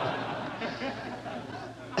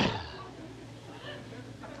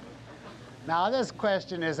 Now, this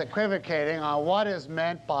question is equivocating on what is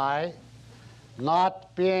meant by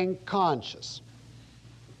not being conscious.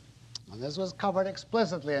 And this was covered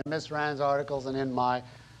explicitly in Ms. Rand's articles and in my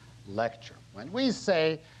lecture. When we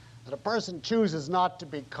say that a person chooses not to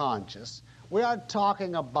be conscious, we are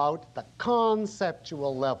talking about the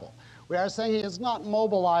conceptual level. We are saying he is not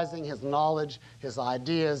mobilizing his knowledge, his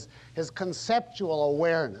ideas, his conceptual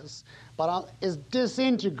awareness, but is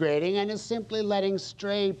disintegrating and is simply letting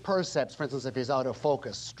stray percepts, for instance, if he's out of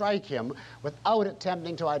focus, strike him without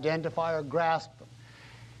attempting to identify or grasp them.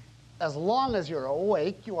 As long as you're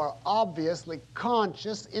awake, you are obviously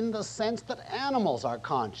conscious in the sense that animals are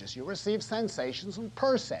conscious. You receive sensations and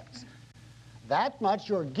percepts. That much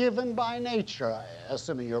you're given by nature,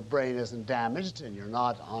 assuming your brain isn't damaged and you're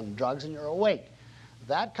not on drugs and you're awake.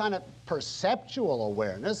 That kind of perceptual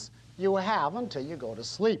awareness you have until you go to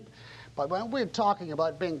sleep. But when we're talking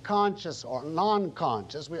about being conscious or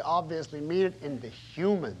non-conscious, we obviously mean it in the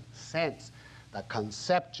human sense, the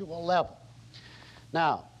conceptual level.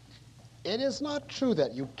 Now, it is not true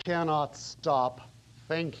that you cannot stop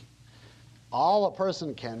thinking. All a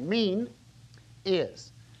person can mean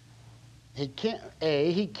is he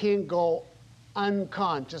can go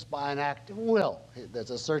unconscious by an act of will. There's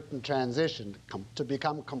a certain transition to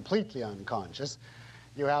become completely unconscious.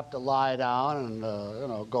 You have to lie down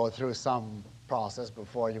and go through some process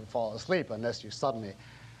before you fall asleep, unless you suddenly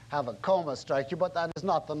have a coma strike you, but that is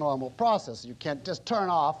not the normal process. You can't just turn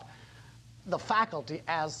off the faculty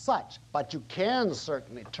as such, but you can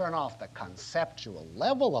certainly turn off the conceptual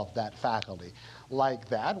level of that faculty like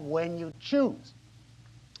that when you choose.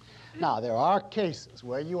 Now, there are cases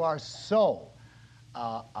where you are so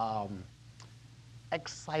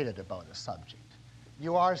excited about a subject.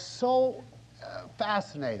 You are so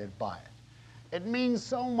fascinated by it. It means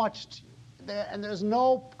so much to you. And there's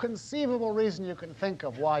no conceivable reason you can think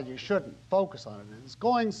of why you shouldn't focus on it. And it's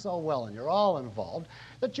going so well and you're all involved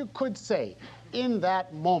that you could say, in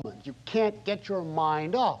that moment, you can't get your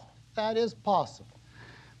mind off. That is possible.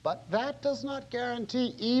 But that does not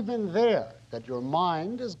guarantee, even there, that your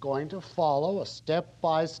mind is going to follow a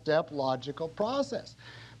step-by-step logical process.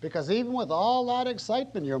 Because even with all that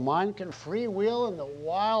excitement, your mind can freewheel in the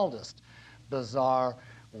wildest, bizarre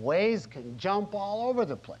ways, can jump all over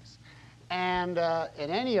the place. And in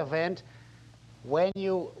any event, when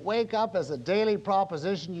you wake up as a daily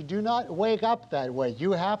proposition, you do not wake up that way.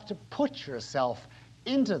 You have to put yourself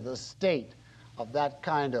into the state of that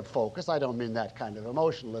kind of focus. I don't mean that kind of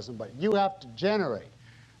emotionalism, but you have to generate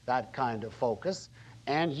that kind of focus,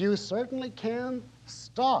 and you certainly can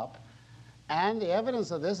stop. And the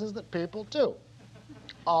evidence of this is that people do,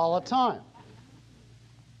 all the time.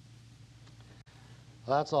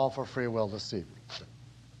 That's all for free will this evening.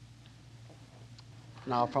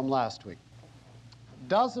 Now, from last week.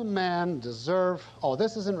 Does a man deserve,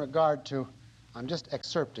 this is in regard to, I'm just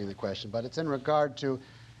excerpting the question, but it's in regard to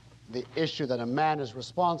the issue that a man is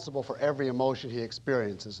responsible for every emotion he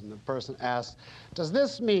experiences. And the person asks, does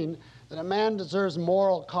this mean that a man deserves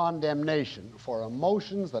moral condemnation for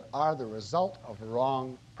emotions that are the result of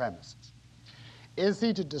wrong premises? Is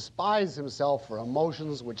he to despise himself for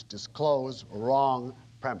emotions which disclose wrong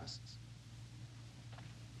premises?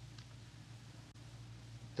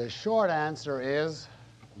 The short answer is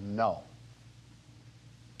no.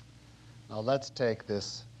 Now let's take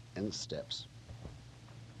this in steps.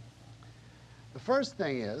 The first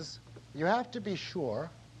thing is, you have to be sure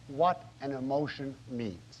what an emotion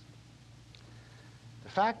means. The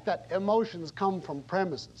The fact that emotions come from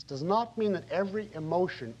premises does not mean that every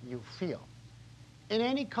emotion you feel in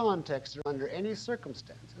any context or under any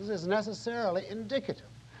circumstances is necessarily indicative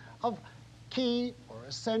of key or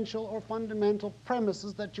essential or fundamental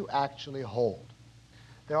premises that you actually hold.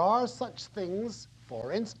 There are such things,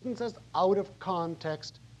 for instance, as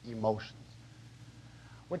out-of-context emotions,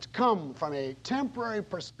 which come from a temporary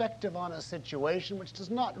perspective on a situation which does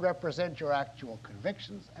not represent your actual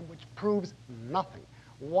convictions and which proves nothing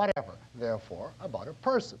whatever, therefore, about a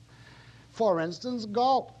person. For instance,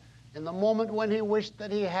 Galt, in the moment when he wished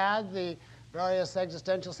that he had the various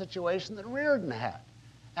existential situation that Reardon had.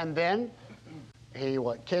 And then he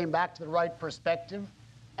came back to the right perspective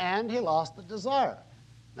and he lost the desire.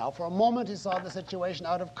 Now, for a moment, he saw the situation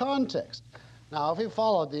out of context. Now, if he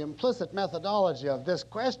followed the implicit methodology of this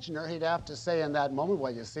questioner, he'd have to say in that moment,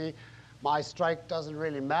 well, you see, my strike doesn't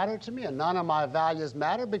really matter to me and none of my values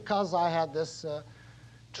matter because I had this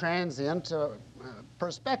transient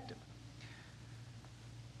perspective.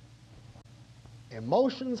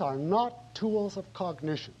 Emotions are not tools of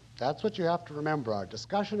cognition. That's what you have to remember, our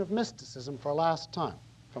discussion of mysticism from last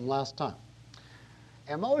time.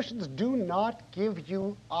 Emotions do not give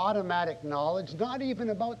you automatic knowledge, not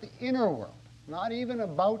even about the inner world, not even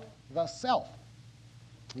about the self,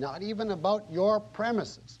 not even about your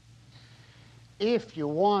premises. If you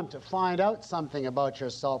want to find out something about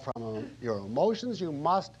yourself from your emotions, you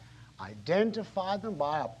must identify them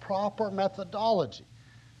by a proper methodology.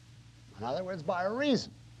 In other words, by a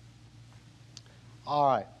reason. All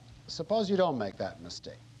right, suppose you don't make that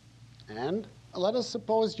mistake. And let us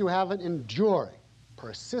suppose you have an enduring,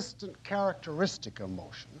 persistent characteristic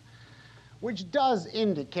emotion, which does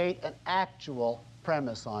indicate an actual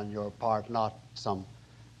premise on your part, not some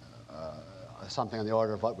something on the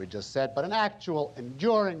order of what we just said, but an actual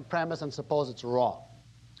enduring premise, and suppose it's wrong.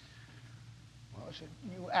 Well,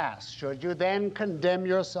 you ask, should you then condemn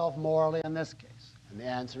yourself morally in this case? And the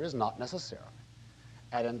answer is not necessarily.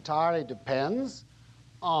 It entirely depends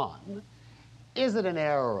on, is it an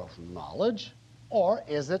error of knowledge or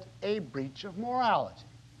is it a breach of morality,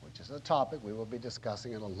 which is a topic we will be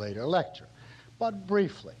discussing in a later lecture. But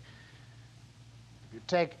briefly, if you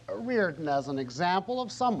take Reardon as an example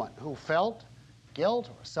of someone who felt guilt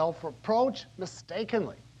or self-reproach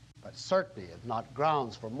mistakenly, but certainly is not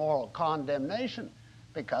grounds for moral condemnation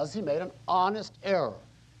because he made an honest error.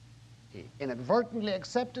 He inadvertently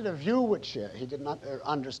accepted a view which he did not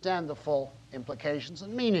understand the full implications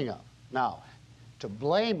and meaning of. Now, to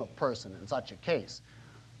blame a person in such a case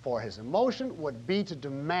for his emotion would be to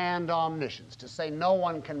demand omniscience, to say no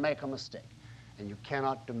one can make a mistake. And you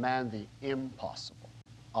cannot demand the impossible,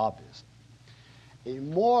 obviously. A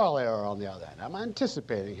moral error, on the other hand, I'm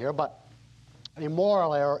anticipating here, but a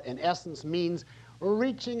moral error in essence means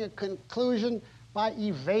reaching a conclusion by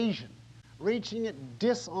evasion, reaching it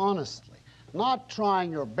dishonestly, not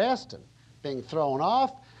trying your best and being thrown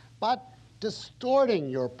off, but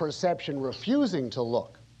distorting your perception, refusing to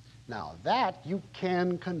look. Now that you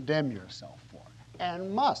can condemn yourself for,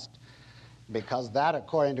 and must, because that,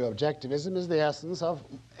 according to objectivism, is the essence of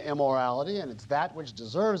immorality, and it's that which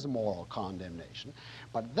deserves moral condemnation.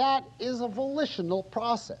 But that is a volitional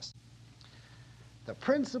process. The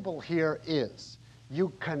principle here is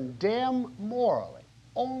you condemn morally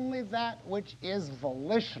only that which is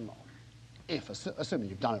volitional, assuming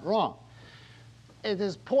you've done it wrong. It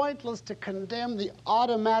is pointless to condemn the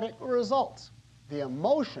automatic results. The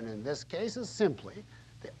emotion in this case is simply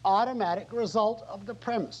the automatic result of the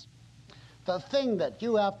premise. The thing that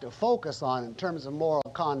you have to focus on in terms of moral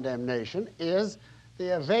condemnation is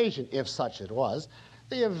the evasion, if such it was,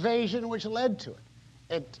 the evasion which led to it.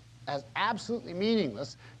 It is absolutely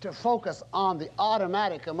meaningless to focus on the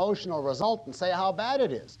automatic emotional result and say how bad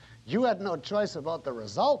it is. You had no choice about the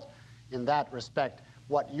result in that respect.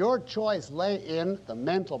 What your choice lay in the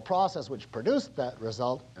mental process which produced that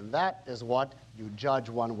result, and that is what you judge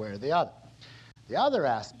one way or the other. The other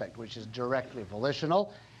aspect, which is directly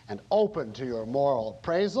volitional and open to your moral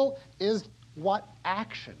appraisal, is what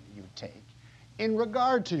action you take in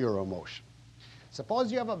regard to your emotion.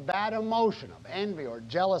 Suppose you have a bad emotion of envy or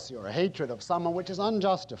jealousy or hatred of someone which is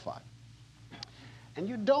unjustified, and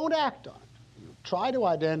you don't act on it. You try to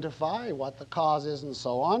identify what the cause is and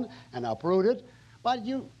so on and uproot it, but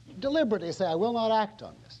you deliberately say, I will not act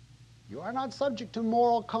on this. You are not subject to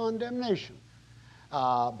moral condemnation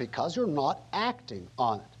because you're not acting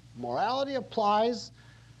on it. Morality applies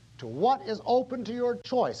to what is open to your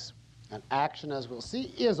choice. And action, as we'll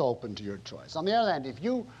see, is open to your choice. On the other hand, if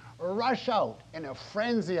you rush out in a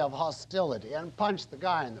frenzy of hostility and punch the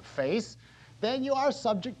guy in the face, then you are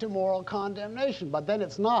subject to moral condemnation. But then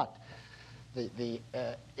it's not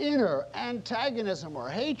inner antagonism or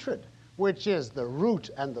hatred, which is the root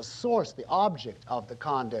and the source, the object of the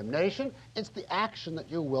condemnation. It's the action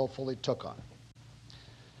that you willfully took on.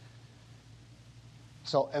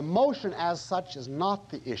 So emotion as such is not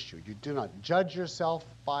the issue. You do not judge yourself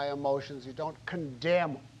by emotions. You don't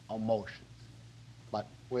condemn emotions. But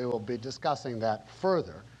we will be discussing that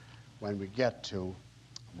further when we get to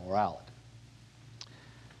morality.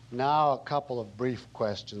 Now a couple of brief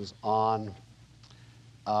questions on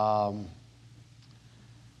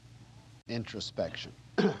introspection.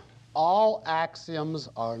 All axioms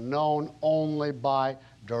are known only by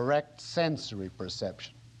direct sensory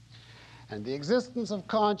perception. And the existence of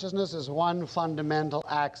consciousness is one fundamental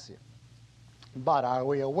axiom. But are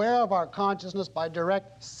we aware of our consciousness by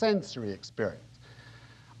direct sensory experience?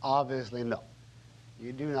 Obviously, no.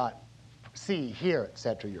 You do not see, hear,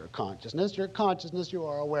 etc. your consciousness. Your consciousness you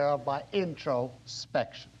are aware of by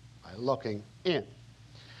introspection, by looking in.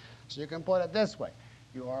 So you can put it this way.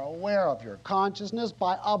 You are aware of your consciousness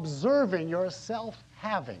by observing yourself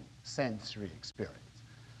having sensory experience,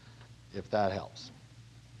 if that helps.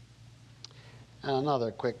 And another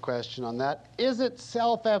quick question on that. Is it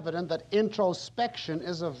self-evident that introspection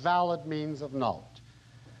is a valid means of knowledge?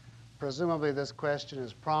 Presumably this question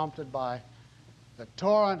is prompted by the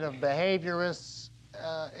torrent of behaviorists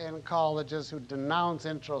in colleges who denounce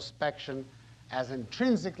introspection as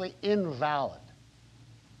intrinsically invalid.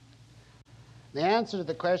 The answer to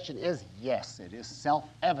the question is yes, it is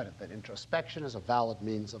self-evident that introspection is a valid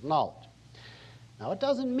means of knowledge. Now, it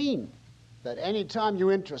doesn't mean that any time you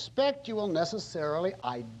introspect, you will necessarily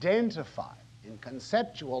identify in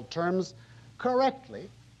conceptual terms correctly,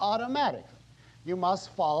 automatically. You must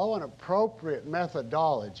follow an appropriate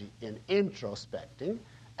methodology in introspecting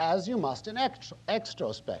as you must in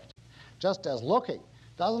extrospecting. Just as looking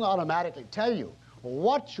doesn't automatically tell you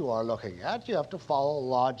what you are looking at, you have to follow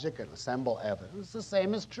logic and assemble evidence. The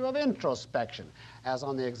same is true of introspection, as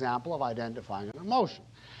on the example of identifying an emotion.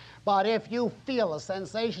 But if you feel a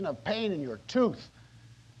sensation of pain in your tooth,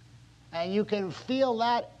 and you can feel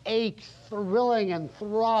that ache thrilling and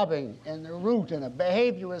throbbing in the root, and a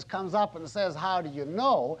behaviorist comes up and says, "How do you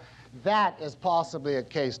know?" that is possibly a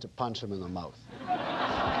case to punch him in the mouth.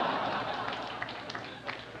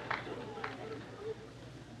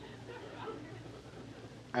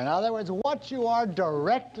 In other words, what you are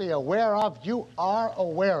directly aware of, you are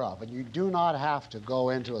aware of, and you do not have to go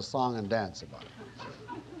into a song and dance about it.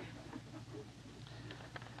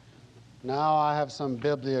 Now I have some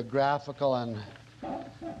bibliographical and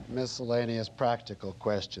miscellaneous practical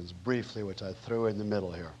questions, briefly, which I threw in the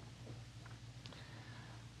middle here.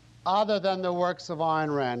 Other than the works of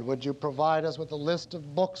Ayn Rand, would you provide us with a list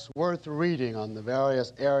of books worth reading on the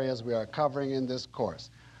various areas we are covering in this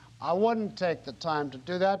course? I wouldn't take the time to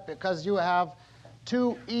do that because you have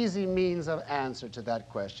two easy means of answer to that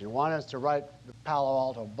question. One is to write the Palo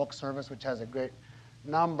Alto Book Service, which has a great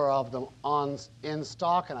number of them in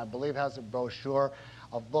stock, and I believe has a brochure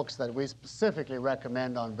of books that we specifically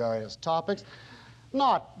recommend on various topics.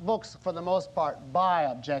 Not books, for the most part, by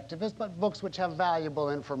objectivists, but books which have valuable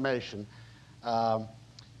information on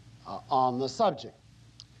the subject.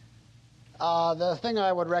 The thing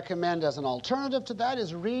I would recommend as an alternative to that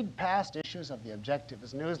is read past issues of the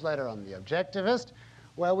Objectivist newsletter on the Objectivist,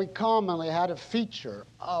 where we commonly had a feature,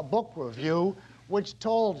 a book review, which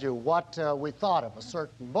told you what we thought of a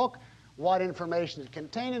certain book, what information it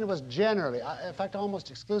contained, and it was generally, in fact,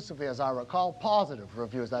 almost exclusively, as I recall, positive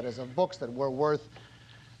reviews, that is, of books that were worth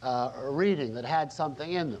reading, that had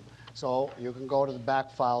something in them. So you can go to the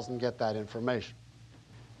back files and get that information.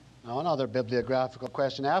 Now, another bibliographical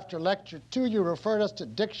question. After Lecture 2, you referred us to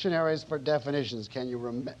dictionaries for definitions. Can you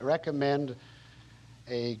recommend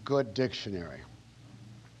a good dictionary?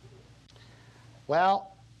 Well,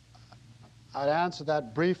 I'd answer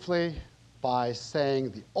that briefly by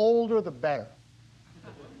saying the older the better.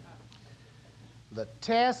 The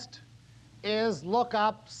test is look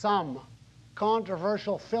up some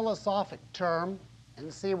controversial philosophic term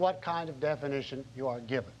and see what kind of definition you are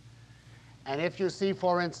given. And if you see,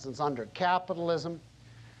 for instance, under capitalism,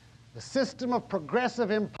 the system of progressive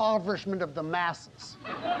impoverishment of the masses,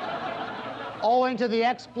 owing to the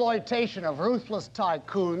exploitation of ruthless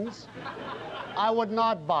tycoons, I would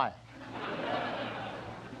not buy it.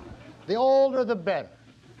 The older, the better.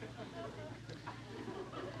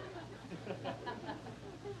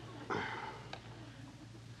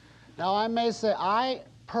 Now, I may say, I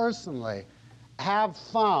personally have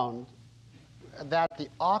found that the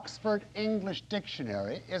Oxford English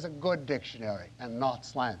Dictionary is a good dictionary and not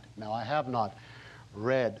slanted. Now, I have not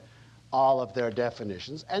read all of their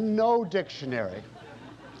definitions, and no dictionary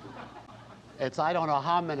It's, I don't know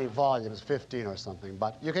how many volumes, 15 or something,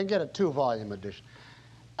 but you can get a 2-volume edition.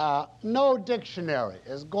 No dictionary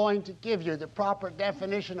is going to give you the proper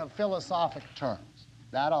definition of philosophic terms.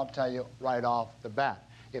 That I'll tell you right off the bat,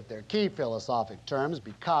 if they're key philosophic terms,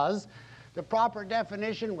 because the proper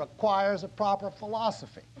definition requires a proper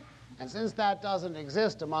philosophy. And since that doesn't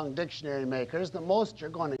exist among dictionary makers, the most you're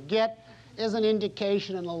going to get is an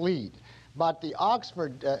indication and a lead. But the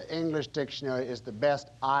Oxford English Dictionary is the best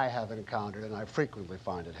I have encountered, and I frequently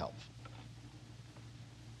find it helpful.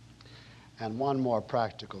 And one more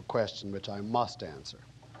practical question which I must answer.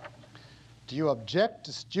 Do you object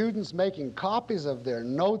to students making copies of their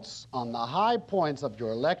notes on the high points of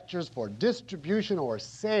your lectures for distribution or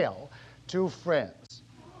sale to friends?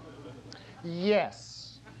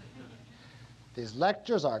 Yes. These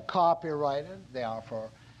lectures are copyrighted. They are for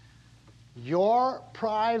your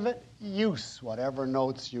private use, whatever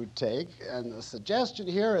notes you take, and the suggestion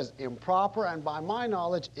here is improper and, by my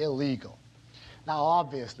knowledge, illegal. Now,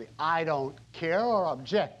 obviously, I don't care or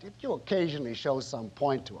object if you occasionally show some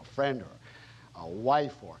point to a friend or a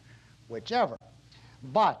wife or whichever.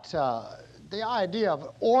 But the idea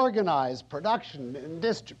of organized production and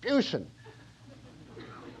distribution,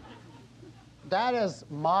 that is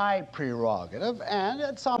my prerogative, and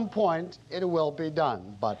at some point it will be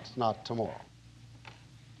done, but not tomorrow.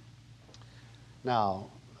 Now,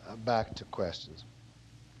 back to questions.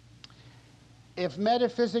 If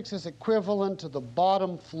metaphysics is equivalent to the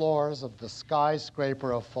bottom floors of the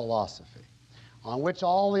skyscraper of philosophy, on which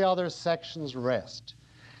all the other sections rest,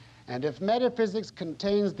 and if metaphysics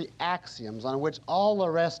contains the axioms on which all the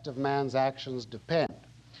rest of man's actions depend,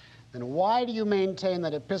 then why do you maintain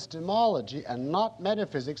that epistemology and not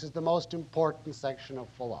metaphysics is the most important section of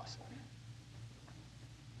philosophy?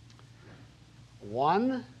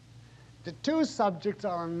 One, the two subjects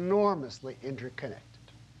are enormously interconnected.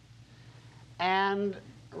 And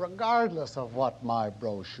regardless of what my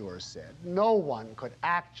brochure said, no one could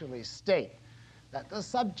actually state that the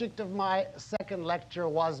subject of my second lecture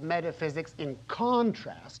was metaphysics in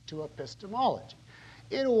contrast to epistemology.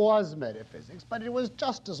 It was metaphysics, but it was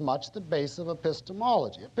just as much the base of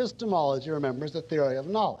epistemology. Epistemology, remember, is the theory of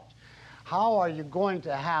knowledge. How are you going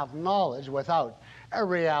to have knowledge without a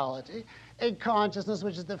reality, a consciousness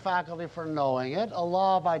which is the faculty for knowing it, a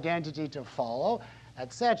law of identity to follow,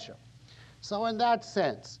 etc.? So in that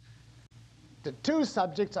sense, the two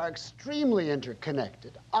subjects are extremely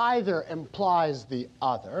interconnected. Either implies the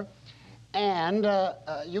other, and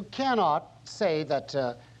you cannot say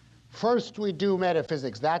that first we do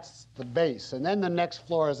metaphysics, that's the base, and then the next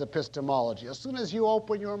floor is epistemology. As soon as you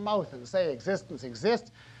open your mouth and say existence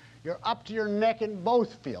exists, you're up to your neck in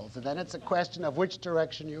both fields, and then it's a question of which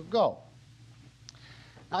direction you go.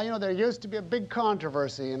 Now, you know, there used to be a big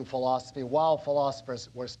controversy in philosophy while philosophers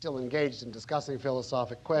were still engaged in discussing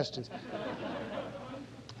philosophic questions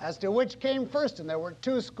as to which came first, and there were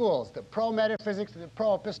two schools, the pro-metaphysics and the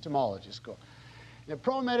pro-epistemology school. The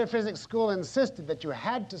pro-metaphysics school insisted that you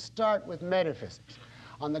had to start with metaphysics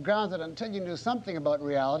on the grounds that until you knew something about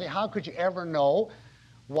reality, how could you ever know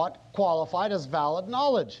what qualified as valid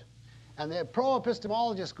knowledge? And the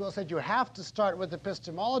pro-epistemology school said you have to start with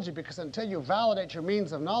epistemology because until you validate your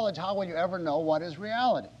means of knowledge, how will you ever know what is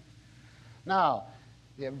reality? Now,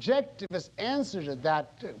 the objectivist answer to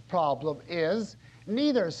that problem is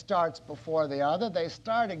neither starts before the other. They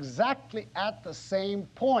start exactly at the same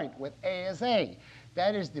point with A as A.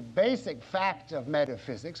 That is the basic fact of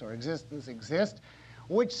metaphysics, or existence exists,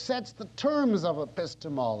 which sets the terms of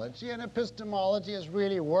epistemology, and epistemology is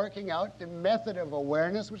really working out the method of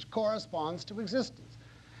awareness which corresponds to existence.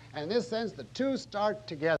 And in this sense, the two start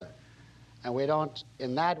together, and we don't,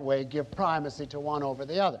 in that way, give primacy to one over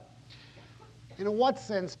the other. In what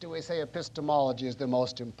sense do we say epistemology is the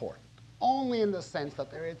most important? Only in the sense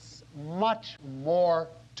that there is much more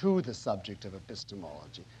to the subject of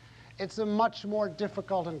epistemology. It's a much more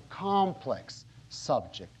difficult and complex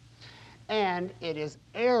subject. And it is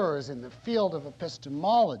errors in the field of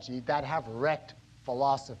epistemology that have wrecked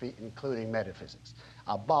philosophy, including metaphysics.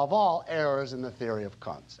 Above all, errors in the theory of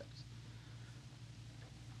concepts.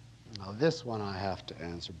 Now, this one I have to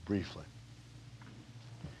answer briefly.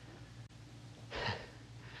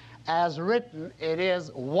 As written, it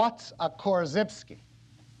is, what's a Korzybski?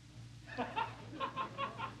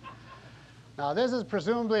 Now, this is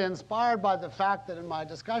presumably inspired by the fact that in my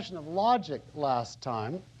discussion of logic last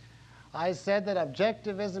time, I said that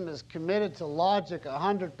objectivism is committed to logic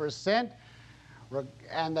 100%,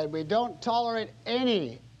 and that we don't tolerate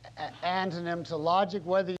any antonym to logic,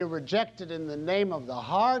 whether you reject it in the name of the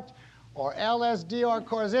heart, or LSD, or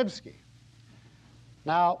Korzybski.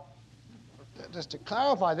 Now, just to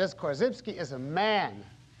clarify this, Korzybski is a man.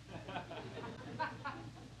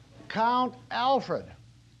 Count Alfred,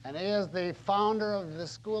 and he is the founder of the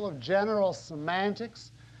School of General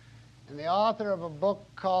Semantics and the author of a book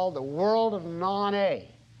called The World of Non-A.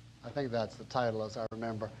 I think that's the title, as I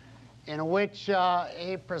remember, in which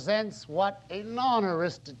he presents what a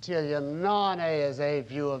non-Aristotelian, non-A as A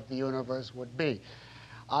view of the universe would be.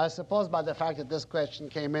 I suppose by the fact that this question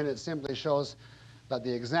came in, it simply shows that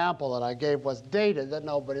the example that I gave was dated, that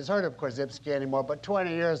nobody's heard of Korzybski anymore, but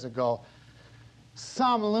 20 years ago,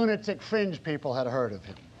 some lunatic fringe people had heard of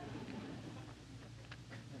him.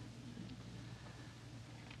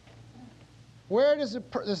 Where does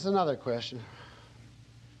this is another question.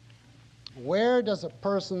 Where does a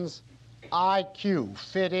person's IQ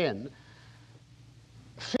fit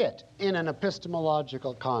in an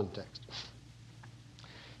epistemological context?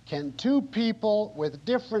 Can two people with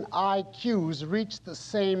different IQs reach the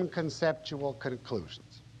same conceptual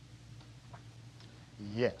conclusions?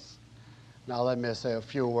 Yes. Now let me say a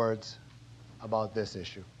few words about this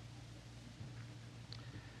issue.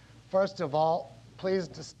 First of all, please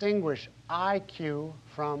distinguish IQ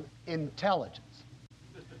from intelligence.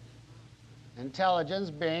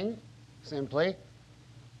 Intelligence being simply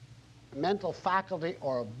mental faculty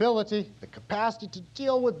or ability, the capacity to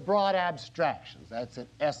deal with broad abstractions. That's in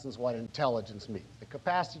essence what intelligence means, the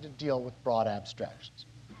capacity to deal with broad abstractions.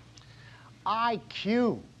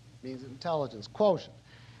 IQ means intelligence quotient,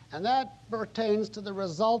 and that pertains to the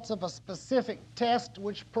results of a specific test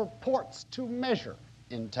which purports to measure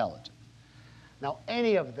intelligence. Now,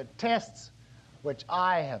 any of the tests which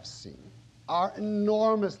I have seen are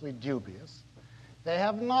enormously dubious. They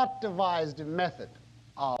have not devised a method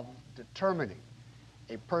of determining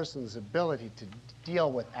a person's ability to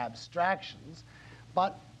deal with abstractions,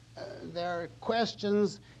 but their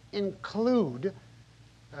questions include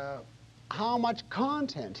how much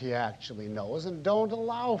content he actually knows and don't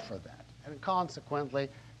allow for that. And consequently,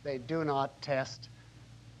 they do not test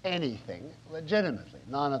anything legitimately,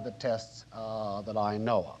 none of the tests that I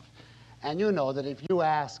know of. And you know that if you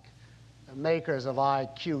ask the makers of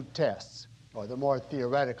IQ tests, or the more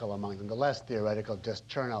theoretical among them, the less theoretical just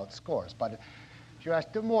churn out scores. But if you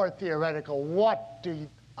ask the more theoretical, what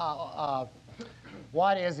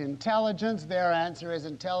is intelligence? Their answer is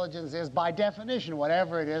intelligence is, by definition,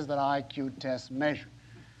 whatever it is that IQ tests measure.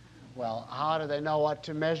 Well, how do they know what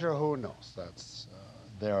to measure? Who knows? That's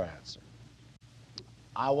their answer.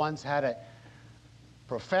 I once had a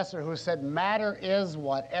professor who said, matter is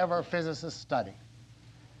whatever physicists study.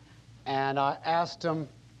 And I asked him,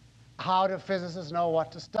 how do physicists know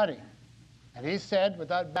what to study? And he said,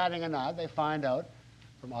 without batting an eye, they find out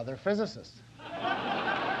from other physicists.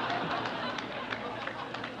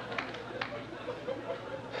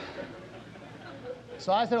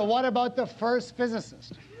 So I said, well, what about the first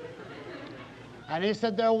physicist? And he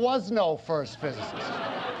said, there was no first physicist.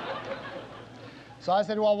 So I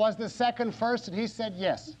said, well, was the second first? And he said,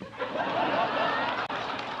 yes.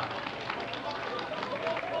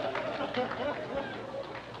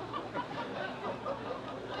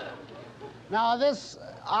 Now, this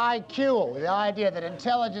IQ, the idea that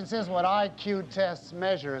intelligence is what IQ tests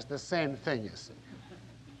measure, is the same thing, you see.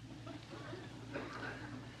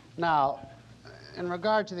 Now, in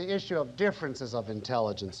regard to the issue of differences of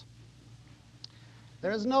intelligence,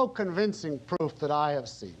 there is no convincing proof that I have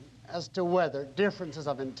seen as to whether differences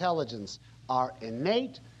of intelligence are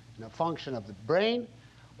innate and a function of the brain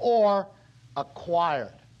or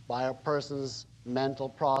acquired by a person's mental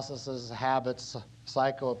processes, habits,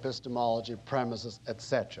 psychoepistemology, premises,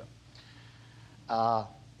 etc.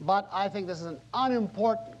 But I think this is an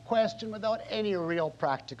unimportant question without any real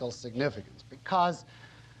practical significance, because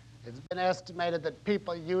it's been estimated that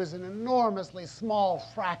people use an enormously small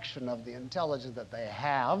fraction of the intelligence that they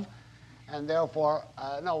have, and therefore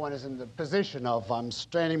no one is in the position of, I'm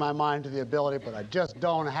straining my mind to the ability, but I just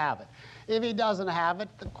don't have it. If he doesn't have it,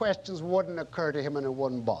 the questions wouldn't occur to him and it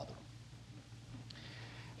wouldn't bother him.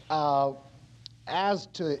 As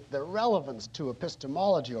to the relevance to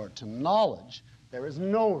epistemology or to knowledge, there is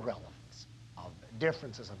no relevance of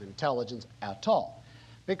differences of intelligence at all.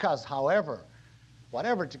 Because, however,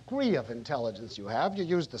 whatever degree of intelligence you have, you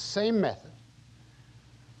use the same method,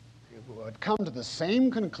 you would come to the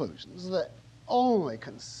same conclusions. The only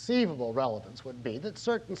conceivable relevance would be that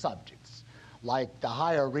certain subjects, like the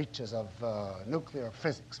higher reaches of nuclear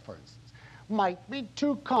physics, for instance, might be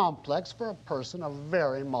too complex for a person of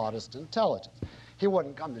very modest intelligence. He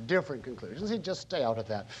wouldn't come to different conclusions. He'd just stay out of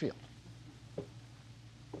that field.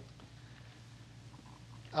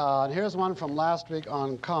 And here's one from last week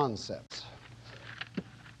on concepts.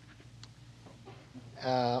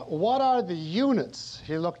 What are the units?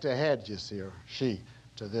 He looked ahead, you see, or she,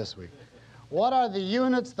 to this week. What are the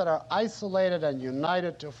units that are isolated and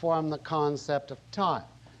united to form the concept of time?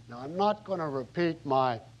 Now, I'm not going to repeat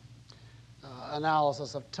my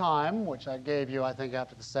analysis of time, which I gave you, I think,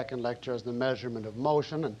 after the second lecture as the measurement of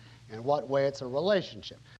motion and in what way it's a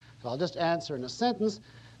relationship. So I'll just answer in a sentence.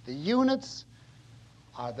 The units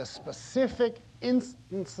are the specific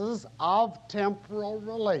instances of temporal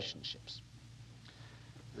relationships.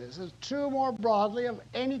 This is true more broadly of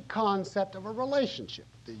any concept of a relationship.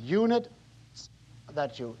 The units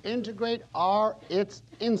that you integrate are its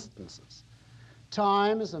instances.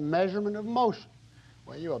 Time is a measurement of motion.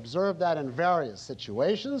 Well, you observe that in various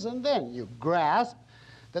situations, and then you grasp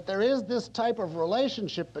that there is this type of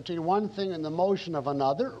relationship between one thing and the motion of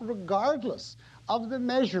another, regardless of the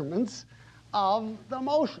measurements of the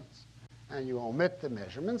motions. And you omit the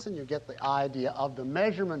measurements, and you get the idea of the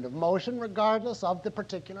measurement of motion regardless of the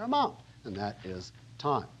particular amount, and that is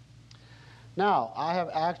time. Now, I have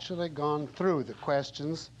actually gone through the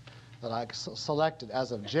questions that I selected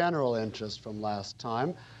as of general interest from last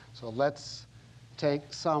time, so let's take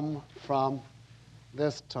some from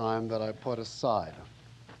this time that I put aside.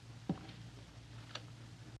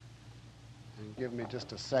 And give me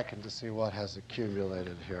just a second to see what has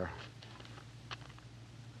accumulated here.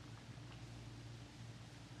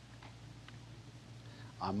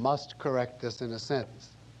 I must correct this in a sentence.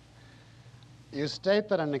 You state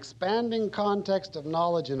that an expanding context of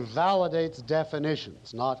knowledge invalidates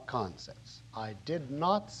definitions, not concepts. I did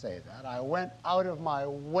not say that. I went out of my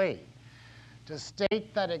way to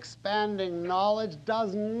state that expanding knowledge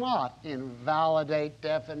does not invalidate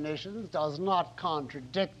definitions, does not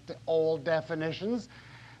contradict the old definitions,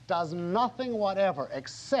 does nothing whatever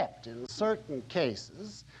except, in certain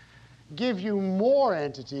cases, give you more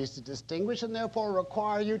entities to distinguish and therefore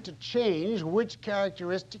require you to change which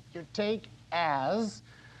characteristic you take as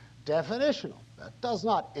definitional. That does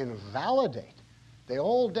not invalidate. The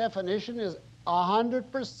old definition is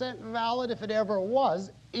 100% valid if it ever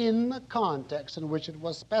was in the context in which it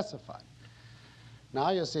was specified.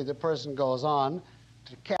 Now you see the person goes on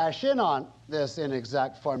to cash in on this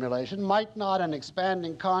inexact formulation. Might not an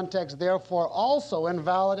expanding context therefore also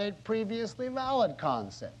invalidate previously valid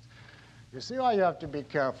concepts? You see why you have to be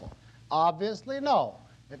careful. Obviously, no.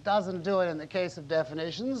 It doesn't do it in the case of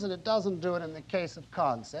definitions, and it doesn't do it in the case of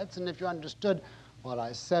concepts. And if you understood what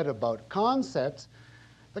I said about concepts,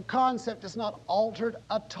 the concept is not altered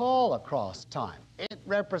at all across time. It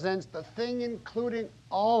represents the thing including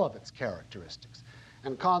all of its characteristics.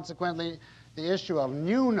 And consequently, the issue of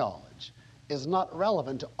new knowledge is not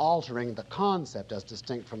relevant to altering the concept as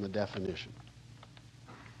distinct from the definition.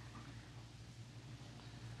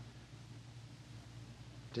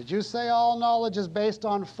 Did you say all knowledge is based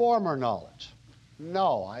on former knowledge?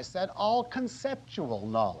 No, I said all conceptual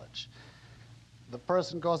knowledge. The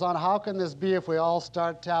person goes on, how can this be if we all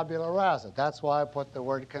start tabula rasa? That's why I put the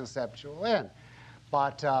word conceptual in.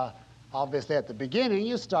 But obviously at the beginning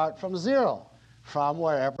you start from zero, from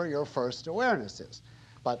wherever your first awareness is.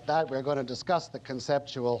 But that we're going to discuss the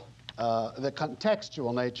conceptual, the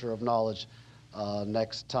contextual nature of knowledge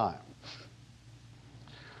next time.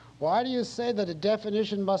 Why do you say that a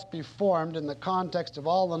definition must be formed in the context of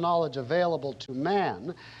all the knowledge available to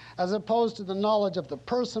man, as opposed to the knowledge of the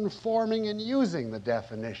person forming and using the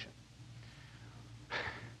definition?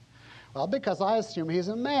 Well, because I assume he's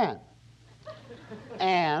a man,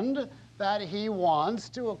 and that he wants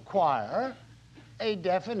to acquire a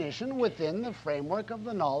definition within the framework of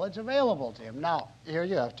the knowledge available to him. Now, here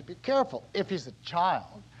you have to be careful. If he's a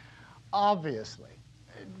child, obviously,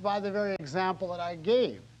 by the very example that I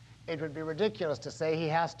gave, it would be ridiculous to say he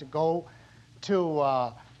has to go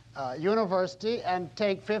to university and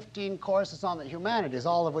take 15 courses on the humanities,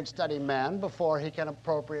 all of which study man, before he can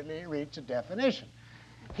appropriately reach a definition.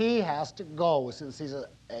 He has to go, since he's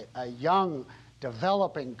a young,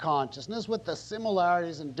 developing consciousness with the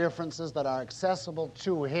similarities and differences that are accessible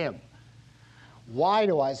to him. Why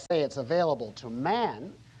do I say it's available to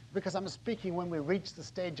man? Because I'm speaking when we reach the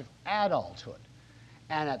stage of adulthood.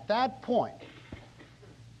 And at that point,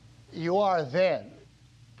 you are then,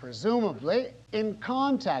 presumably, in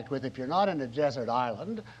contact with, if you're not in a desert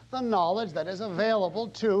island, the knowledge that is available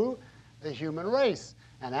to the human race.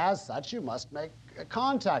 And as such, you must make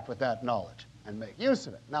contact with that knowledge and make use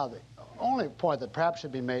of it. Now, the only point that perhaps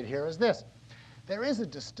should be made here is this. There is a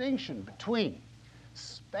distinction between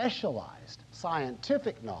specialized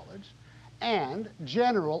scientific knowledge and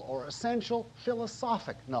general or essential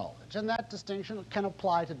philosophic knowledge. And that distinction can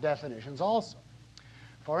apply to definitions also.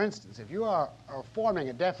 For instance, if you are forming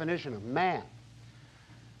a definition of man,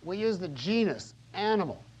 we use the genus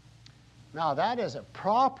animal. Now, that is a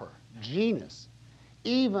proper genus,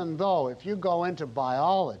 even though if you go into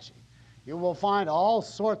biology, you will find all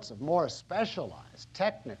sorts of more specialized,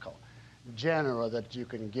 technical genera that you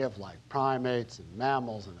can give, like primates and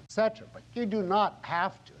mammals and etc. But you do not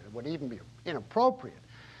have to. It would even be inappropriate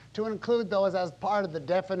to include those as part of the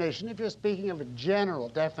definition, if you're speaking of a general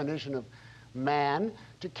definition of man,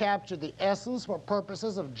 to capture the essence for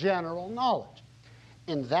purposes of general knowledge.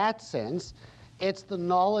 In that sense, it's the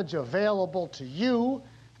knowledge available to you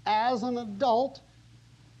as an adult,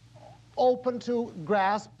 open to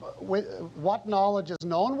grasp what knowledge is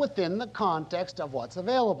known within the context of what's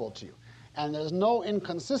available to you. And there's no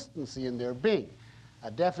inconsistency in there being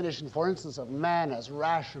a definition, for instance, of man as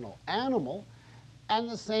rational animal, and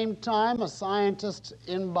at the same time a scientist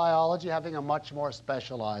in biology having a much more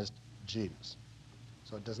specialized genus.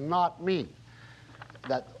 So it does not mean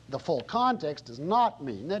that the full context does not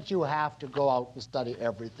mean that you have to go out and study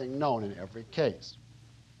everything known in every case.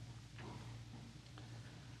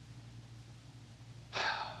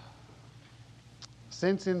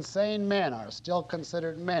 Since insane men are still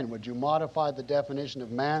considered men, would you modify the definition of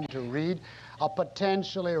man to read a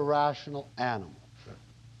potentially rational animal?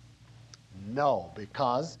 No,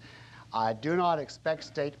 because I do not expect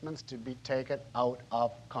statements to be taken out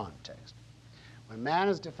of context. When man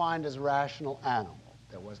is defined as rational animal,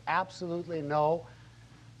 there was absolutely no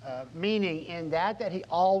meaning in that he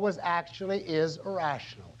always actually is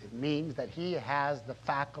irrational. It means that he has the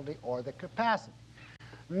faculty or the capacity.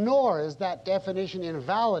 Nor is that definition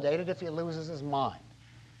invalidated if he loses his mind.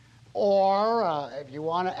 Or, if you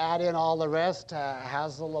want to add in all the rest,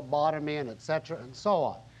 has a lobotomy and etc. and so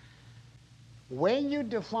on. When you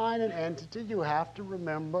define an entity, you have to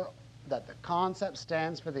remember that the concept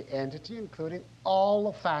stands for the entity, including all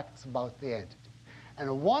the facts about the entity.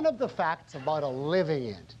 And one of the facts about a living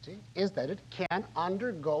entity is that it can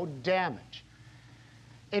undergo damage.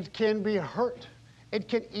 It can be hurt. It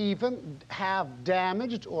can even have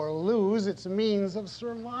damaged or lose its means of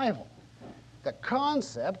survival. The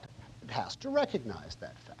concept has to recognize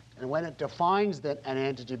that fact. And when it defines an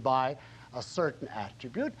entity by a certain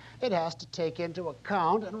attribute, it has to take into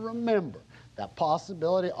account and remember that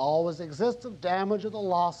possibility always exists of damage or the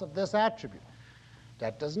loss of this attribute.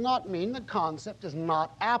 That does not mean the concept is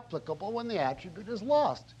not applicable when the attribute is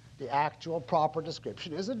lost. The actual proper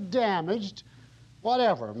description is a damaged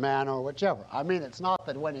whatever, man or whichever. I mean, it's not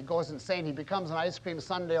that when he goes insane he becomes an ice cream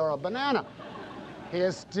sundae or a banana. He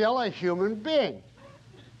is still a human being.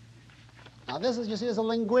 Now this is, you see, is a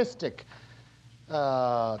linguistic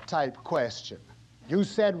type question. You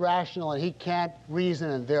said rational and he can't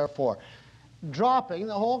reason, and therefore dropping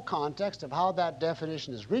the whole context of how that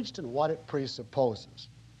definition is reached and what it presupposes.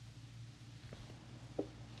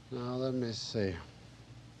 Now let me see.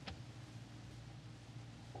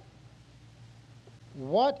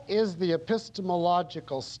 What is the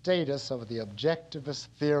epistemological status of the objectivist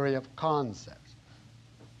theory of concepts?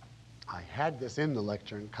 I had this in the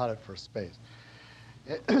lecture and cut it for space.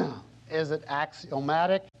 Is it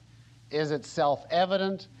axiomatic? Is it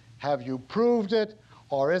self-evident? Have you proved it?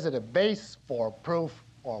 Or is it a base for proof,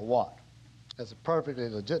 or what? That's a perfectly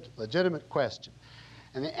legitimate question.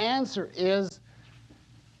 And the answer is,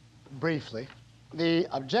 briefly, the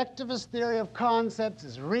objectivist theory of concepts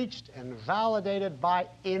is reached and validated by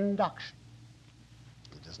induction.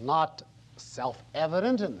 It is not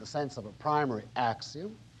self-evident in the sense of a primary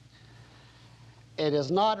axiom. It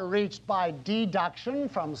is not reached by deduction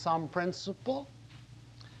from some principle.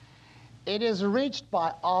 It is reached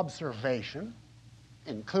by observation,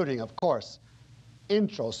 including, of course,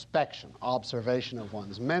 introspection, observation of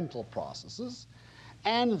one's mental processes,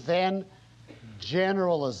 and then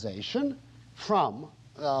generalization from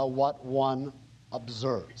what one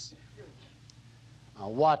observes.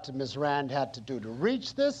 What Ms. Rand had to do to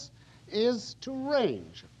reach this is to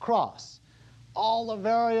range across all the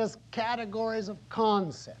various categories of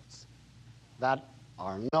concepts that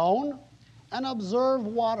are known and observe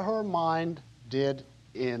what her mind did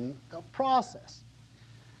in the process.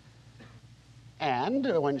 And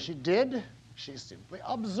when she did, she simply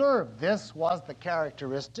observed. This was the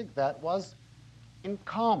characteristic that was in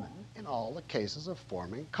common in all the cases of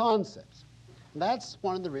forming concepts. And that's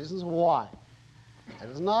one of the reasons why. It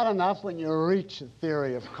is not enough when you reach a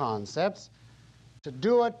theory of concepts to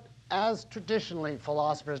do it as traditionally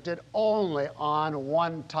philosophers did, only on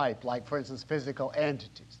one type, like, for instance, physical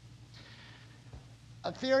entities.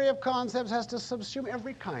 A theory of concepts has to subsume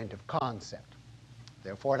every kind of concept.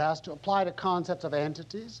 Therefore, it has to apply to concepts of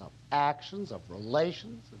entities, of actions, of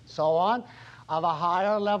relations, and so on, of a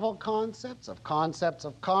higher level concepts of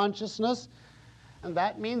consciousness, And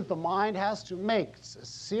that means the mind has to make a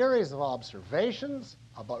series of observations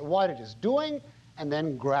about what it is doing and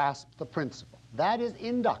then grasp the principle. That is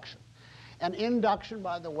induction. And induction,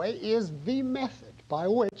 by the way, is the method by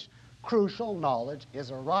which crucial knowledge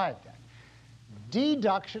is arrived at.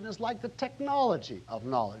 Deduction is like the technology of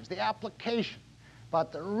knowledge, the application.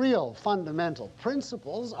 But the real fundamental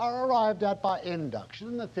principles are arrived at by induction,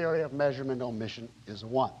 and the theory of measurement omission is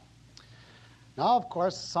one. Now, of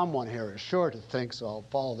course, someone here is sure to think, so I'll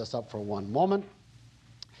follow this up for one moment.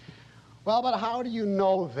 Well, but how do you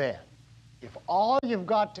know then? If all you've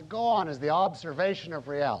got to go on is the observation of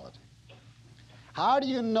reality, how do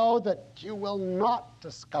you know that you will not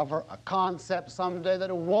discover a concept someday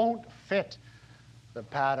that won't fit the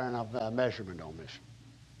pattern of measurement omission?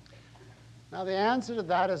 Now, the answer to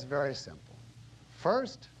that is very simple.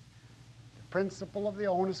 First, the principle of the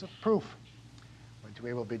onus of proof, which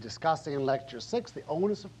we will be discussing in Lecture 6. The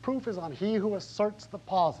onus of proof is on he who asserts the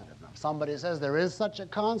positive. Now, if somebody says there is such a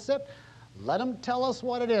concept, let him tell us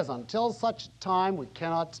what it is. Until such time, we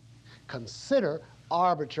cannot consider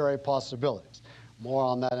arbitrary possibilities. More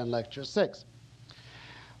on that in Lecture 6.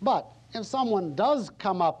 But if someone does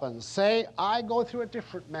come up and say, I go through a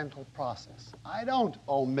different mental process, I don't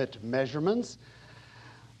omit measurements,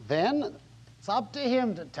 then it's up to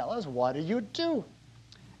him to tell us, what do you do?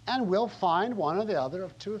 And we'll find one or the other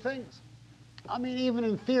of two things. I mean, even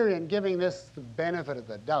in theory, and giving this the benefit of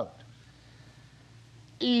the doubt,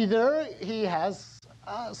 either he has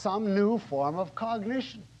some new form of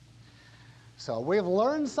cognition. So we've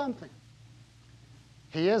learned something.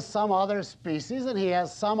 He is some other species, and he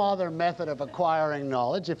has some other method of acquiring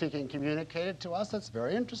knowledge. If he can communicate it to us, that's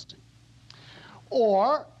very interesting.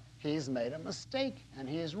 Or he's made a mistake, and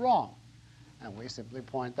he is wrong, and we simply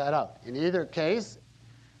point that out. In either case,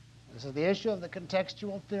 this is the issue of the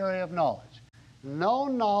contextual theory of knowledge. No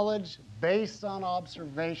knowledge based on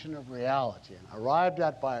observation of reality and arrived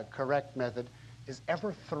at by a correct method is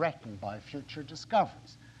ever threatened by future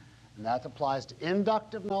discoveries. And that applies to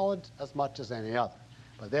inductive knowledge as much as any other.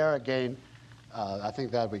 But there again, I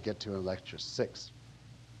think that we get to in Lecture 6.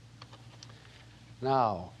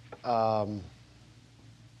 Now,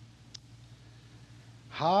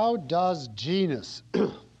 how does genus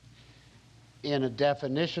in a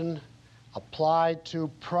definition apply to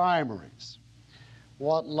primaries?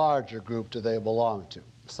 What larger group do they belong to,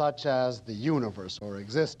 such as the universe or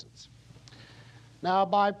existence? Now,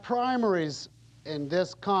 by primaries in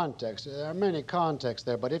this context, there are many contexts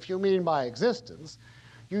there, but if you mean by existence,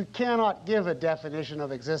 you cannot give a definition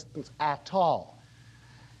of existence at all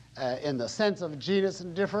in the sense of genus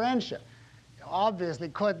and differentia. You obviously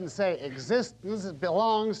couldn't say existence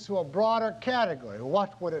belongs to a broader category.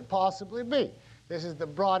 What would it possibly be? This is the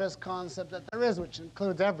broadest concept that there is, which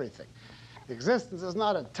includes everything. Existence is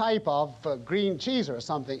not a type of green cheese or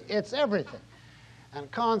something. It's everything. And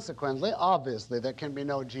consequently, obviously, there can be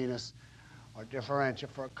no genus or differentia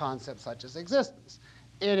for a concept such as existence.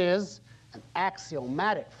 It is an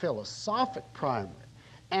axiomatic philosophic primary,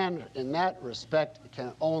 and in that respect, it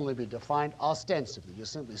can only be defined ostensibly. You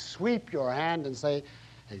simply sweep your hand and say,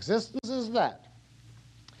 existence is that.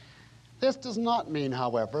 This does not mean,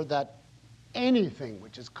 however, that anything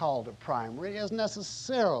which is called a primary is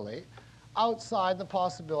necessarily outside the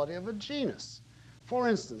possibility of a genus. For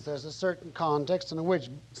instance, there's a certain context in which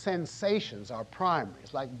sensations are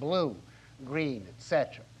primaries, like blue, green,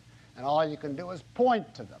 etc. And all you can do is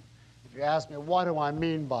point to them. If you ask me, what do I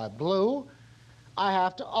mean by blue? I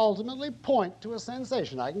have to ultimately point to a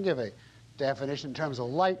sensation. I can give a definition in terms of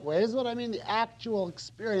light waves, but I mean the actual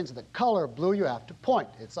experience of the color blue, you have to point.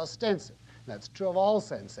 It's ostensive. That's true of all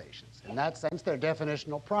sensations. In that sense, they're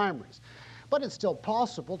definitional primaries. But it's still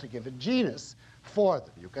possible to give a genus for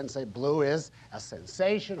them. You can say blue is a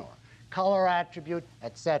sensation or color attribute,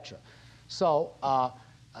 etc. So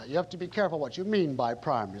you have to be careful what you mean by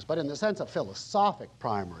primaries. But in the sense of philosophic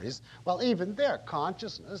primaries, well, even their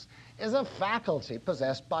consciousness is a faculty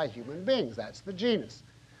possessed by human beings. That's the genus.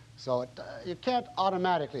 So you can't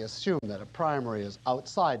automatically assume that a primary is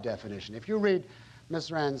outside definition. If you read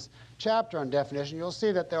Ms. Rand's chapter on definition, you'll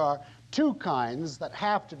see that there are two kinds that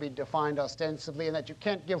have to be defined ostensibly and that you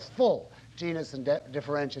can't give full genus and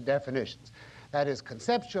differential definitions. That is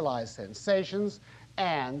conceptualized sensations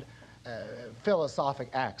and philosophic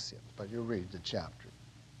axioms, but you read the chapter.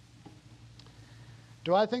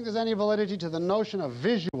 Do I think there's any validity to the notion of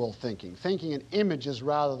visual thinking, thinking in images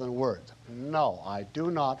rather than words? No, I do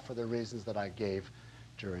not, for the reasons that I gave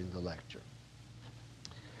during the lecture.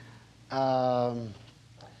 And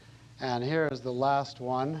here is the last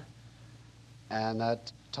one, and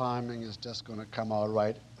that timing is just going to come out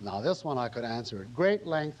right. Now, this one I could answer at great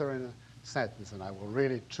length or in a sentence, and I will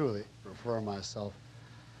really, truly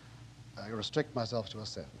restrict myself to a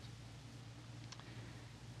sentence,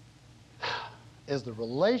 is the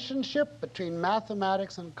relationship between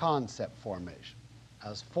mathematics and concept formation,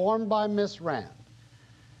 as formed by Miss Rand,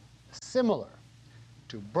 similar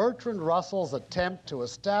to Bertrand Russell's attempt to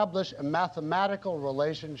establish a mathematical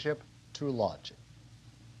relationship to logic?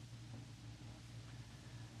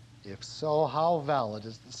 If so, how valid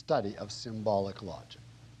is the study of symbolic logic?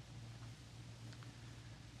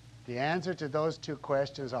 The answer to those two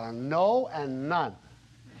questions are no and none.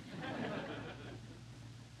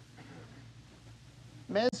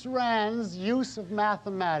 Ms. Rand's use of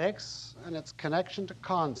mathematics and its connection to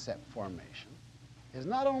concept formation is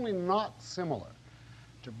not only not similar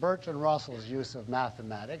to Bertrand Russell's use of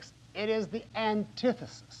mathematics, it is the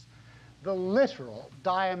antithesis, the literal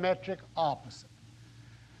diametric opposite.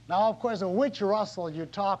 Now, of course, which Russell you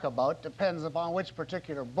talk about depends upon which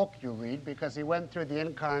particular book you read, because he went through the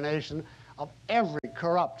incarnation of every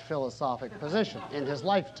corrupt philosophic position in his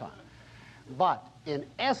lifetime. But in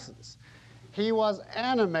essence, he was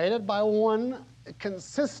animated by one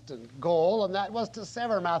consistent goal, and that was to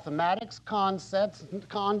sever mathematics, concepts,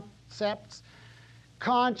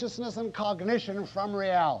 consciousness, and cognition from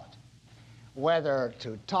reality. Whether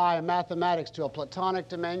to tie mathematics to a Platonic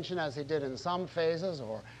dimension, as he did in some phases,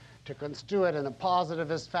 or to construe it in a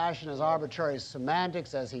positivist fashion as arbitrary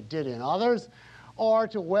semantics, as he did in others, or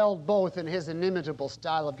to weld both in his inimitable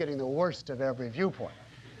style of getting the worst of every viewpoint.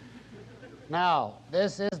 Now,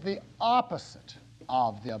 this is the opposite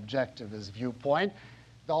of the objectivist viewpoint.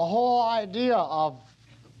 The whole idea of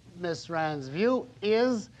Miss Rand's view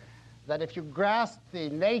is that if you grasp the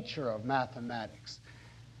nature of mathematics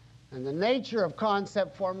and the nature of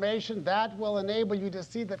concept formation, that will enable you to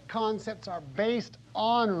see that concepts are based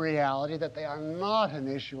on reality, that they are not an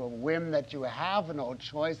issue of whim, that you have no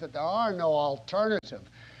choice, that there are no alternative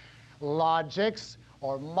logics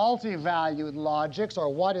or multi-valued logics,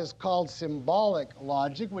 or what is called symbolic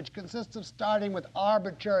logic, which consists of starting with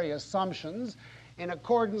arbitrary assumptions in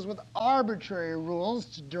accordance with arbitrary rules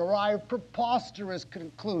to derive preposterous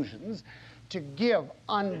conclusions, to give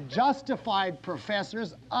unjustified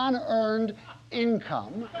professors unearned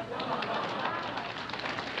income.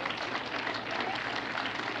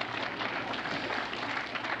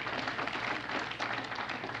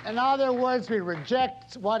 In other words, we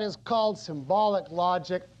reject what is called symbolic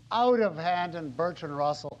logic out of hand, and Bertrand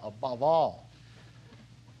Russell above all.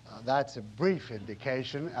 That's a brief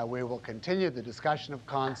indication. We will continue the discussion of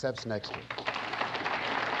concepts next week.